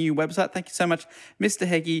use on our new website. Thank you so much, Mr.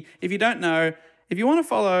 Heggie. If you don't know, if you want to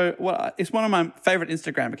follow, it's one of my favourite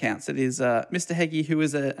Instagram accounts. It is Mr. Heggie, who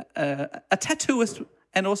is a tattooist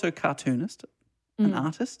and also a cartoonist, an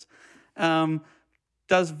artist.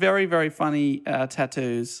 Does very, very funny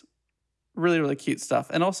tattoos. Really, really cute stuff.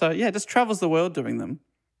 And also, just travels the world doing them.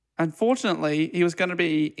 Unfortunately, he was going to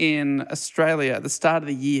be in Australia at the start of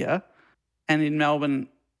the year and in Melbourne,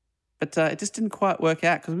 but it just didn't quite work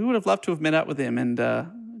out because we would have loved to have met up with him and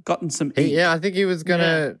gotten some ink. I think he was going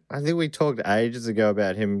to... I think we talked ages ago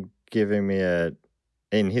about him giving me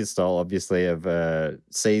in his style, obviously, of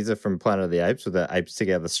Caesar from Planet of the Apes with the Apes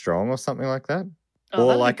Together Strong or something like that. Oh, Or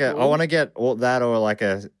that'd like be I cool. want to get that or like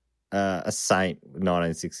a Saint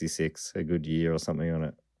 1966, a good year or something on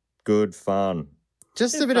it. Good fun.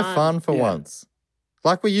 Just Good a bit of fun for Yeah. once.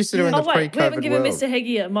 Like we used to do in the wait, pre-COVID we haven't given world. Mr.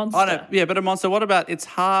 Heggie a monster. I know, yeah, but a monster. What about it's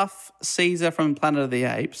half Caesar from Planet of the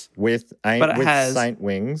Apes, With But it has- Saint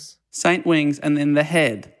wings. Saint wings, and then the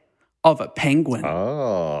head of a penguin,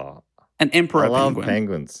 Oh, an emperor I love penguin.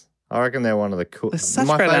 penguins. I reckon they're one of the cool. They're such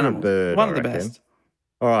my great favorite animals. bird. One I of the reckon. best.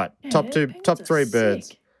 All right, Yeah, top penguins are 3 birds.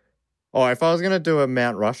 sick. Oh, if I was going to do a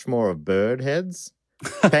Mount Rushmore of bird heads,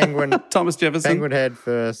 penguin, Thomas Jefferson. penguin head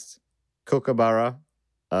first, Kookaburra,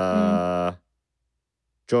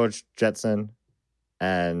 George Jetson,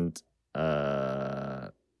 and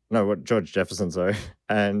George Jefferson, sorry,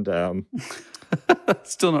 and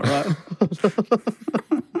Still not right.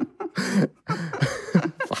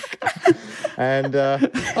 and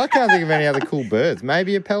I can't think of any other cool birds.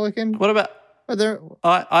 Maybe a pelican. What about? Are there?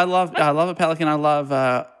 I love a pelican. I love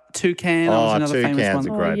toucan. Oh, That was another famous toucans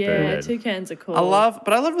one. are great yeah, bird. toucans are cool. I love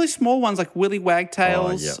really small ones like willy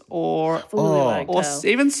wagtails yeah. or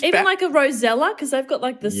Even even like a rosella, because they've got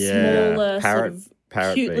like the Yeah, smaller parrot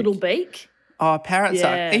cute beak. little beak. parrots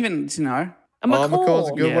Yeah. are even A macaw.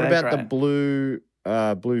 Macaws are good. Yeah, what they're about the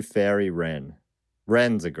great. blue fairy wren?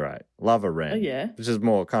 Wrens are great. Love a wren. Oh, yeah. Which is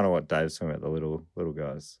more kind of what Dave's talking about, the little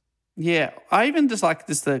guys. Yeah, I even just like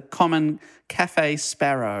the common cafe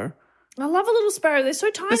sparrow. I love a little sparrow. They're so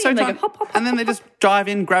tiny. They're so and they tiny. go hop, hop, hop, and then hop, they just dive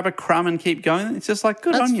in, grab a crumb, and keep going. It's just like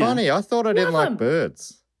good That's on you. funny. I thought I didn't Love like 'em.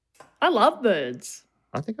 birds. I love birds.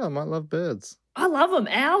 I think I might love birds. I love them.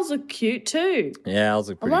 Owls are cute too. Yeah, owls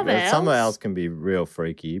are pretty love good. Some owls. owls can be real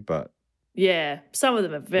freaky, but Yeah, some of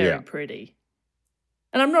them are very Yeah. pretty.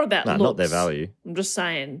 And I'm not about no, looks. not their value. I'm just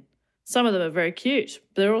saying some of them are very cute.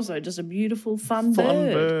 But they're also just a beautiful, fun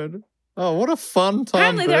bird. Oh, what a fun time!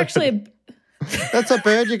 Apparently, they're bird. actually That's a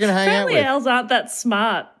bird you can hang out apparently with. owls aren't that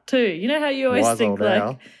smart too. You know how you always Wise think old like,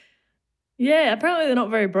 owl. yeah, apparently they're not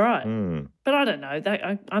very bright. Mm, But I don't know.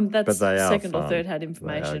 That's but they are second fun. or third hand They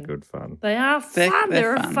information. are good fun. They are fun. They're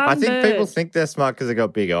They're fun. a fun I think bird. people think they're smart because they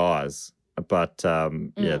got big eyes, but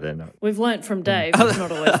yeah, they're not. We've learnt from Dave. It's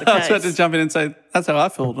not always the I was about to case. jump in and say that's how I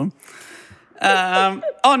filled them.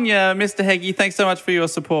 Anya, Mr. Heggie, thanks so much for your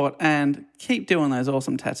support and keep doing those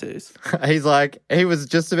awesome tattoos. He's like, he was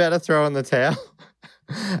just about to throw in the towel,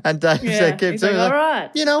 and Dave Yeah, said, "Keep he's doing like, it." all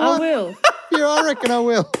right, You know I what? will. Yeah, I reckon I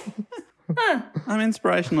will. I'm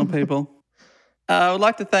inspirational, people. I would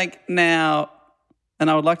like to thank now,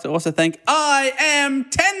 and I would like to also thank I Am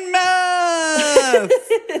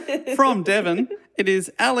Tenmouth from Devon. It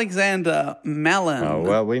is Alexander Mallon. Oh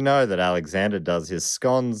well, we know that Alexander does his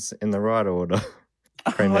scones in the right order.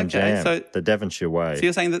 Cream and okay, jam, so- the Devonshire way. So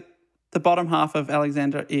you're saying that the bottom half of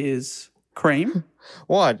Alexander is cream?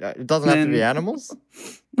 What? It doesn't have to be Then- animals?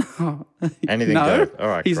 Anything No. goes. All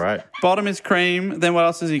right, He's- great. Bottom is cream. Then what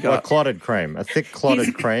else has he Well, got? clotted cream. A thick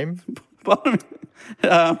clotted cream. Bottom.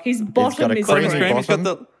 His bottom got a is Bottom is creamy cream. He's got bottom.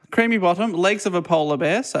 the creamy bottom, legs of a polar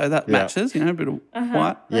bear, so that Yeah. matches. You know, a bit of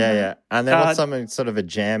white. Yeah, yeah. And then what's Uh, something sort of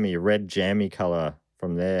a red jammy colour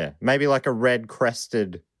from there? Maybe like a red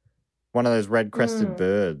crested, one of those red crested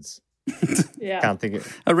birds. Yeah. Can't think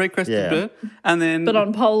of. A red crested Yeah. bird, and then But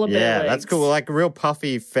on polar bear Yeah, legs. that's cool. Like a real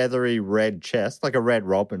puffy, feathery red chest, like a red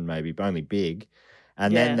robin, maybe, but only big.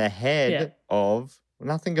 And Yeah. then the head Yeah. of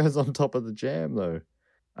nothing goes on top of the jam though.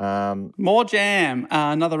 More jam.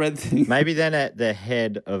 Another red thing. Maybe then at the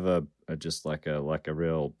head of just like a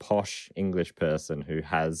real posh English person who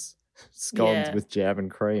has scones with jam and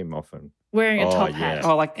cream often. Wearing a top hat.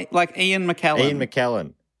 Oh, like Ian McKellen. Ian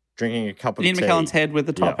McKellen drinking a cup of Ian tea. McKellen's head with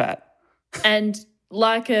the top hat. And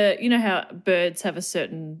like you know how birds have a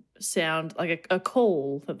certain sound, like a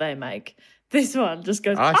call that they make. This one just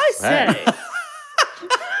goes, I say.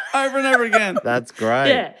 Over and over again. That's great.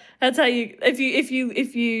 Yeah, that's how you. If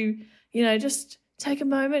you just take a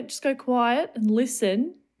moment, just go quiet and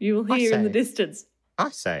listen. You will hear in the distance. I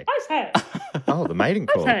say. I say. Oh, the mating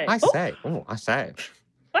call. I say. Oh, I say.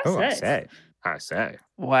 I say. I say.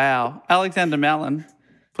 Wow, Alexander Mallon.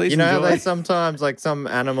 Please. You know, enjoy. they sometimes like some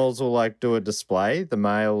animals will like do a display. The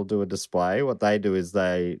male will do a display. What they do is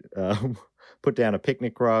they put down a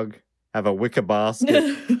picnic rug, have a wicker basket,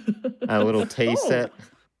 and a little tea set.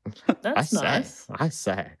 That's nice. I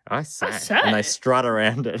say. And they strut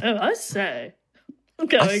around it. Oh, I say. I'm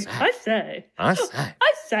going, I say. I say.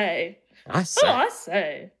 I say. I say. Oh, I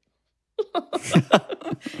say.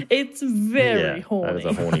 It's very horny. That is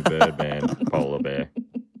a horny bird, man. Polar bear.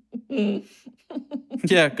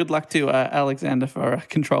 Yeah, good luck to Alexander for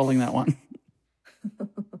controlling that one.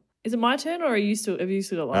 Is it my turn or have you still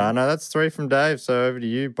got one? No, that's 3 from Dave. So over to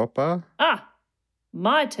you, Bopper.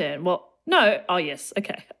 My turn. Well, no. Oh, yes.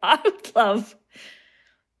 Okay. I would love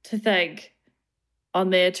to thank on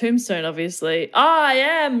their tombstone, obviously, I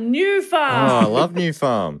am New Farm. Oh, I love New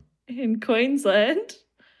Farm. In Queensland.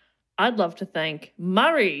 I'd love to thank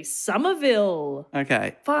Murray Somerville.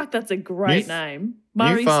 Okay. Fuck, that's a great name.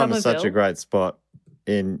 Murray New Farm Somerville. is such a great spot.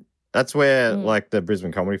 That's where like the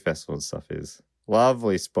Brisbane Comedy Festival and stuff is.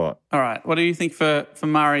 Lovely spot. All right. What do you think for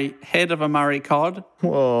Murray? Head of a Murray cod?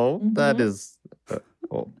 Well, that is...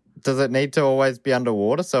 does it need to always be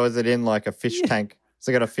underwater? So is it in like a fish tank? Has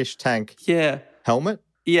it got a fish tank helmet?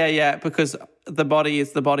 Yeah, because the body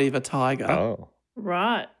is the body of a tiger. Oh.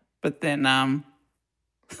 Right. But then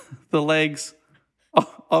the legs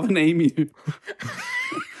of an emu.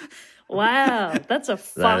 Wow, that's a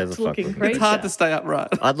fucked looking creature. It's hard to stay upright.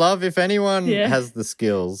 I'd love if anyone has the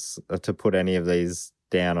skills to put any of these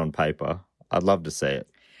down on paper. I'd love to see it.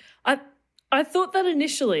 I thought that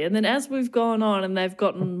initially, and then as we've gone on and they've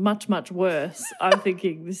gotten much, much worse, I'm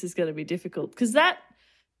thinking this is going to be difficult because that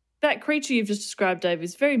creature you've just described, Dave,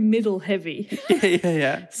 is very middle heavy.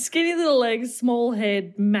 Yeah. Skinny little legs, small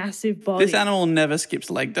head, massive body. This animal never skips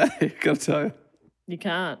leg day, got to tell you. You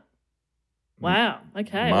can't. Wow.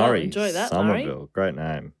 Okay. Murray well, enjoy that, Somerville. Murray. Great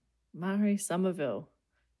name. Murray Somerville.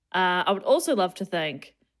 I would also love to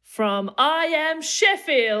thank from I Am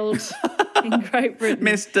Sheffield in Great Britain.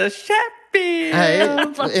 Mr. Sheffield.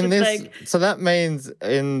 Hey, so that means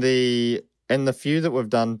in the few that we've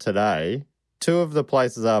done today, 2 of the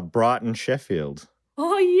places are Brighton, Sheffield.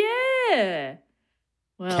 Oh, yeah.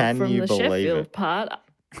 Well, Can from you the believe Sheffield it? part,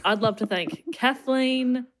 I'd love to thank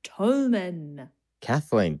Kathleen Toman.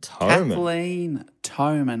 Kathleen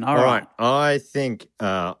Toman. All right. I think,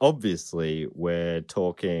 obviously, we're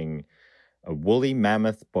talking a woolly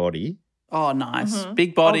mammoth body. Oh, nice.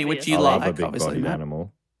 Big body, which you I like, love a big obviously. bodied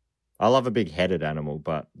animal. I love a big-headed animal,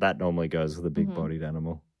 but that normally goes with a big-bodied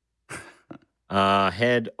animal.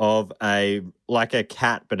 Head of like a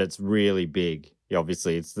cat, but it's really big. Yeah,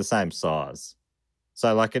 obviously, it's the same size.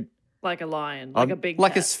 So like a lion, like a big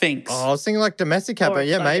like cat. a sphinx. Oh, I was thinking like domestic cat, but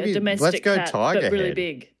yeah, like maybe let's go cat, tiger but really head.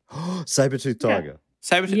 big. Saber-toothed tiger.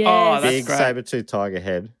 Saber-tooth. Yes. Oh, that's Big great. saber-toothed tiger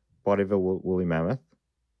head, body of a woolly mammoth.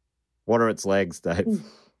 What are its legs, Dave? Ooh.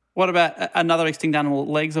 What about another extinct animal?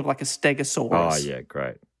 Legs of like a stegosaurus. Oh, yeah,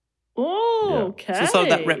 great. Oh, okay. So sort of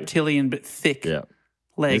that reptilian but thick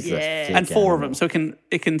legs. Yeah. And 4 of them, so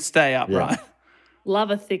it can stay upright. Love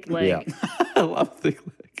a thick leg. Yeah. I love thick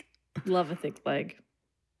leg. Love a thick leg.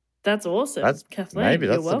 That's awesome. That's Kathleen. maybe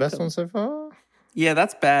you're that's the best welcome. one so far. Yeah,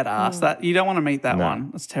 that's badass. That you don't want to meet that No.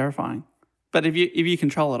 one. That's terrifying. But if you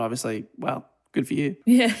control it, obviously, well, good for you.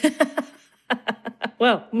 Yeah.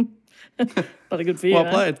 Well, bloody good for you. Well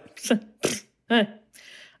huh? played.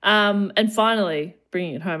 And finally,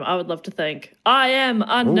 bringing it home, I would love to thank I Am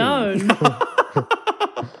Unknown.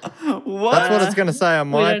 What? That's what it's going to say on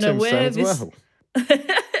my don't know where tombstone as well.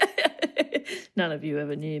 None of you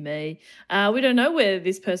ever knew me. We don't know where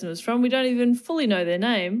this person was from. We don't even fully know their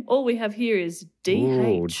name. All we have here is DH.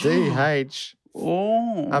 Ooh, DH.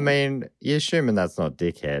 Oh. I mean, you're assuming that's not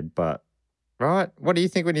dickhead, but right? What do you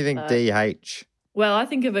think when you think DH? Well, I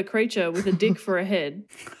think of a creature with a dick for a head.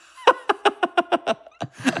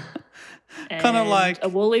 Kind of like a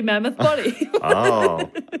woolly mammoth body. Oh.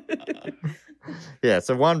 Yeah,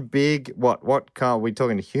 so one big, what car are we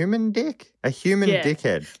talking, human dick? A human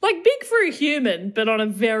dickhead. Like big for a human, but on a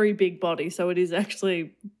very big body, so it is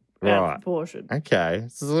actually out of proportion. Okay,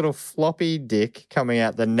 this is a little floppy dick coming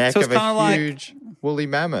out the neck So of it's a huge woolly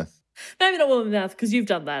mammoth. Maybe not woolly mouth, because you've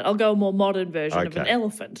done that. I'll go a more modern version of an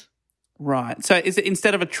elephant. Right. So is it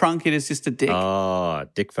instead of a trunk, it is just a dick? Oh,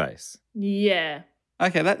 dick face. Yeah.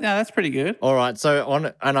 Okay, that's pretty good. All right,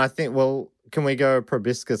 so and I think, can we go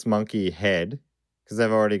proboscis monkey head? Because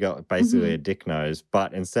they've already got basically a dick nose,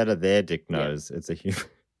 but instead of their dick nose, it's a human.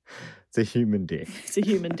 It's a human dick. It's a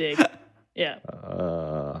human dick. Yeah.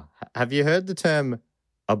 Have you heard the term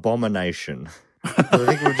abomination? I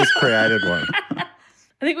think we've just created one. I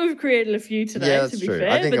think we've created a few today, Yeah, that's to be true. fair.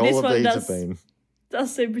 I think but all this of one these does, have been.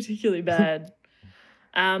 does seem particularly bad.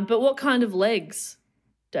 But what kind of legs,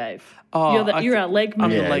 Dave? Oh, you're our leg man.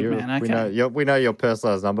 I'm the leg man, okay. We know your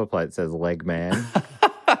personalised number plate says leg man.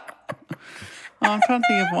 I'm trying to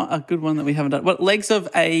think of a good one that we haven't done. What, legs of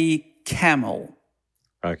a camel?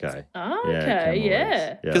 Okay. Oh, Yeah, okay, camel yeah. legs.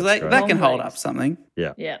 Yeah, Because that's they great. can hold legs. up something.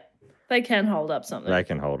 Yeah. Yeah. They can hold up something. They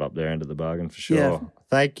can hold up their end of the bargain for sure. Yeah.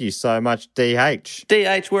 Thank you so much, DH.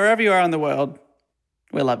 DH, wherever you are in the world,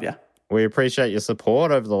 we love you. We appreciate your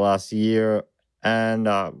support over the last year and,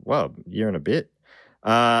 year and a bit,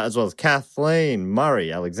 as well as Kathleen,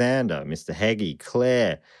 Murray, Alexander, Mr. Heggie,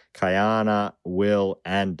 Claire, Kayana, Will,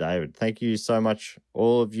 and David. Thank you so much,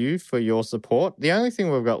 all of you, for your support. The only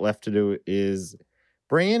thing we've got left to do is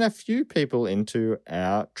bring in a few people into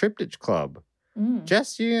our Triptych Club.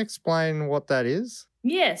 Jess, you explain what that is?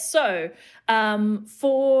 Yeah, so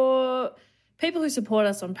for people who support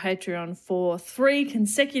us on Patreon for 3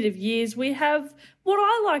 consecutive years, we have what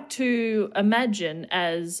I like to imagine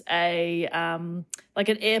as a like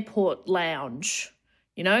an airport lounge.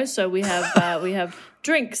 You know, so we have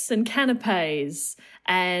drinks and canapes,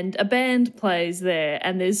 and a band plays there,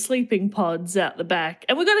 and there's sleeping pods out the back,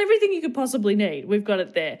 and we've got everything you could possibly need. We've got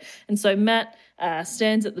it there, and so Matt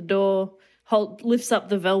stands at the door, lifts up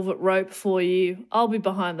the velvet rope for you. I'll be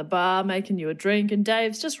behind the bar making you a drink, and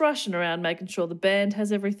Dave's just rushing around making sure the band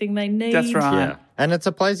has everything they need. That's right. Yeah. And it's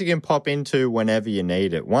a place you can pop into whenever you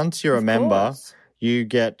need it. Once you're a member, you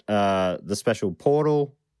get the special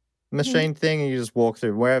portal machine thing, and you just walk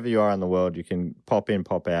through wherever you are in the world. You can pop in,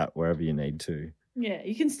 pop out wherever you need to. Yeah,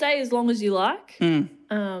 you can stay as long as you like.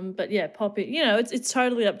 But yeah, pop in. You know, it's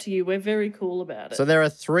totally up to you. We're very cool about it. So there are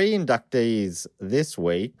 3 inductees this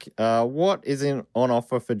week. What is on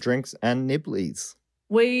offer for drinks and nibblies?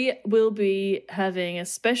 We will be having a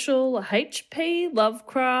special HP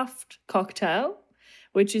Lovecraft cocktail,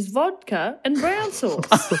 which is vodka and brown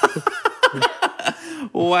sauce.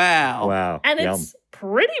 Wow. And Yum. it's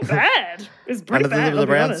pretty bad. It's pretty And bad. the I'll be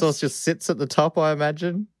brown honest. sauce just sits at the top, I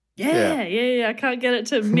imagine. Yeah. I can't get it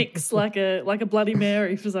to mix like a Bloody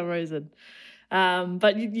Mary for some reason.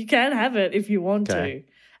 But you can have it if you want to.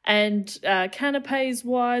 And canapes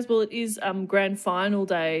wise, well, it is grand final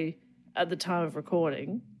day at the time of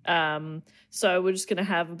recording. So we're just going to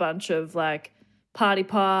have a bunch of like party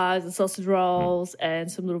pies and sausage rolls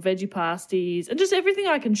and some little veggie pasties and just everything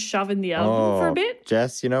I can shove in the oven for a bit.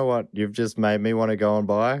 Jess, you know what? You've just made me want to go and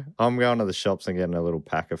buy. I'm going to the shops and getting a little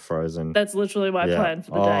pack of frozen. That's literally my plan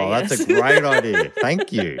for the day. That's yes. a great idea.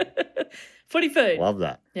 Thank you. Footy food. Love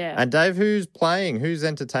that. Yeah. And Dave, who's playing? Who's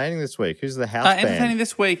entertaining this week? Who's the house Entertaining band?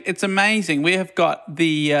 this week, it's amazing. We have got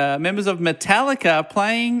the members of Metallica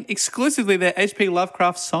playing exclusively their HP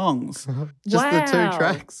Lovecraft songs. Just the 2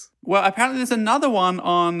 tracks. Well, apparently there's another one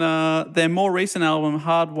on their more recent album,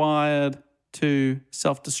 Hardwired to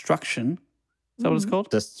Self-Destruction. Is that what it's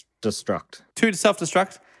called? Destruct. To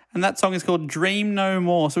Self-Destruct. And that song is called Dream No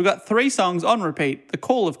More. So we've got 3 songs on repeat. The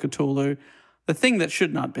Call of Cthulhu, The Thing That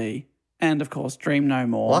Should Not Be, and, of course, Dream No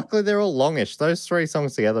More. Luckily, they're all longish. Those 3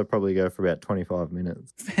 songs together probably go for about 25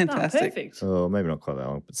 minutes. Fantastic. Oh, perfect. Oh, maybe not quite that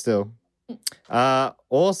long, but still.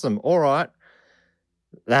 Awesome. All right.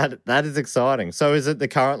 That is exciting. So is it the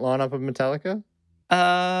current lineup of Metallica?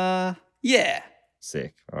 Yeah.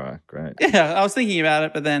 Sick. All right, great. Yeah, I was thinking about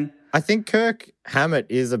it, but then... I think Kirk Hammett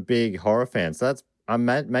is a big horror fan, so that's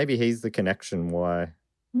maybe he's the connection why.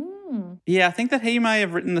 Yeah, I think that he may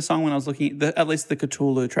have written the song when I was looking at least the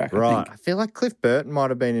Cthulhu track, Right. I think. I feel like Cliff Burton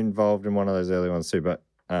might have been involved in one of those early ones too, but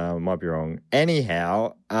might be wrong.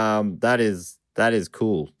 Anyhow, that is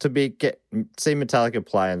cool to see Metallica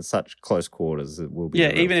play in such close quarters. It will be.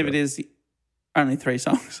 Yeah, even if it is only 3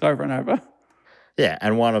 songs over and over. Yeah,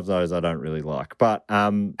 and one of those I don't really like, but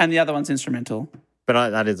and the other one's instrumental.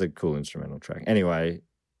 But that is a cool instrumental track. Anyway,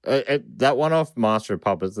 that one off Master of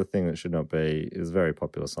Puppets, The Thing That Should Not Be, is a very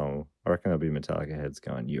popular song. I reckon there'll be Metallica heads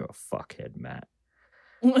going, "You're a fuckhead, Matt."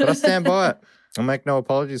 But I stand by it. I'll make no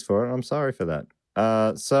apologies for it. I'm sorry for that.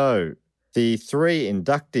 So the 3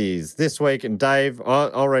 inductees this week, and Dave,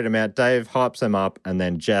 I'll read them out. Dave hypes them up, and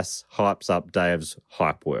then Jess hypes up Dave's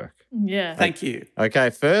hype work. Yeah. Thank you. Okay,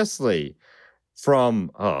 firstly,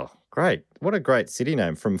 from, great. What a great city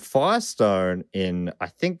name. From Firestone in, I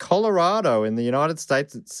think, Colorado in the United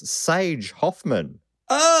States, it's Sage Hoffman.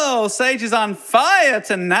 Oh, Sage is on fire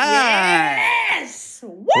tonight. Yes!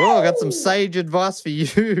 Woo! Oh, I got some sage advice for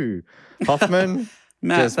you, Hoffman.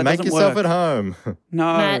 Matt, just that make doesn't yourself work. at home.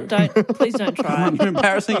 No. Matt, please don't try. You're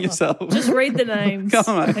embarrassing yourself. Just read the names.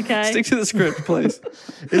 Come on, okay? Stick to the script, please.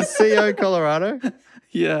 Is CO Colorado?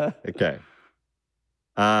 Yeah. Okay.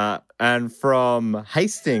 And from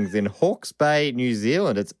Hastings in Hawke's Bay, New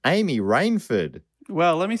Zealand, it's Amy Rainford.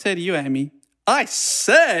 Well, let me say to you, Amy, I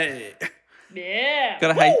say. Yeah.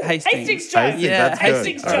 Got a Hastings. Hastings joke. Hastings, Yeah, that's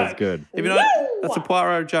Hastings good. joke. That's good. If you know, that's a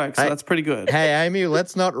Poirot joke, so that's pretty good. Hey, Amy,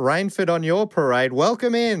 let's not Rainford on your parade.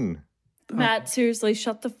 Welcome in. Matt, seriously,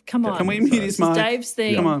 shut the... Come on. Can we mute his This is mic? Dave's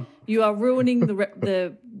thing. Come on. You are ruining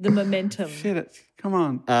the momentum. Shit it. Come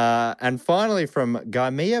on. And finally, from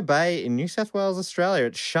Gaimea Bay in New South Wales, Australia,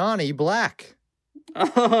 it's Shani Black.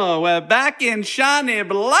 Oh, we're back in Shani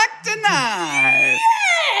Black tonight.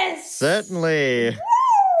 Yes! Certainly.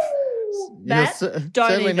 Matt,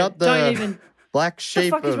 certainly not don't the even... black sheep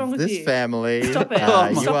fuck is wrong of with this you? family. Stop it.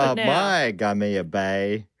 You Stop are it now. my Gaimea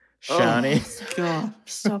Bay, Shani. Oh, God.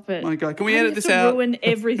 Stop it. My God. Can we Why do edit you this have to out? ruin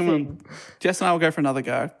everything. Come on. Jess and I will go for another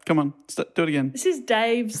go. Come on. Do it again. This is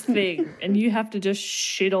Dave's thing, and you have to just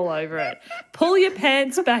shit all over it. Pull your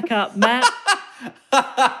pants back up, Matt.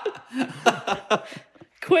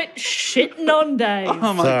 Quit shitting on Dave.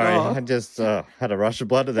 Oh, my Sorry, God. I just had a rush of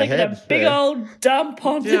blood to the Taking head. a big old dump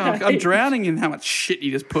on Yeah, Dave. I'm drowning in how much shit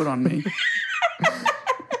you just put on me.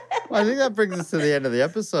 I think that brings us to the end of the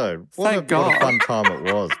episode. What Thank a God. fun time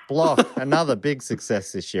it was. Block, another big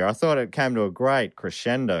success this year. I thought it came to a great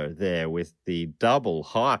crescendo there with the double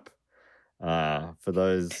hype for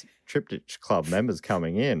those Triptych Club members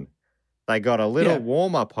coming in. They got a little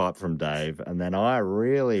warm-up hype from Dave, and then I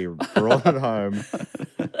really brought it home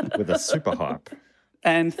with a super hype.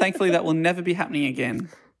 And thankfully, that will never be happening again.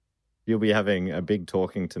 You'll be having a big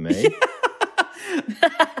talking to me.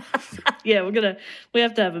 Yeah, we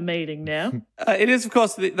have to have a meeting now. It is, of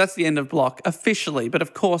course, that's the end of Block officially. But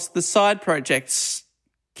of course, the side projects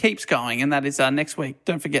keeps going, and that is next week.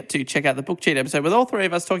 Don't forget to check out the Book Cheat episode with all three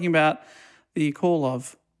of us talking about the Call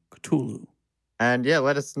of Cthulhu. And yeah,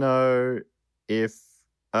 let us know if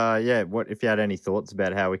if you had any thoughts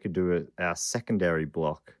about how we could do our secondary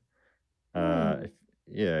block. You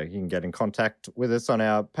can get in contact with us on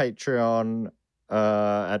our Patreon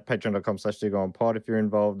at patreon.com/dogoonpod. If you're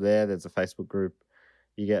involved there, there's a Facebook group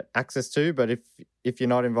you get access to. But if you're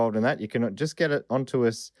not involved in that, you can just get it onto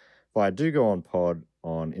us via Do Go On Pod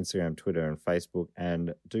on Instagram, Twitter, and Facebook,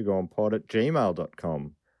 and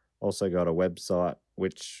dogoonpod@gmail.com. Also got a website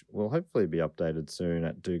which will hopefully be updated soon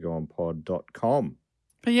at dogoonpod.com.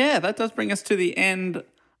 But yeah, that does bring us to the end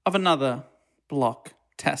of another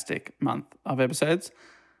Blocktastic month of episodes.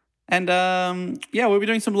 And we'll be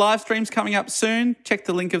doing some live streams coming up soon. Check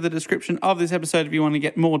the link of the description of this episode if you want to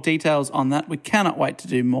get more details on that. We cannot wait to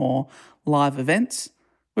do more live events.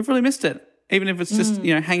 We've really missed it. Even if it's just,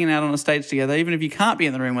 hanging out on a stage together, even if you can't be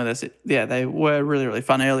in the room with us, they were really, really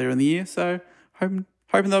fun earlier in the year. So hoping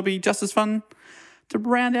they'll be just as fun to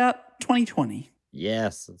round out 2020.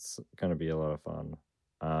 Yes, it's going to be a lot of fun.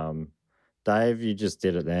 Dave, you just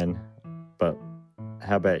did it then, but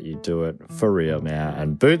how about you do it for real now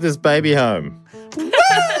and boot this baby home? Woo!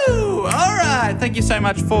 All right. Thank you so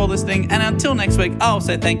much for listening. And until next week, I'll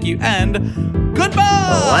say thank you and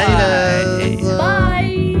goodbye. Later. Bye.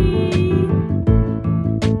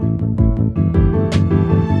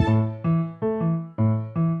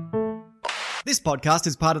 This podcast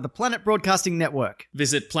is part of the Planet Broadcasting Network.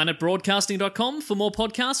 Visit planetbroadcasting.com for more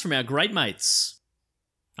podcasts from our great mates.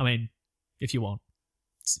 I mean, if you want.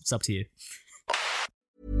 It's up to you.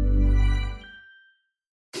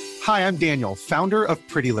 Hi, I'm Daniel, founder of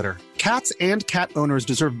Pretty Litter. Cats and cat owners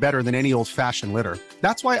deserve better than any old-fashioned litter.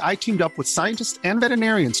 That's why I teamed up with scientists and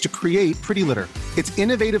veterinarians to create Pretty Litter. Its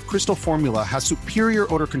innovative crystal formula has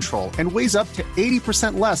superior odor control and weighs up to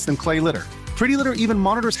 80% less than clay litter. Pretty Litter even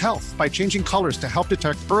monitors health by changing colors to help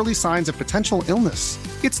detect early signs of potential illness.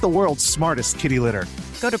 It's the world's smartest kitty litter.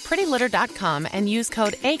 Go to prettylitter.com and use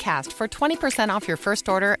code ACAST for 20% off your first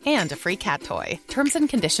order and a free cat toy. Terms and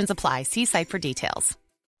conditions apply. See site for details.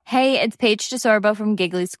 Hey, it's Paige DeSorbo from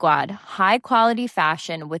Giggly Squad. High quality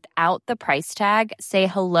fashion without the price tag. Say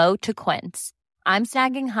hello to Quince. I'm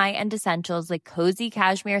snagging high-end essentials like cozy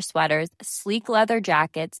cashmere sweaters, sleek leather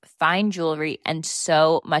jackets, fine jewelry, and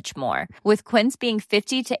so much more. With Quince being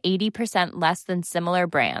 50 to 80% less than similar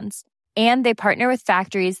brands. And they partner with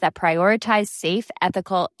factories that prioritize safe,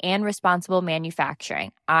 ethical, and responsible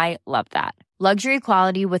manufacturing. I love that. Luxury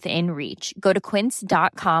quality within reach. Go to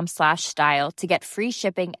quince.com/style to get free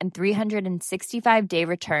shipping and 365-day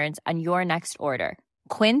returns on your next order.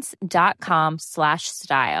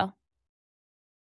 Quince.com/style.